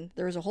abortion.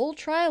 There was a whole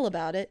trial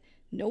about it.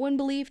 No one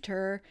believed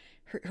her.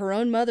 Her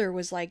own mother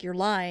was like, you're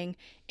lying.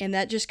 And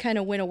that just kind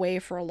of went away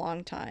for a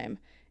long time.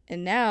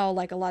 And now,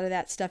 like, a lot of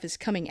that stuff is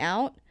coming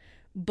out,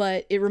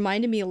 but it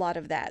reminded me a lot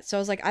of that. So I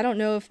was like, I don't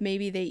know if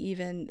maybe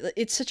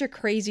it's such a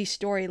crazy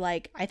story.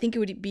 Like, I think it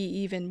would be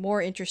even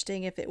more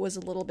interesting if it was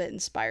a little bit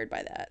inspired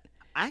by that.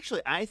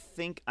 Actually, I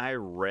think I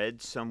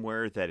read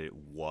somewhere that it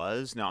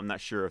was. Now, I'm not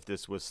sure if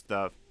this was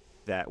stuff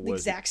that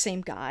was the exact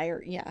same guy,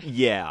 or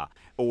yeah,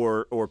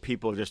 or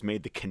people just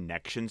made the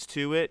connections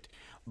to it.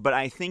 But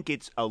I think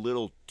it's a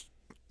little.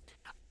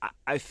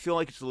 I feel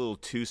like it's a little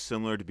too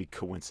similar to be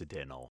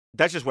coincidental.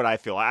 That's just what I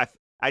feel. I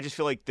just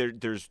feel like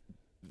there's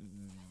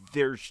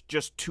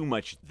just too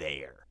much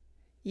there.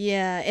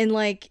 Yeah, and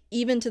like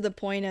even to the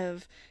point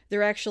of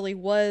there actually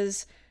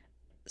was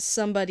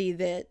somebody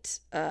that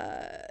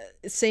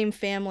same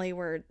family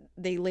where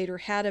they later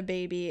had a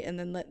baby, and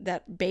then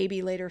that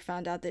baby later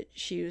found out that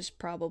she was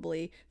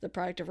probably the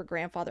product of her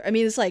grandfather. I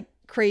mean, it's like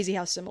crazy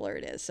how similar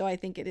it is. So I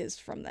think it is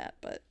from that,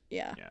 but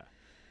yeah. Yeah.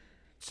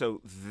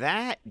 So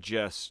that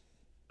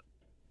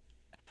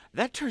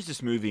turns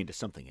this movie into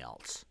something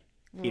else.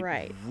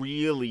 Right. It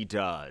really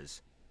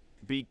does.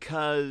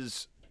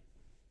 Because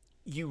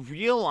you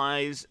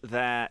realize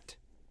that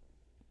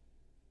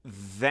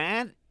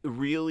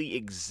really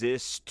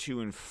exists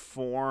to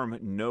inform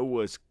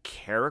Noah's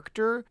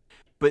character,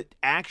 but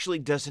actually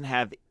doesn't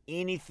have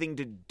anything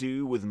to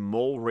do with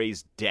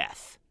Mulray's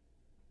death.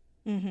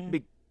 Mm-hmm.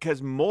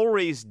 Because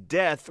Mulray's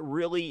death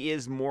really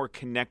is more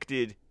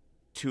connected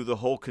to the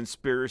whole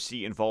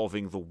conspiracy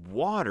involving the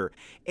water.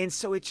 And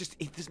so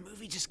this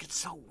movie just gets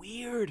so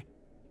weird.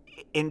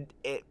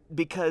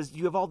 Because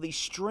you have all these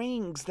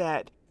strings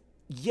that,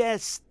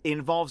 yes, it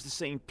involves the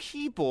same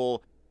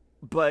people,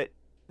 but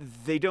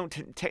they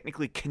don't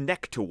technically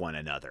connect to one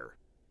another.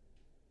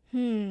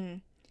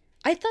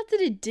 I thought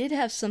that it did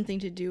have something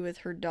to do with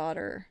her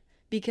daughter,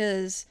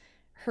 because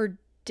her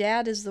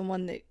dad is the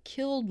one that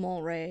killed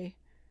Mulray.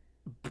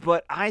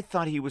 But I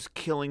thought he was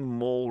killing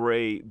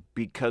Mulray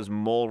because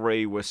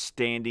Mulray was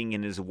standing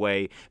in his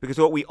way. Because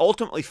what we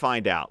ultimately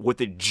find out, what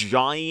the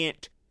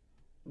giant,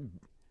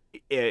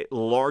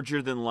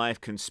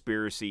 larger-than-life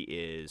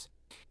conspiracy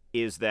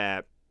is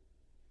that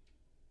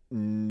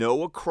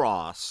Noah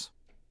Cross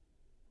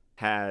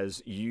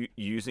has,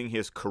 using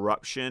his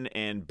corruption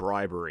and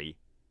bribery,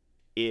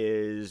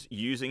 is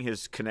using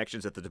his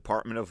connections at the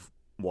Department of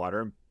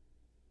Water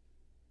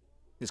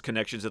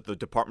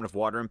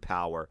and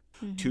Power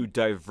to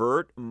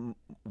divert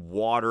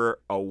water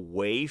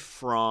away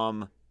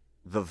from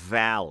the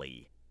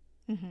valley,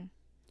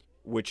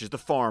 which is the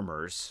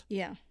farmers.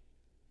 Yeah.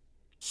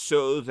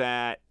 So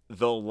that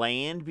the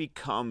land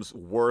becomes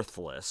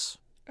worthless.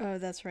 Oh,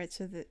 that's right.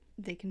 So that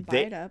they can buy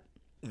it up.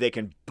 They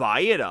can buy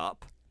it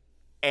up,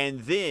 and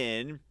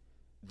then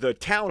the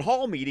town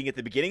hall meeting at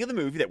the beginning of the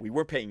movie that we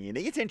weren't paying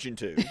any attention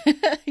to.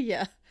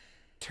 Yeah.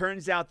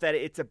 Turns out that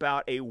it's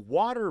about a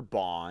water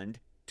bond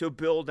to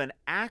build an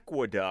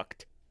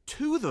aqueduct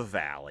to the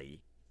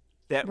valley.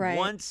 That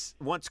once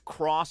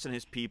Cross and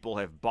his people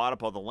have bought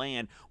up all the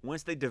land,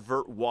 once they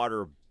divert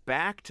water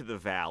back to the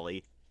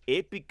valley,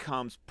 it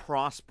becomes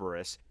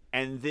prosperous,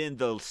 and then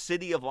the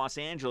city of Los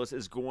Angeles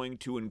is going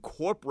to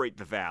incorporate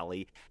the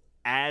valley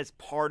as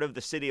part of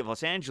the city of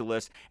Los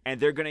Angeles, and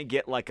they're going to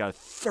get like a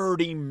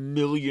 $30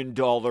 million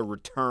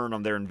return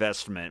on their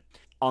investment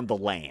on the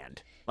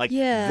land. Like,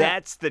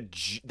 that's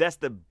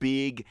the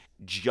big,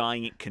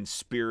 giant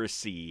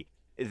conspiracy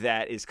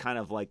that is kind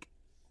of like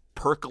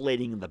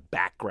percolating in the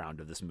background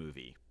of this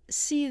movie.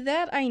 See,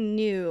 that I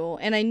knew,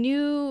 and I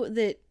knew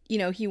that,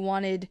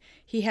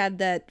 he had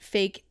that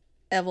fake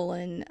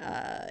Evelyn,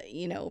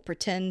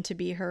 pretend to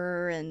be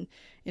her and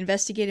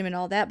investigate him and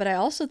all that. But I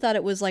also thought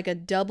it was like a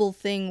double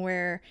thing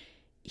where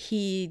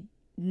he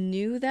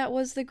knew that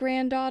was the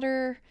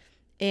granddaughter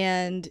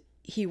and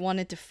he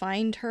wanted to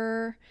find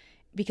her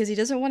because he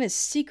doesn't want his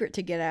secret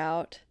to get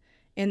out.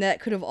 And that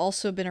could have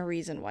also been a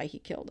reason why he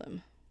killed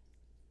him.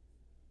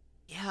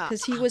 Yeah.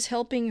 Because he was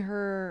helping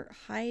her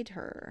hide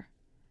her.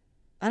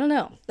 I don't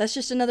know. That's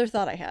just another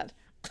thought I had.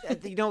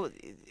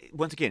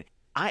 Once again,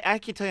 I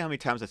can't tell you how many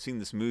times I've seen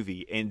this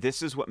movie, and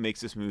this is what makes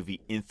this movie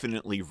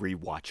infinitely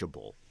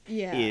rewatchable.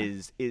 Yeah.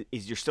 Is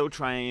you're still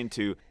trying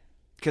to,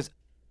 because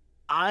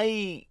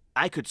I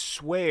could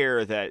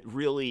swear that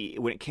really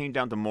when it came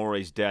down to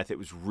Mulray's death, it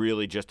was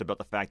really just about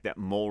the fact that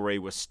Mulray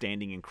was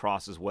standing in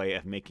Cross's way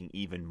of making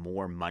even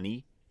more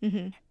money.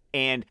 Mm-hmm.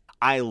 And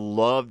I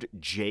loved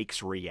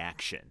Jake's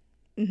reaction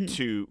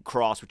to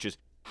Cross, which is,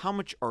 how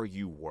much are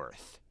you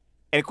worth?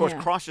 And of course,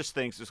 Cross just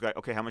thinks, it's like,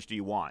 okay, how much do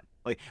you want?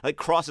 Like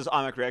Cross's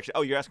automatic reaction,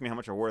 oh, you're asking me how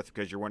much I'm worth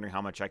because you're wondering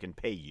how much I can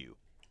pay you.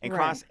 And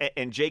Cross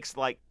and Jake's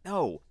like,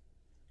 no,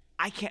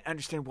 I can't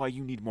understand why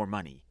you need more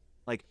money.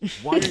 Like,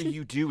 why are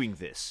you doing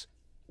this?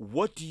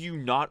 What do you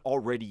not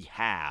already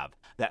have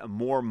that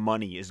more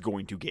money is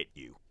going to get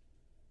you?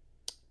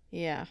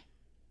 Yeah.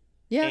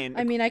 Yeah,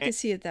 I can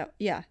see it that.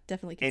 Yeah,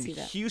 definitely can see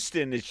that. And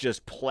Houston is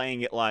just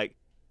playing it like,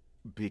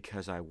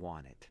 because I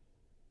want it.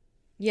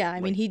 Yeah,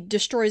 I mean, he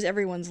destroys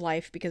everyone's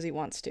life because he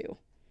wants to.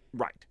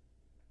 Right.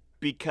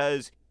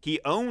 Because he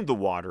owned the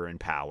water and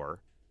power,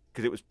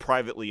 because it was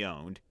privately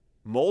owned.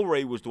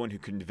 Mulray was the one who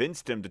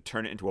convinced him to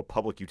turn it into a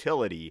public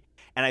utility,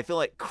 and I feel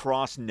like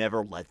Cross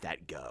never let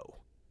that go.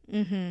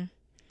 Mm-hmm.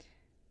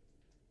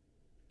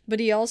 But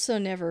he also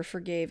never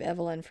forgave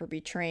Evelyn for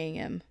betraying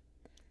him.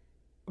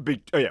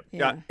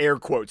 Air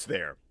quotes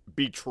there.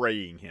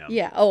 Betraying him.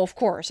 Yeah. Oh, of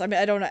course. I mean,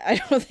 I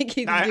don't think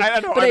he.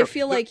 I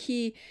feel like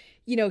he,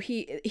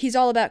 he's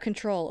all about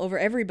control over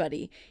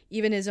everybody,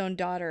 even his own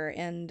daughter.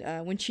 And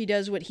when she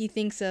does what he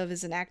thinks of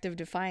as an act of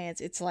defiance,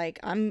 it's like,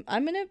 I'm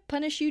gonna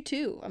punish you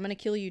too. I'm gonna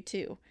kill you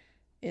too,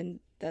 and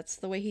that's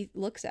the way he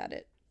looks at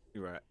it.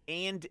 Right.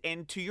 And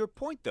to your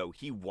point though,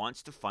 he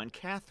wants to find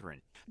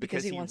Catherine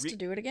because he wants to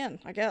do it again.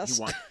 I guess.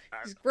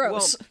 He's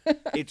gross. Well,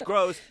 it's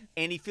gross,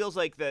 and he feels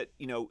like that.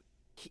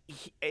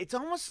 It's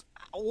almost,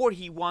 or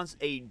he wants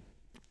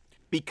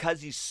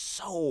because he's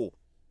so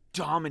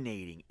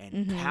dominating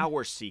and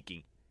power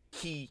seeking.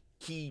 He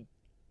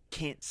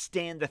can't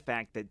stand the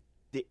fact that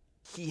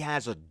he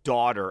has a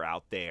daughter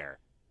out there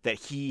that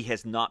he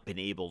has not been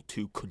able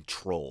to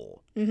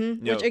control.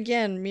 Mm-hmm. Which,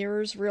 again,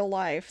 mirrors real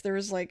life.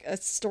 There's, like, a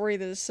story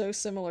that is so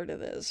similar to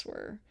this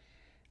where,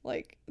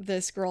 like,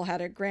 this girl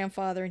had a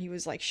grandfather and he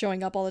was, like,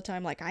 showing up all the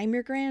time, like, I'm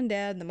your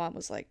granddad. And the mom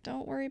was like,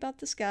 don't worry about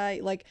this guy.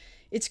 Like,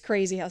 it's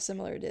crazy how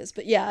similar it is.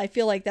 But, yeah, I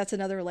feel like that's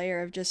another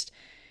layer of just,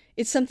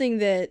 it's something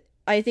that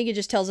I think it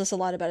just tells us a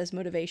lot about his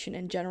motivation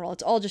in general.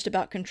 It's all just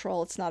about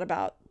control. It's not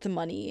about the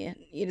money.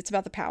 It's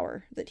about the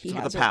power that he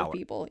has over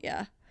people.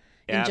 Yeah.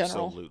 In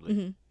general. Absolutely.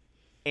 Mm-hmm.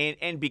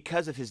 And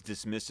because of his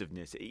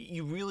dismissiveness,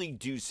 you really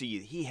do see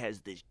he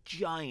has this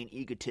giant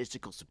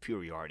egotistical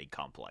superiority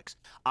complex.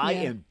 I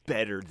am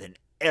better than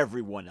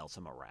everyone else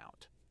I'm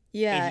around.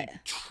 Yeah. And he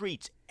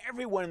treats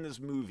everyone in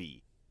this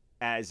movie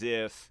as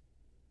if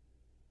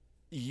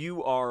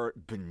you are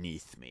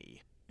beneath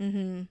me.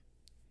 Mm-hmm.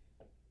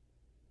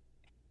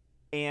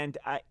 And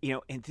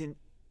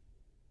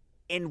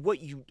and what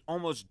you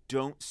almost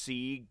don't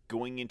see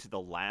going into the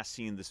last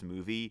scene of this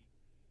movie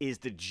is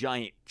the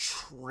giant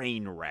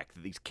train wreck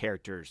that these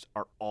characters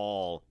are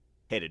all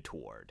headed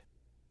toward.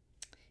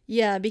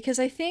 Yeah, because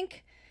I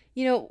think,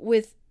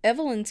 with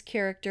Evelyn's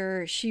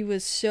character, she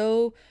was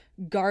so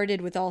guarded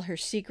with all her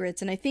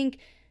secrets. And I think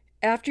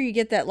after you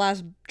get that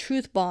last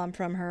truth bomb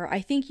from her, I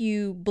think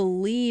you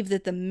believe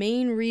that the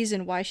main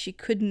reason why she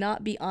could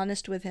not be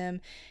honest with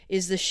him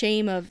is the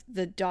shame of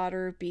the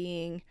daughter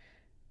being,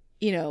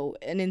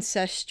 an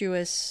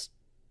incestuous,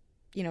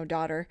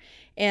 daughter.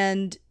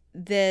 And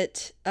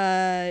that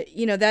that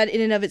in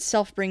and of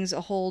itself brings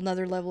a whole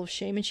nother level of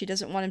shame, and she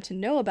doesn't want him to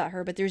know about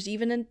her. But there's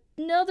even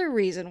another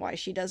reason why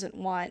she doesn't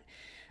want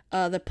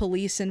the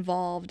police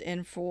involved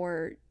and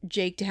for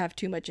Jake to have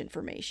too much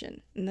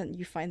information, and then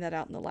you find that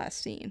out in the last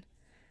scene.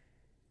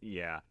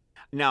 Yeah.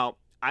 Now,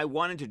 I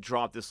wanted to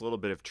drop this little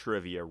bit of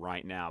trivia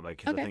right now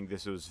because I think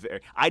this was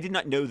I did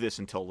not know this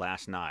until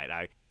last night.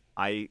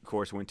 I of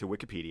course went to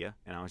Wikipedia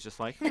and I was just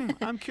like,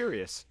 I'm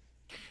curious.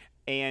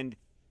 And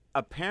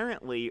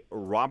apparently,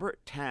 Robert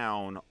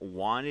Towne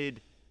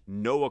wanted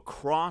Noah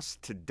Cross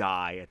to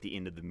die at the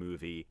end of the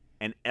movie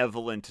and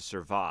Evelyn to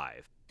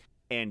survive.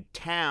 And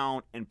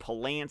Towne and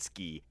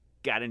Polanski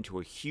got into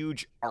a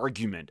huge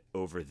argument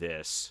over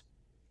this.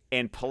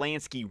 And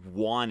Polanski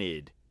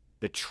wanted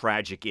the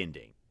tragic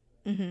ending.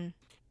 Mm-hmm.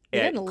 They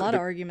had a lot of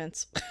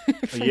arguments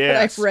from what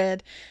I've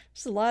read.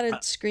 There's a lot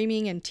of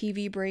screaming and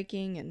TV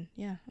breaking. And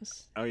yeah.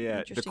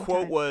 The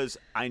quote was,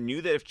 I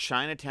knew that if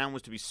Chinatown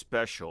was to be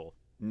special,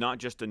 not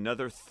just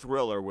another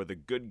thriller where the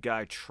good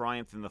guy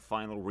triumphed in the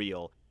final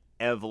reel,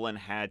 Evelyn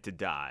had to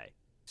die.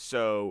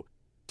 So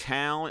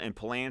Towne and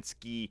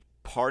Polanski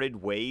parted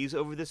ways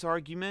over this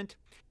argument,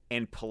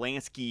 and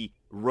Polanski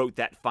wrote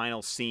that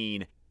final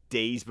scene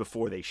days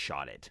before they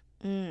shot it.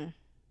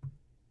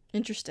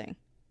 Interesting.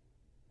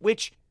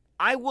 Which,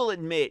 I will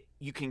admit,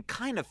 you can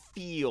kind of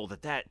feel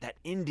that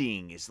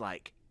ending is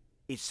like,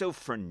 it's so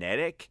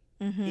frenetic.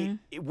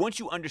 Mm-hmm. Once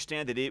you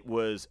understand that it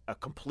was a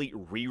complete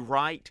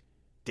rewrite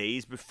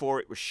days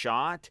before it was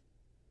shot,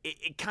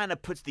 it kind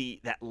of puts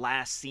that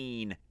last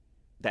scene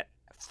that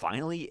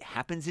finally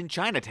happens in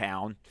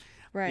Chinatown,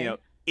 right,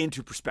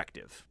 into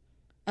perspective.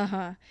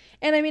 And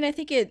I mean, I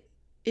think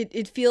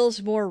it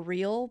feels more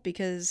real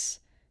because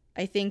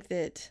I think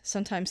that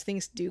sometimes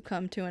things do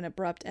come to an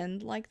abrupt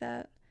end like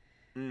that.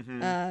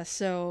 Mm-hmm.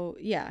 So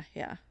yeah.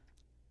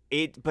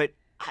 But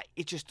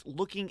just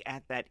looking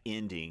at that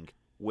ending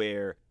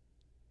where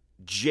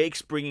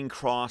Jake's bringing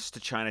Cross to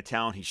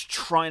Chinatown. He's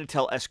trying to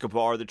tell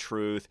Escobar the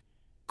truth.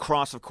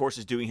 Cross, of course,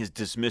 is doing his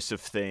dismissive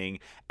thing.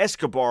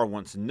 Escobar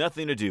wants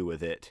nothing to do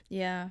with it.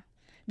 Yeah.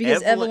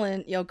 Because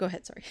Evelyn... go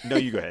ahead, sorry. No,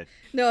 you go ahead.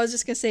 No, I was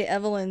just going to say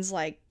Evelyn's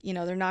like,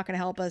 they're not going to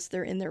help us.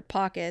 They're in their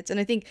pockets. And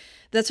I think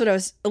that's what I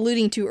was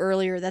alluding to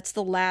earlier. That's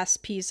the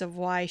last piece of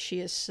why she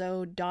is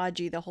so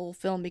dodgy the whole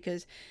film,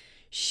 because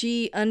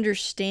she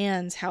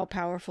understands how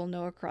powerful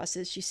Noah Cross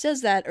is. She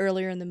says that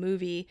earlier in the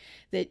movie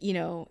that,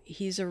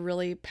 he's a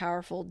really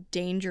powerful,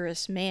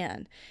 dangerous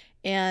man.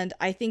 And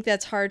I think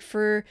that's hard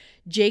for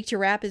Jake to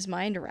wrap his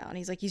mind around.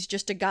 He's like, he's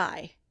just a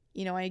guy.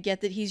 I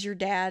get that he's your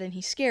dad and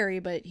he's scary,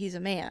 but he's a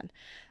man.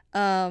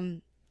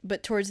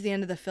 But towards the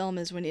end of the film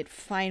is when it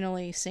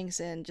finally sinks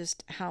in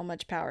just how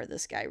much power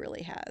this guy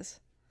really has.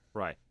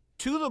 Right.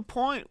 To the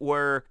point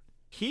where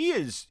he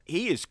is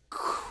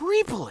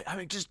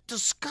creepily, just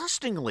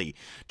disgustingly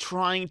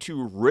trying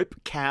to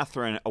rip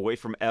Catherine away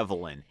from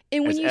Evelyn.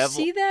 And when you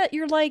see that,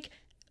 you're like,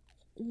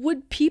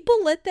 would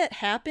people let that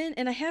happen?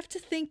 And I have to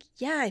think,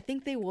 yeah, I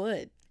think they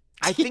would.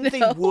 I think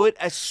they would,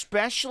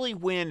 especially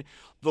when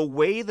the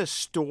way the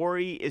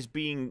story is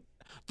being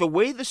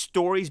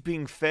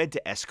fed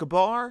to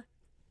Escobar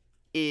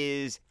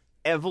is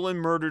Evelyn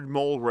murdered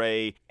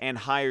Mulray and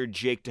hired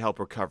Jake to help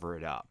her cover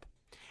it up.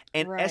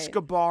 And right.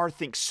 Escobar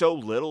thinks so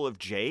little of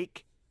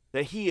Jake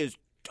that he is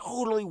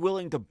totally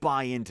willing to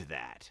buy into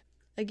that.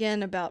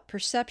 Again, about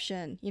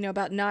perception,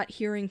 about not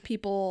hearing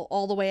people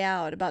all the way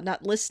out, about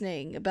not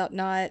listening, about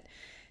not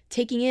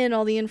taking in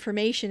all the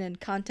information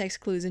and context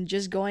clues and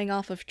just going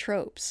off of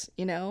tropes,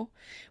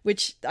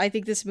 which I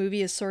think this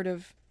movie is sort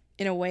of,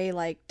 in a way,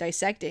 like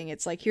dissecting.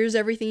 It's like, here's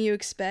everything you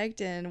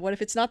expect, and what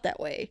if it's not that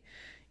way,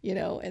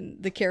 and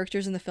the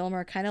characters in the film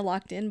are kind of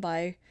locked in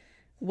by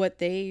what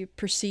they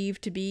perceive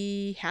to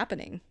be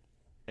happening.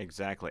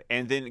 Exactly.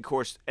 And then, of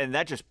course, and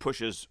that just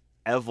pushes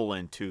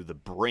Evelyn to the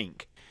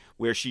brink,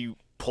 where she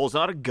pulls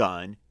out a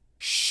gun,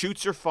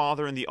 shoots her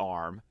father in the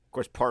arm. Of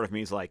course, part of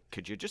me is like,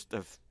 could you just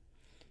have...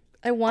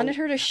 I wanted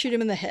her to shoot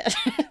him in the head.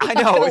 I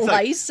know. It's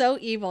like, he's so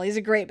evil. He's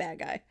a great bad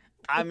guy.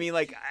 I mean,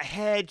 like, a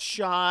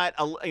headshot,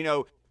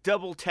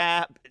 double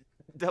tap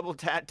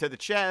to the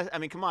chest. I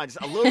mean, come on, just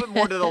a little bit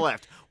more to the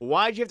left.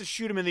 Why'd you have to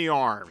shoot him in the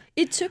arm?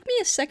 It took me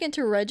a second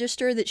to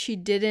register that she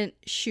didn't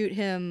shoot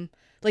him,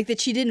 like,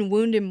 that she didn't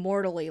wound him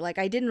mortally. Like,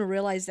 I didn't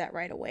realize that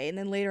right away. And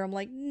then later I'm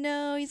like,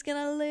 no, he's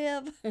gonna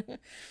live.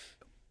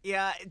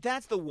 Yeah,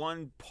 that's the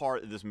one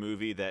part of this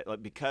movie that,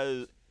 like,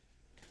 because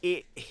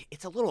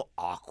it's a little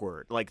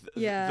awkward. Like,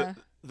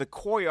 the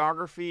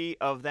choreography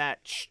of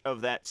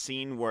that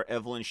scene where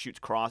Evelyn shoots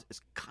Cross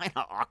is kind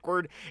of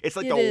awkward. It's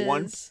like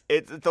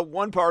it's the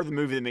one part of the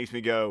movie that makes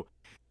me go,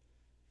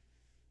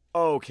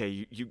 oh,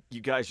 okay,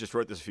 you guys just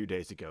wrote this a few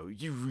days ago.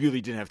 You really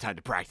didn't have time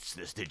to practice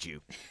this, did you?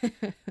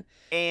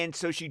 And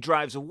so she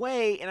drives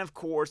away, and of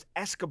course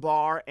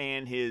Escobar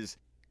and his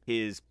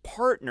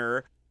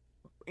partner,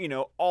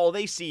 all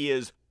they see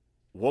is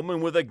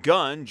woman with a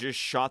gun just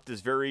shot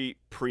this very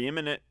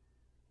preeminent,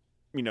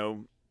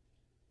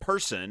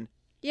 person.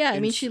 Yeah, I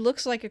mean, she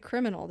looks like a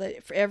criminal.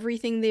 That for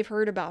everything they've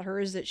heard about her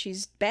is that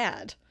she's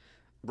bad.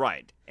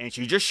 Right, and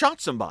she just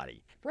shot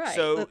somebody. Right,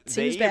 so that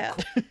seems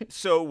bad.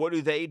 So what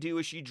do they do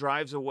as she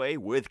drives away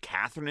with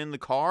Catherine in the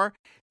car?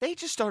 They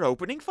just start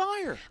opening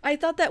fire. I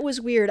thought that was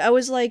weird. I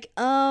was like,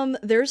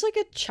 there's like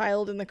a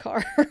child in the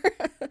car.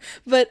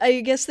 But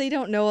I guess they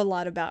don't know a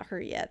lot about her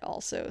yet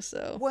also,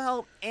 so.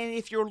 Well, and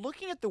if you're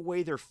looking at the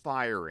way they're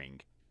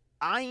firing,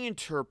 I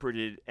interpret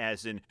it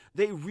as in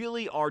they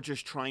really are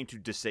just trying to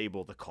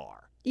disable the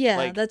car.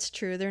 Yeah, that's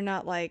true. They're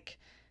not like,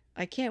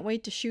 I can't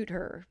wait to shoot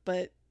her,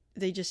 but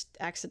they just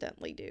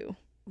accidentally do.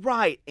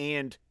 Right,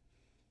 and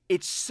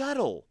it's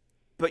subtle,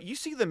 but you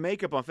see the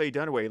makeup on Faye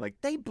Dunaway,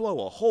 like, they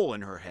blow a hole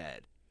in her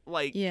head.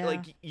 Like,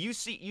 like you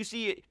see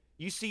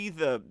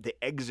the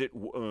exit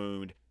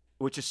wound,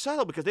 which is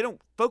subtle because they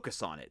don't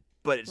focus on it,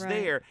 but it's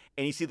there,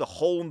 and you see the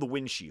hole in the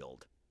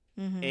windshield.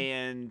 Mm-hmm.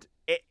 And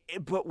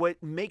but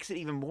what makes it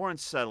even more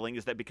unsettling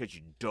is that because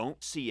you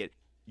don't see it,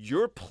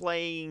 you're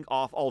playing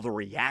off all the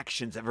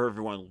reactions of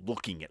everyone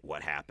looking at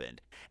what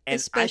happened. And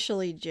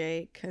especially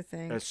Jake, I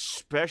think.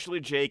 Especially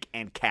Jake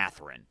and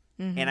Catherine.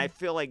 Mm-hmm. And I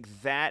feel like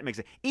that makes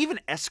it... Even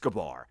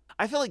Escobar.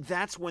 I feel like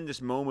that's when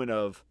this moment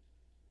of,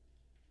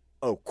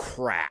 oh,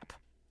 crap,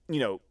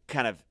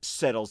 kind of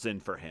settles in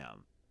for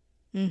him.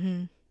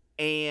 Mm-hmm.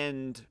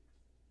 And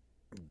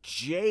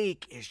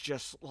Jake is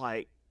just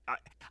like...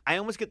 I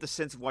almost get the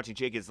sense of watching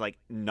Jake is like,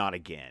 not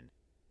again.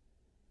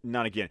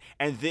 Not again.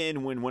 And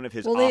then when one of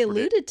his they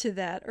alluded to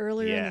that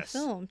earlier in the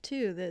film,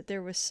 too, that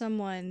there was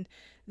someone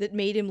that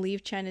made him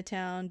leave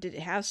Chinatown. Did it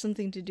have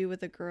something to do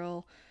with a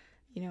girl?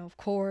 Of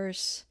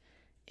course.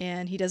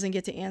 And he doesn't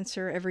get to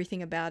answer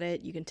everything about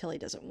it. You can tell he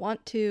doesn't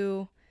want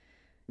to.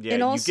 Yeah,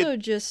 and also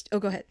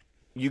go ahead.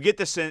 You get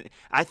the sense,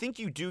 I think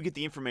you do get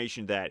the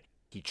information that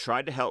he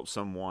tried to help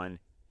someone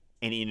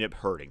and he ended up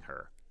hurting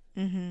her.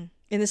 Mm-hmm.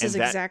 And this is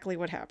exactly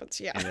what happens,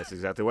 yeah. And that's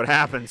exactly what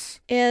happens.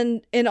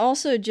 And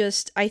also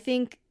just, I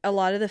think a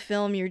lot of the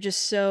film, you're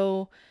just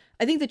so...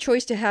 I think the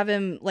choice to have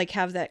him, like,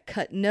 have that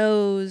cut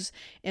nose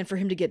and for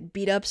him to get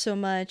beat up so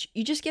much,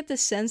 you just get the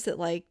sense that,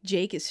 like,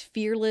 Jake is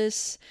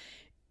fearless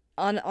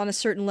on a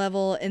certain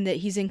level and that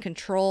he's in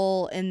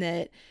control and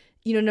that,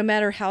 no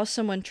matter how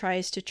someone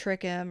tries to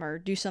trick him or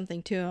do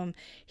something to him,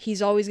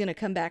 he's always going to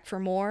come back for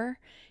more.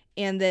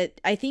 And that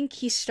I think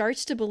he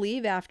starts to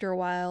believe after a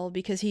while,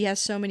 because he has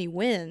so many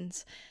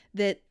wins,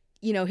 that,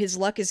 his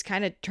luck is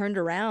kind of turned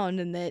around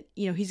and that,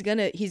 he's going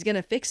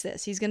to fix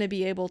this. He's going to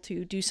be able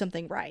to do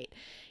something right.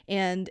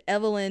 And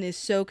Evelyn is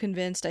so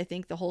convinced, I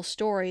think, the whole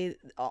story,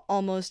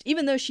 almost,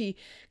 even though she,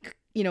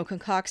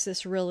 concocts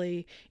this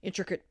really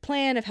intricate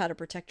plan of how to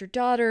protect her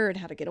daughter and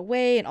how to get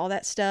away and all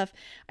that stuff.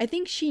 I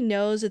think she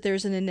knows that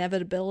there's an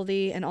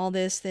inevitability in all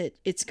this, that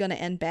it's going to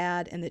end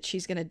bad and that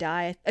she's going to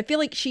die. I feel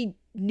like she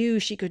knew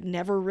she could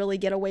never really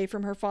get away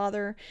from her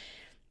father.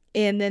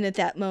 And then at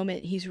that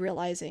moment, he's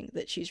realizing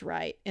that she's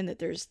right and that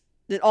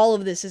that all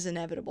of this is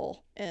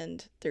inevitable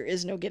and there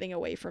is no getting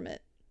away from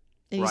it.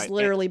 And he's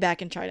literally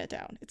back in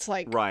Chinatown. It's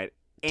like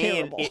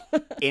terrible.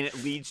 And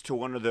it leads to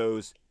one of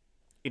those,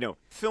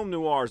 film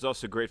noir is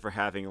also great for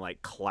having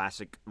like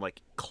classic,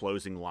 like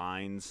closing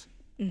lines.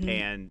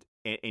 Mm-hmm.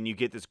 And you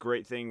get this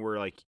great thing where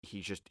like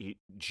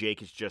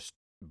Jake is just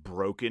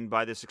broken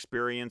by this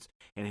experience,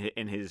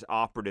 and his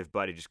operative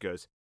buddy just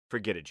goes,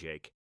 "Forget it,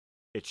 Jake.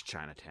 It's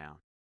Chinatown."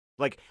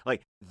 Like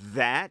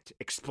that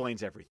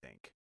explains everything.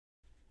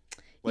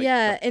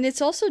 And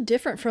it's also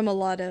different from a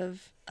lot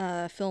of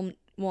film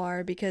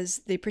noir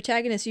because the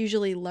protagonist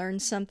usually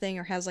learns something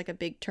or has like a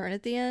big turn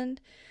at the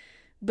end,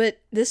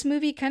 But this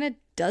movie kind of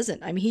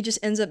doesn't. I mean, he just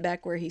ends up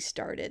back where he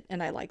started,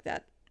 and I like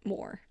that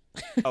more.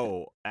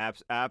 Oh,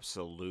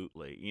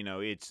 absolutely. You know,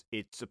 it's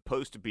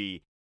supposed to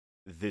be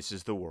this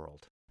is the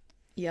world.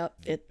 Yep,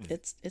 it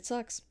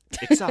sucks.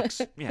 It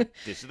sucks. Yeah,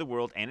 this is the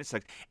world, and it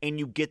sucks. And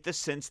you get the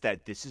sense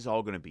that this is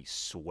all going to be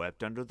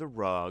swept under the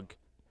rug.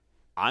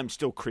 I'm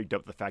still creeped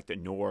up the fact that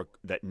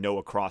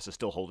Noah Cross is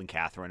still holding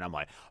Catherine. I'm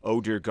like,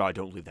 oh dear God,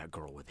 don't leave that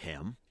girl with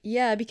him.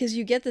 Yeah, because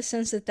you get the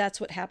sense that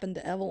that's what happened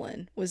to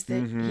Evelyn, was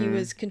that he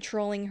was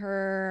controlling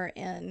her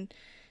and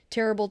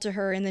terrible to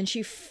her, and then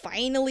she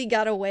finally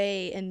got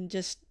away and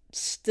just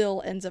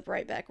still ends up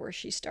right back where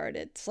she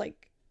started. It's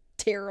like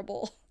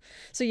terrible.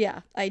 So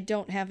yeah, I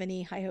don't have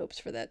any high hopes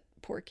for that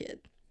poor kid.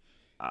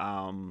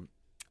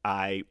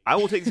 I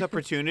will take this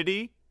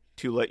opportunity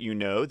to let you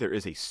know there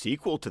is a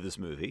sequel to this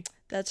movie.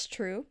 That's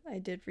true. I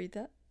did read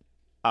that.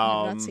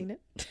 I have not seen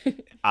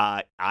it.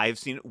 I've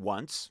seen it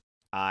once.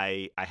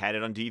 I had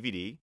it on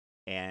DVD,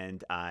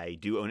 and I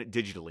do own it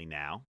digitally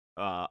now.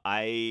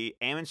 I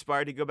am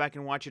inspired to go back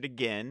and watch it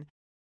again,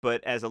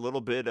 but as a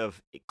little bit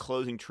of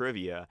closing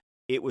trivia,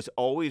 it was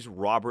always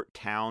Robert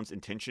Towne's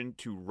intention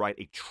to write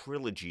a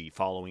trilogy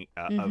following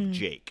of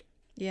Jake.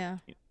 Yeah.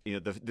 You know,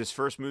 this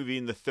first movie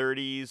in the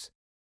 30s,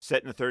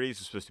 set in the 30s, was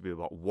supposed to be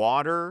about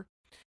water.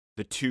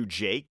 The Two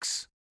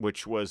Jakes,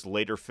 which was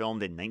later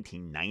filmed in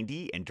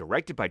 1990 and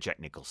directed by Jack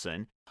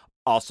Nicholson,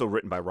 also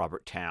written by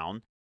Robert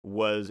Towne,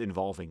 was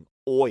involving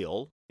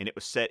oil, and it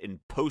was set in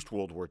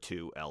post-World War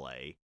II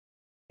LA.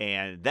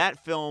 And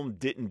that film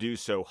didn't do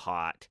so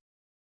hot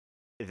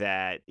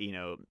that, you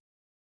know,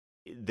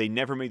 they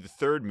never made the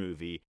third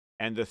movie.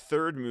 And the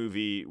third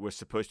movie was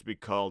supposed to be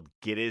called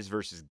Geddes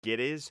versus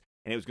Geddes,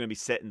 and it was going to be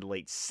set in the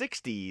late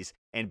 60s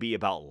and be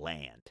about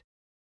land.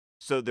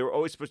 So there were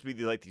always supposed to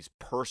be like these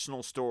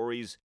personal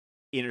stories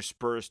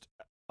interspersed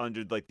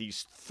under like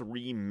these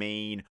three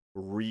main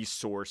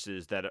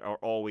resources that are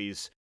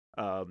always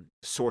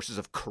sources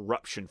of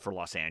corruption for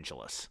Los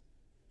Angeles.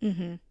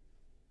 Mm-hmm.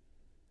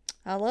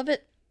 I love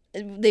it.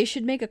 They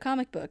should make a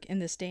comic book in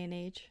this day and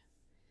age.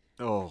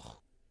 Oh,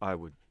 I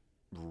would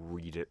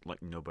read it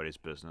like nobody's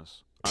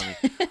business. I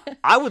mean,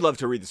 I would love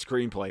to read the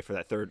screenplay for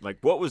that third. Like,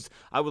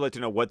 I would like to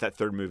know what that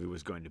third movie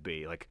was going to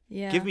be. Like,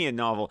 give me a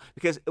novel.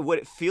 Because what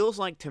it feels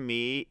like to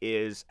me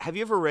is, have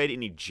you ever read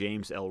any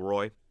James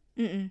Ellroy?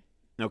 Mm-mm.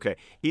 Okay.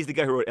 He's the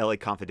guy who wrote LA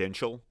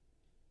Confidential.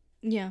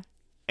 Yeah.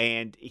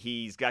 And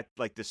he's got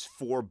like this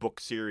 4-book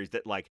series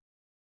that like,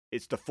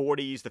 it's the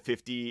 40s, the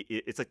 50s,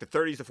 it's like the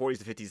 30s, the 40s,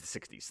 the 50s, the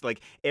 60s.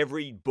 Like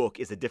every book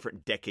is a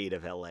different decade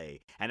of LA.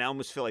 And I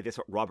almost feel like that's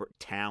what Robert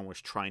Towne was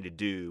trying to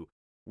do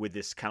with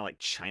this kind of like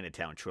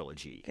Chinatown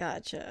trilogy.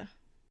 Gotcha.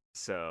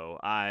 So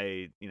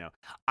I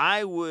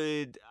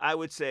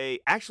would say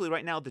actually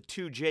right now The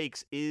Two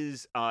Jakes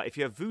is if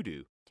you have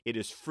Vudu, it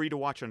is free to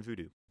watch on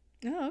Vudu.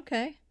 Oh,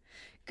 okay.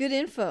 Good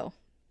info.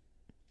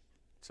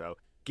 So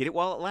get it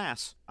while it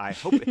lasts. I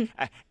hope,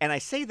 and I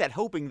say that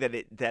hoping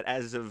that that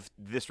as of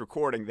this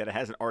recording that it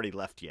hasn't already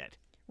left yet,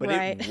 but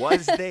right. It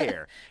was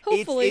there.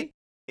 Hopefully,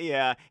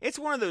 it's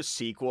one of those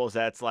sequels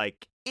that's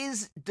like,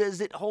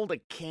 does it hold a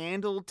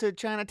candle to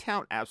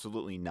Chinatown?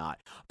 Absolutely not.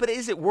 But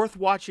is it worth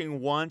watching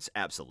once?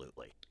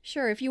 Absolutely.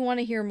 Sure. If you want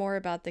to hear more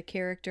about the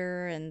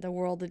character and the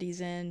world that he's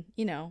in,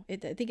 you know, I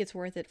think it's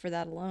worth it for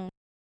that alone.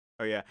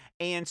 Oh yeah,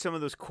 and some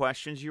of those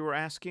questions you were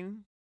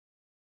asking,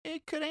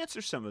 it could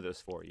answer some of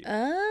those for you.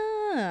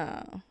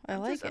 Oh, I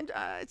like it.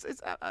 It's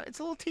a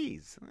little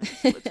tease.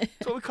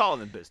 It's what we call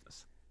it in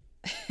business.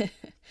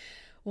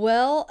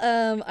 Well,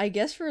 I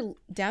guess we're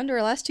down to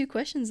our last 2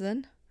 questions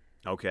then.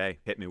 Okay,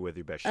 hit me with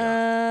your best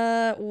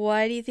shot.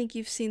 Why do you think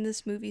you've seen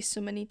this movie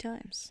so many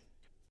times?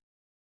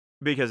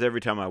 Because every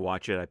time I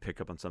watch it, I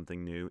pick up on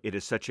something new. It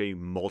is such a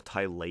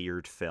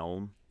multi-layered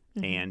film,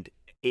 and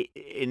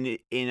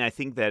I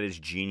think that is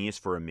genius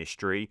for a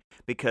mystery,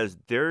 because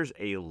there's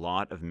a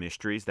lot of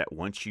mysteries that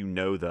once you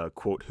know the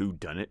quote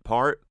whodunit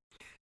part,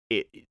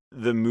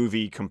 the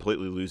movie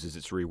completely loses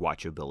its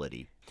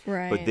rewatchability.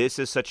 Right. But this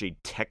is such a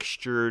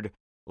textured,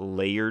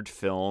 layered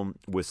film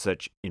with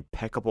such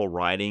impeccable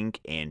writing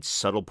and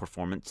subtle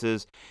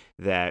performances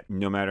that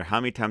no matter how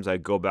many times I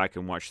go back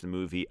and watch the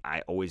movie,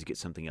 I always get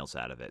something else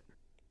out of it.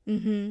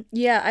 Mm-hmm.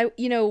 Yeah,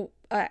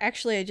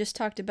 actually, I just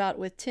talked about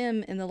with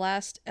Tim in the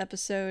last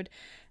episode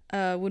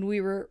when we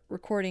were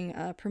recording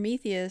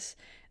Prometheus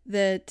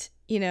that,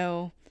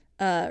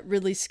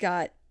 Ridley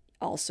Scott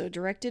also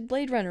directed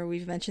Blade Runner.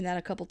 We've mentioned that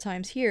a couple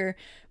times here,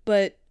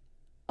 but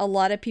a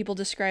lot of people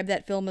describe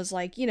that film as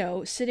like,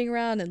 sitting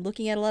around and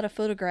looking at a lot of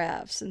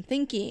photographs and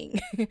thinking,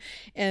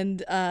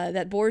 and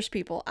that bores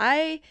people.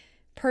 I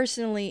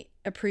personally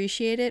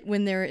appreciate it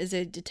when there is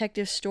a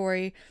detective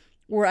story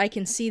where I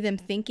can see them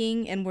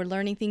thinking and we're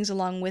learning things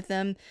along with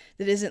them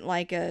that isn't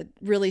like a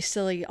really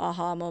silly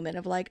aha moment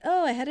of like,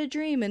 oh, I had a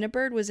dream and a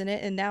bird was in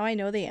it and now I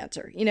know the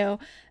answer.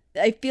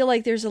 I feel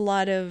like there's a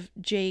lot of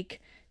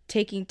Jake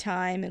taking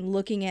time and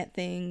looking at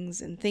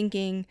things and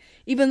thinking,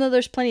 even though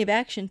there's plenty of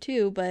action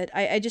too, but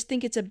I just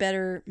think it's a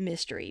better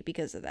mystery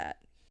because of that.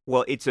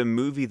 Well, it's a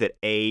movie that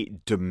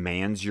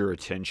demands your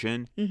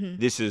attention. Mm-hmm.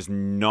 This is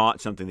not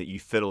something that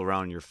you fiddle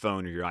around on your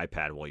phone or your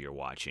iPad while you're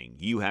watching.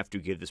 You have to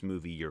give this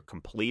movie your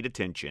complete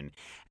attention.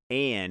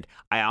 And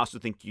I also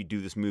think you do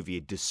this movie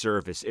a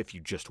disservice if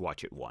you just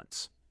watch it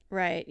once.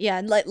 Right. Yeah.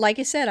 And like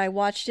I said, I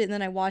watched it and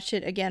then I watched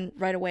it again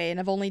right away, and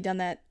I've only done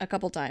that a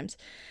couple times.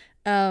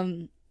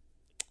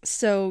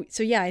 So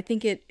yeah, I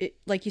think it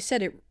like you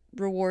said, it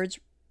rewards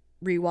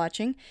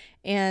rewatching.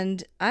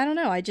 And I don't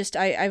know,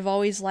 I've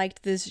always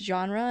liked this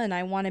genre, and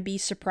I want to be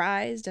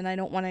surprised, and I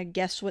don't want to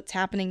guess what's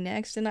happening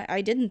next, and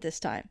I didn't this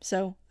time.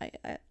 So I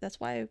that's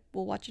why I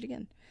will watch it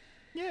again.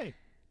 Yay.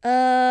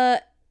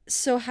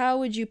 So how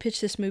would you pitch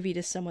this movie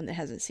to someone that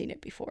hasn't seen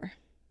it before?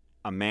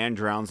 A man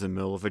drowns in the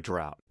middle of a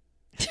drought.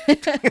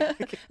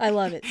 I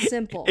love it.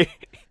 Simple.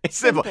 It's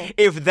simple.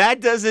 If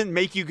that doesn't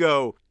make you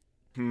go,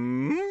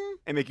 and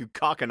make you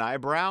cock an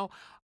eyebrow,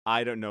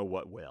 I don't know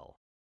what will.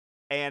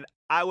 And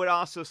I would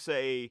also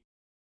say,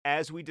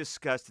 as we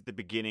discussed at the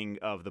beginning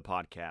of the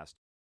podcast,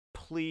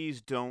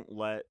 please don't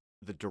let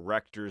the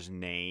director's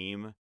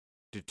name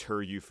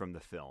deter you from the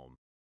film.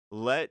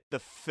 Let the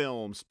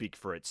film speak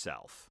for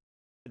itself.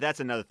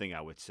 That's another thing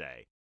I would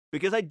say.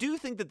 Because I do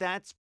think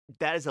that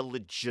is a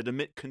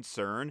legitimate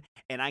concern,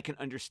 and I can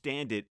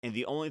understand it. And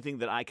the only thing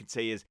that I can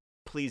say is,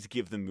 please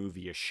give the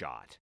movie a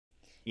shot.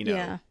 You know,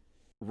 Yeah.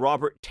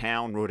 Robert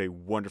Towne wrote a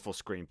wonderful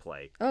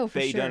screenplay. Oh, for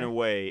Faye sure.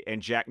 Dunaway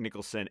and Jack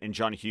Nicholson and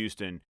John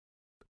Huston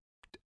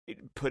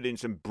put in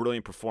some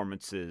brilliant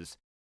performances.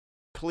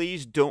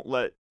 Please don't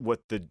let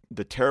what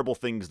the terrible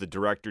things the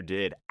director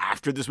did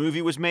after this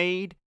movie was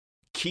made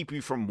keep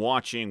you from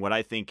watching what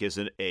I think is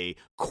a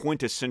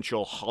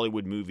quintessential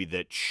Hollywood movie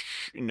that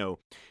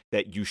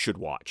that you should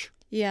watch.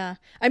 Yeah.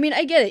 I mean,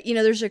 I get it. You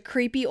know, there's a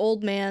creepy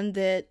old man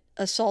that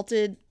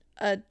assaulted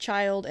a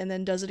child and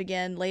then does it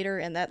again later,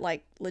 and that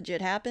like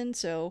legit happened,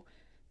 so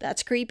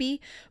that's creepy,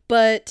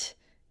 but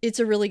it's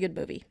a really good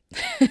movie.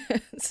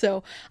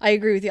 So I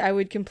agree with you. I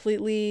would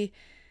completely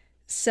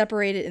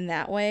separate it in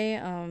that way.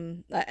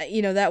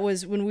 That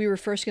was when we were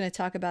first going to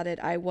talk about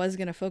it. I was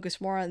going to focus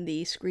more on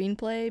the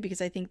screenplay,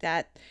 because I think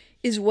that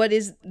is what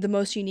is the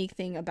most unique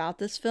thing about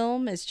this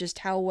film, is just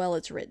how well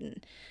it's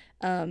written.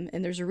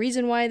 And there's a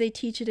reason why they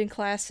teach it in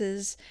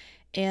classes.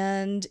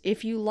 And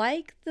if you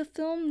like the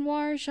film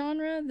noir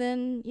genre,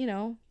 then, you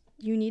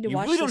need to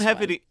watch this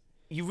one.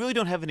 You really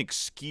don't have an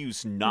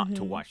excuse not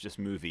to watch this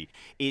movie.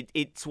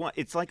 It's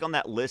like on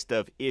that list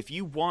of, if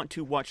you want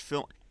to watch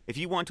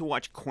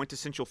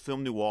quintessential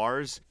film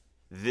noirs,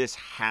 this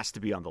has to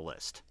be on the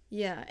list.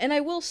 Yeah, and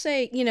I will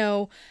say,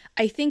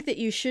 I think that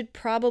you should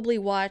probably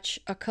watch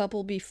a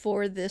couple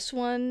before this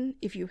one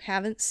if you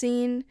haven't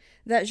seen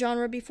that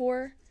genre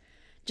before,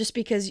 just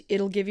because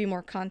it'll give you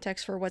more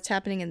context for what's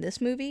happening in this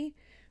movie.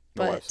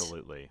 But,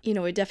 absolutely.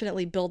 It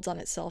definitely builds on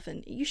itself,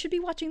 and you should be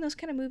watching those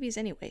kind of movies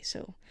anyway.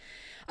 So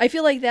I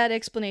feel like that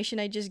explanation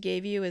I just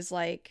gave you is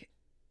like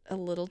a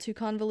little too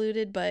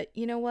convoluted, but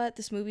you know what?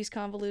 This movie's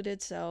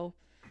convoluted, so,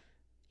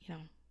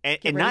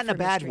 And not in a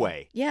bad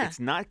way. Yeah. It's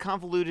not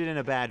convoluted in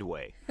a bad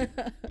way.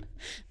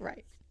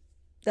 Right.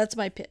 That's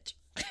my pitch.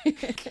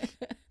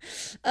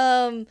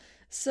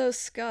 So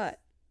Scott,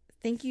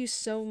 thank you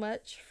so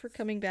much for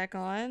coming back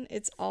on.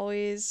 It's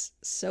always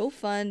so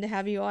fun to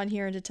have you on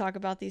here and to talk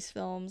about these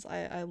films.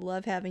 I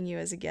love having you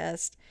as a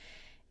guest.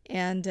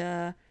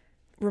 And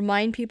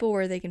remind people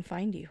where they can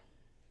find you.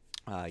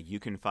 You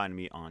can find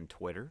me on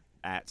Twitter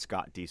at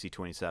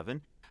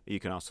ScottDC27. You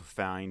can also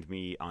find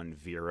me on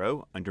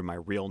Vero under my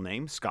real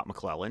name, Scott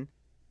McClellan.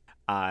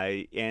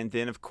 And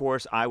then, of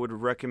course, I would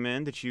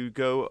recommend that you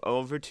go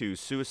over to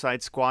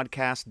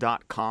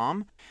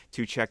SuicideSquadcast.com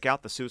to check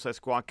out the Suicide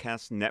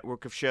Squadcast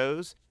network of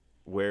shows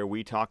where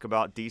we talk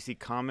about DC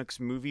Comics,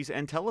 movies,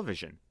 and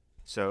television.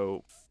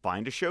 So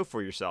find a show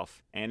for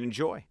yourself and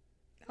enjoy.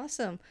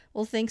 Awesome.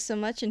 Well, thanks so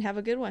much and have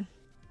a good one.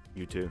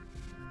 You too.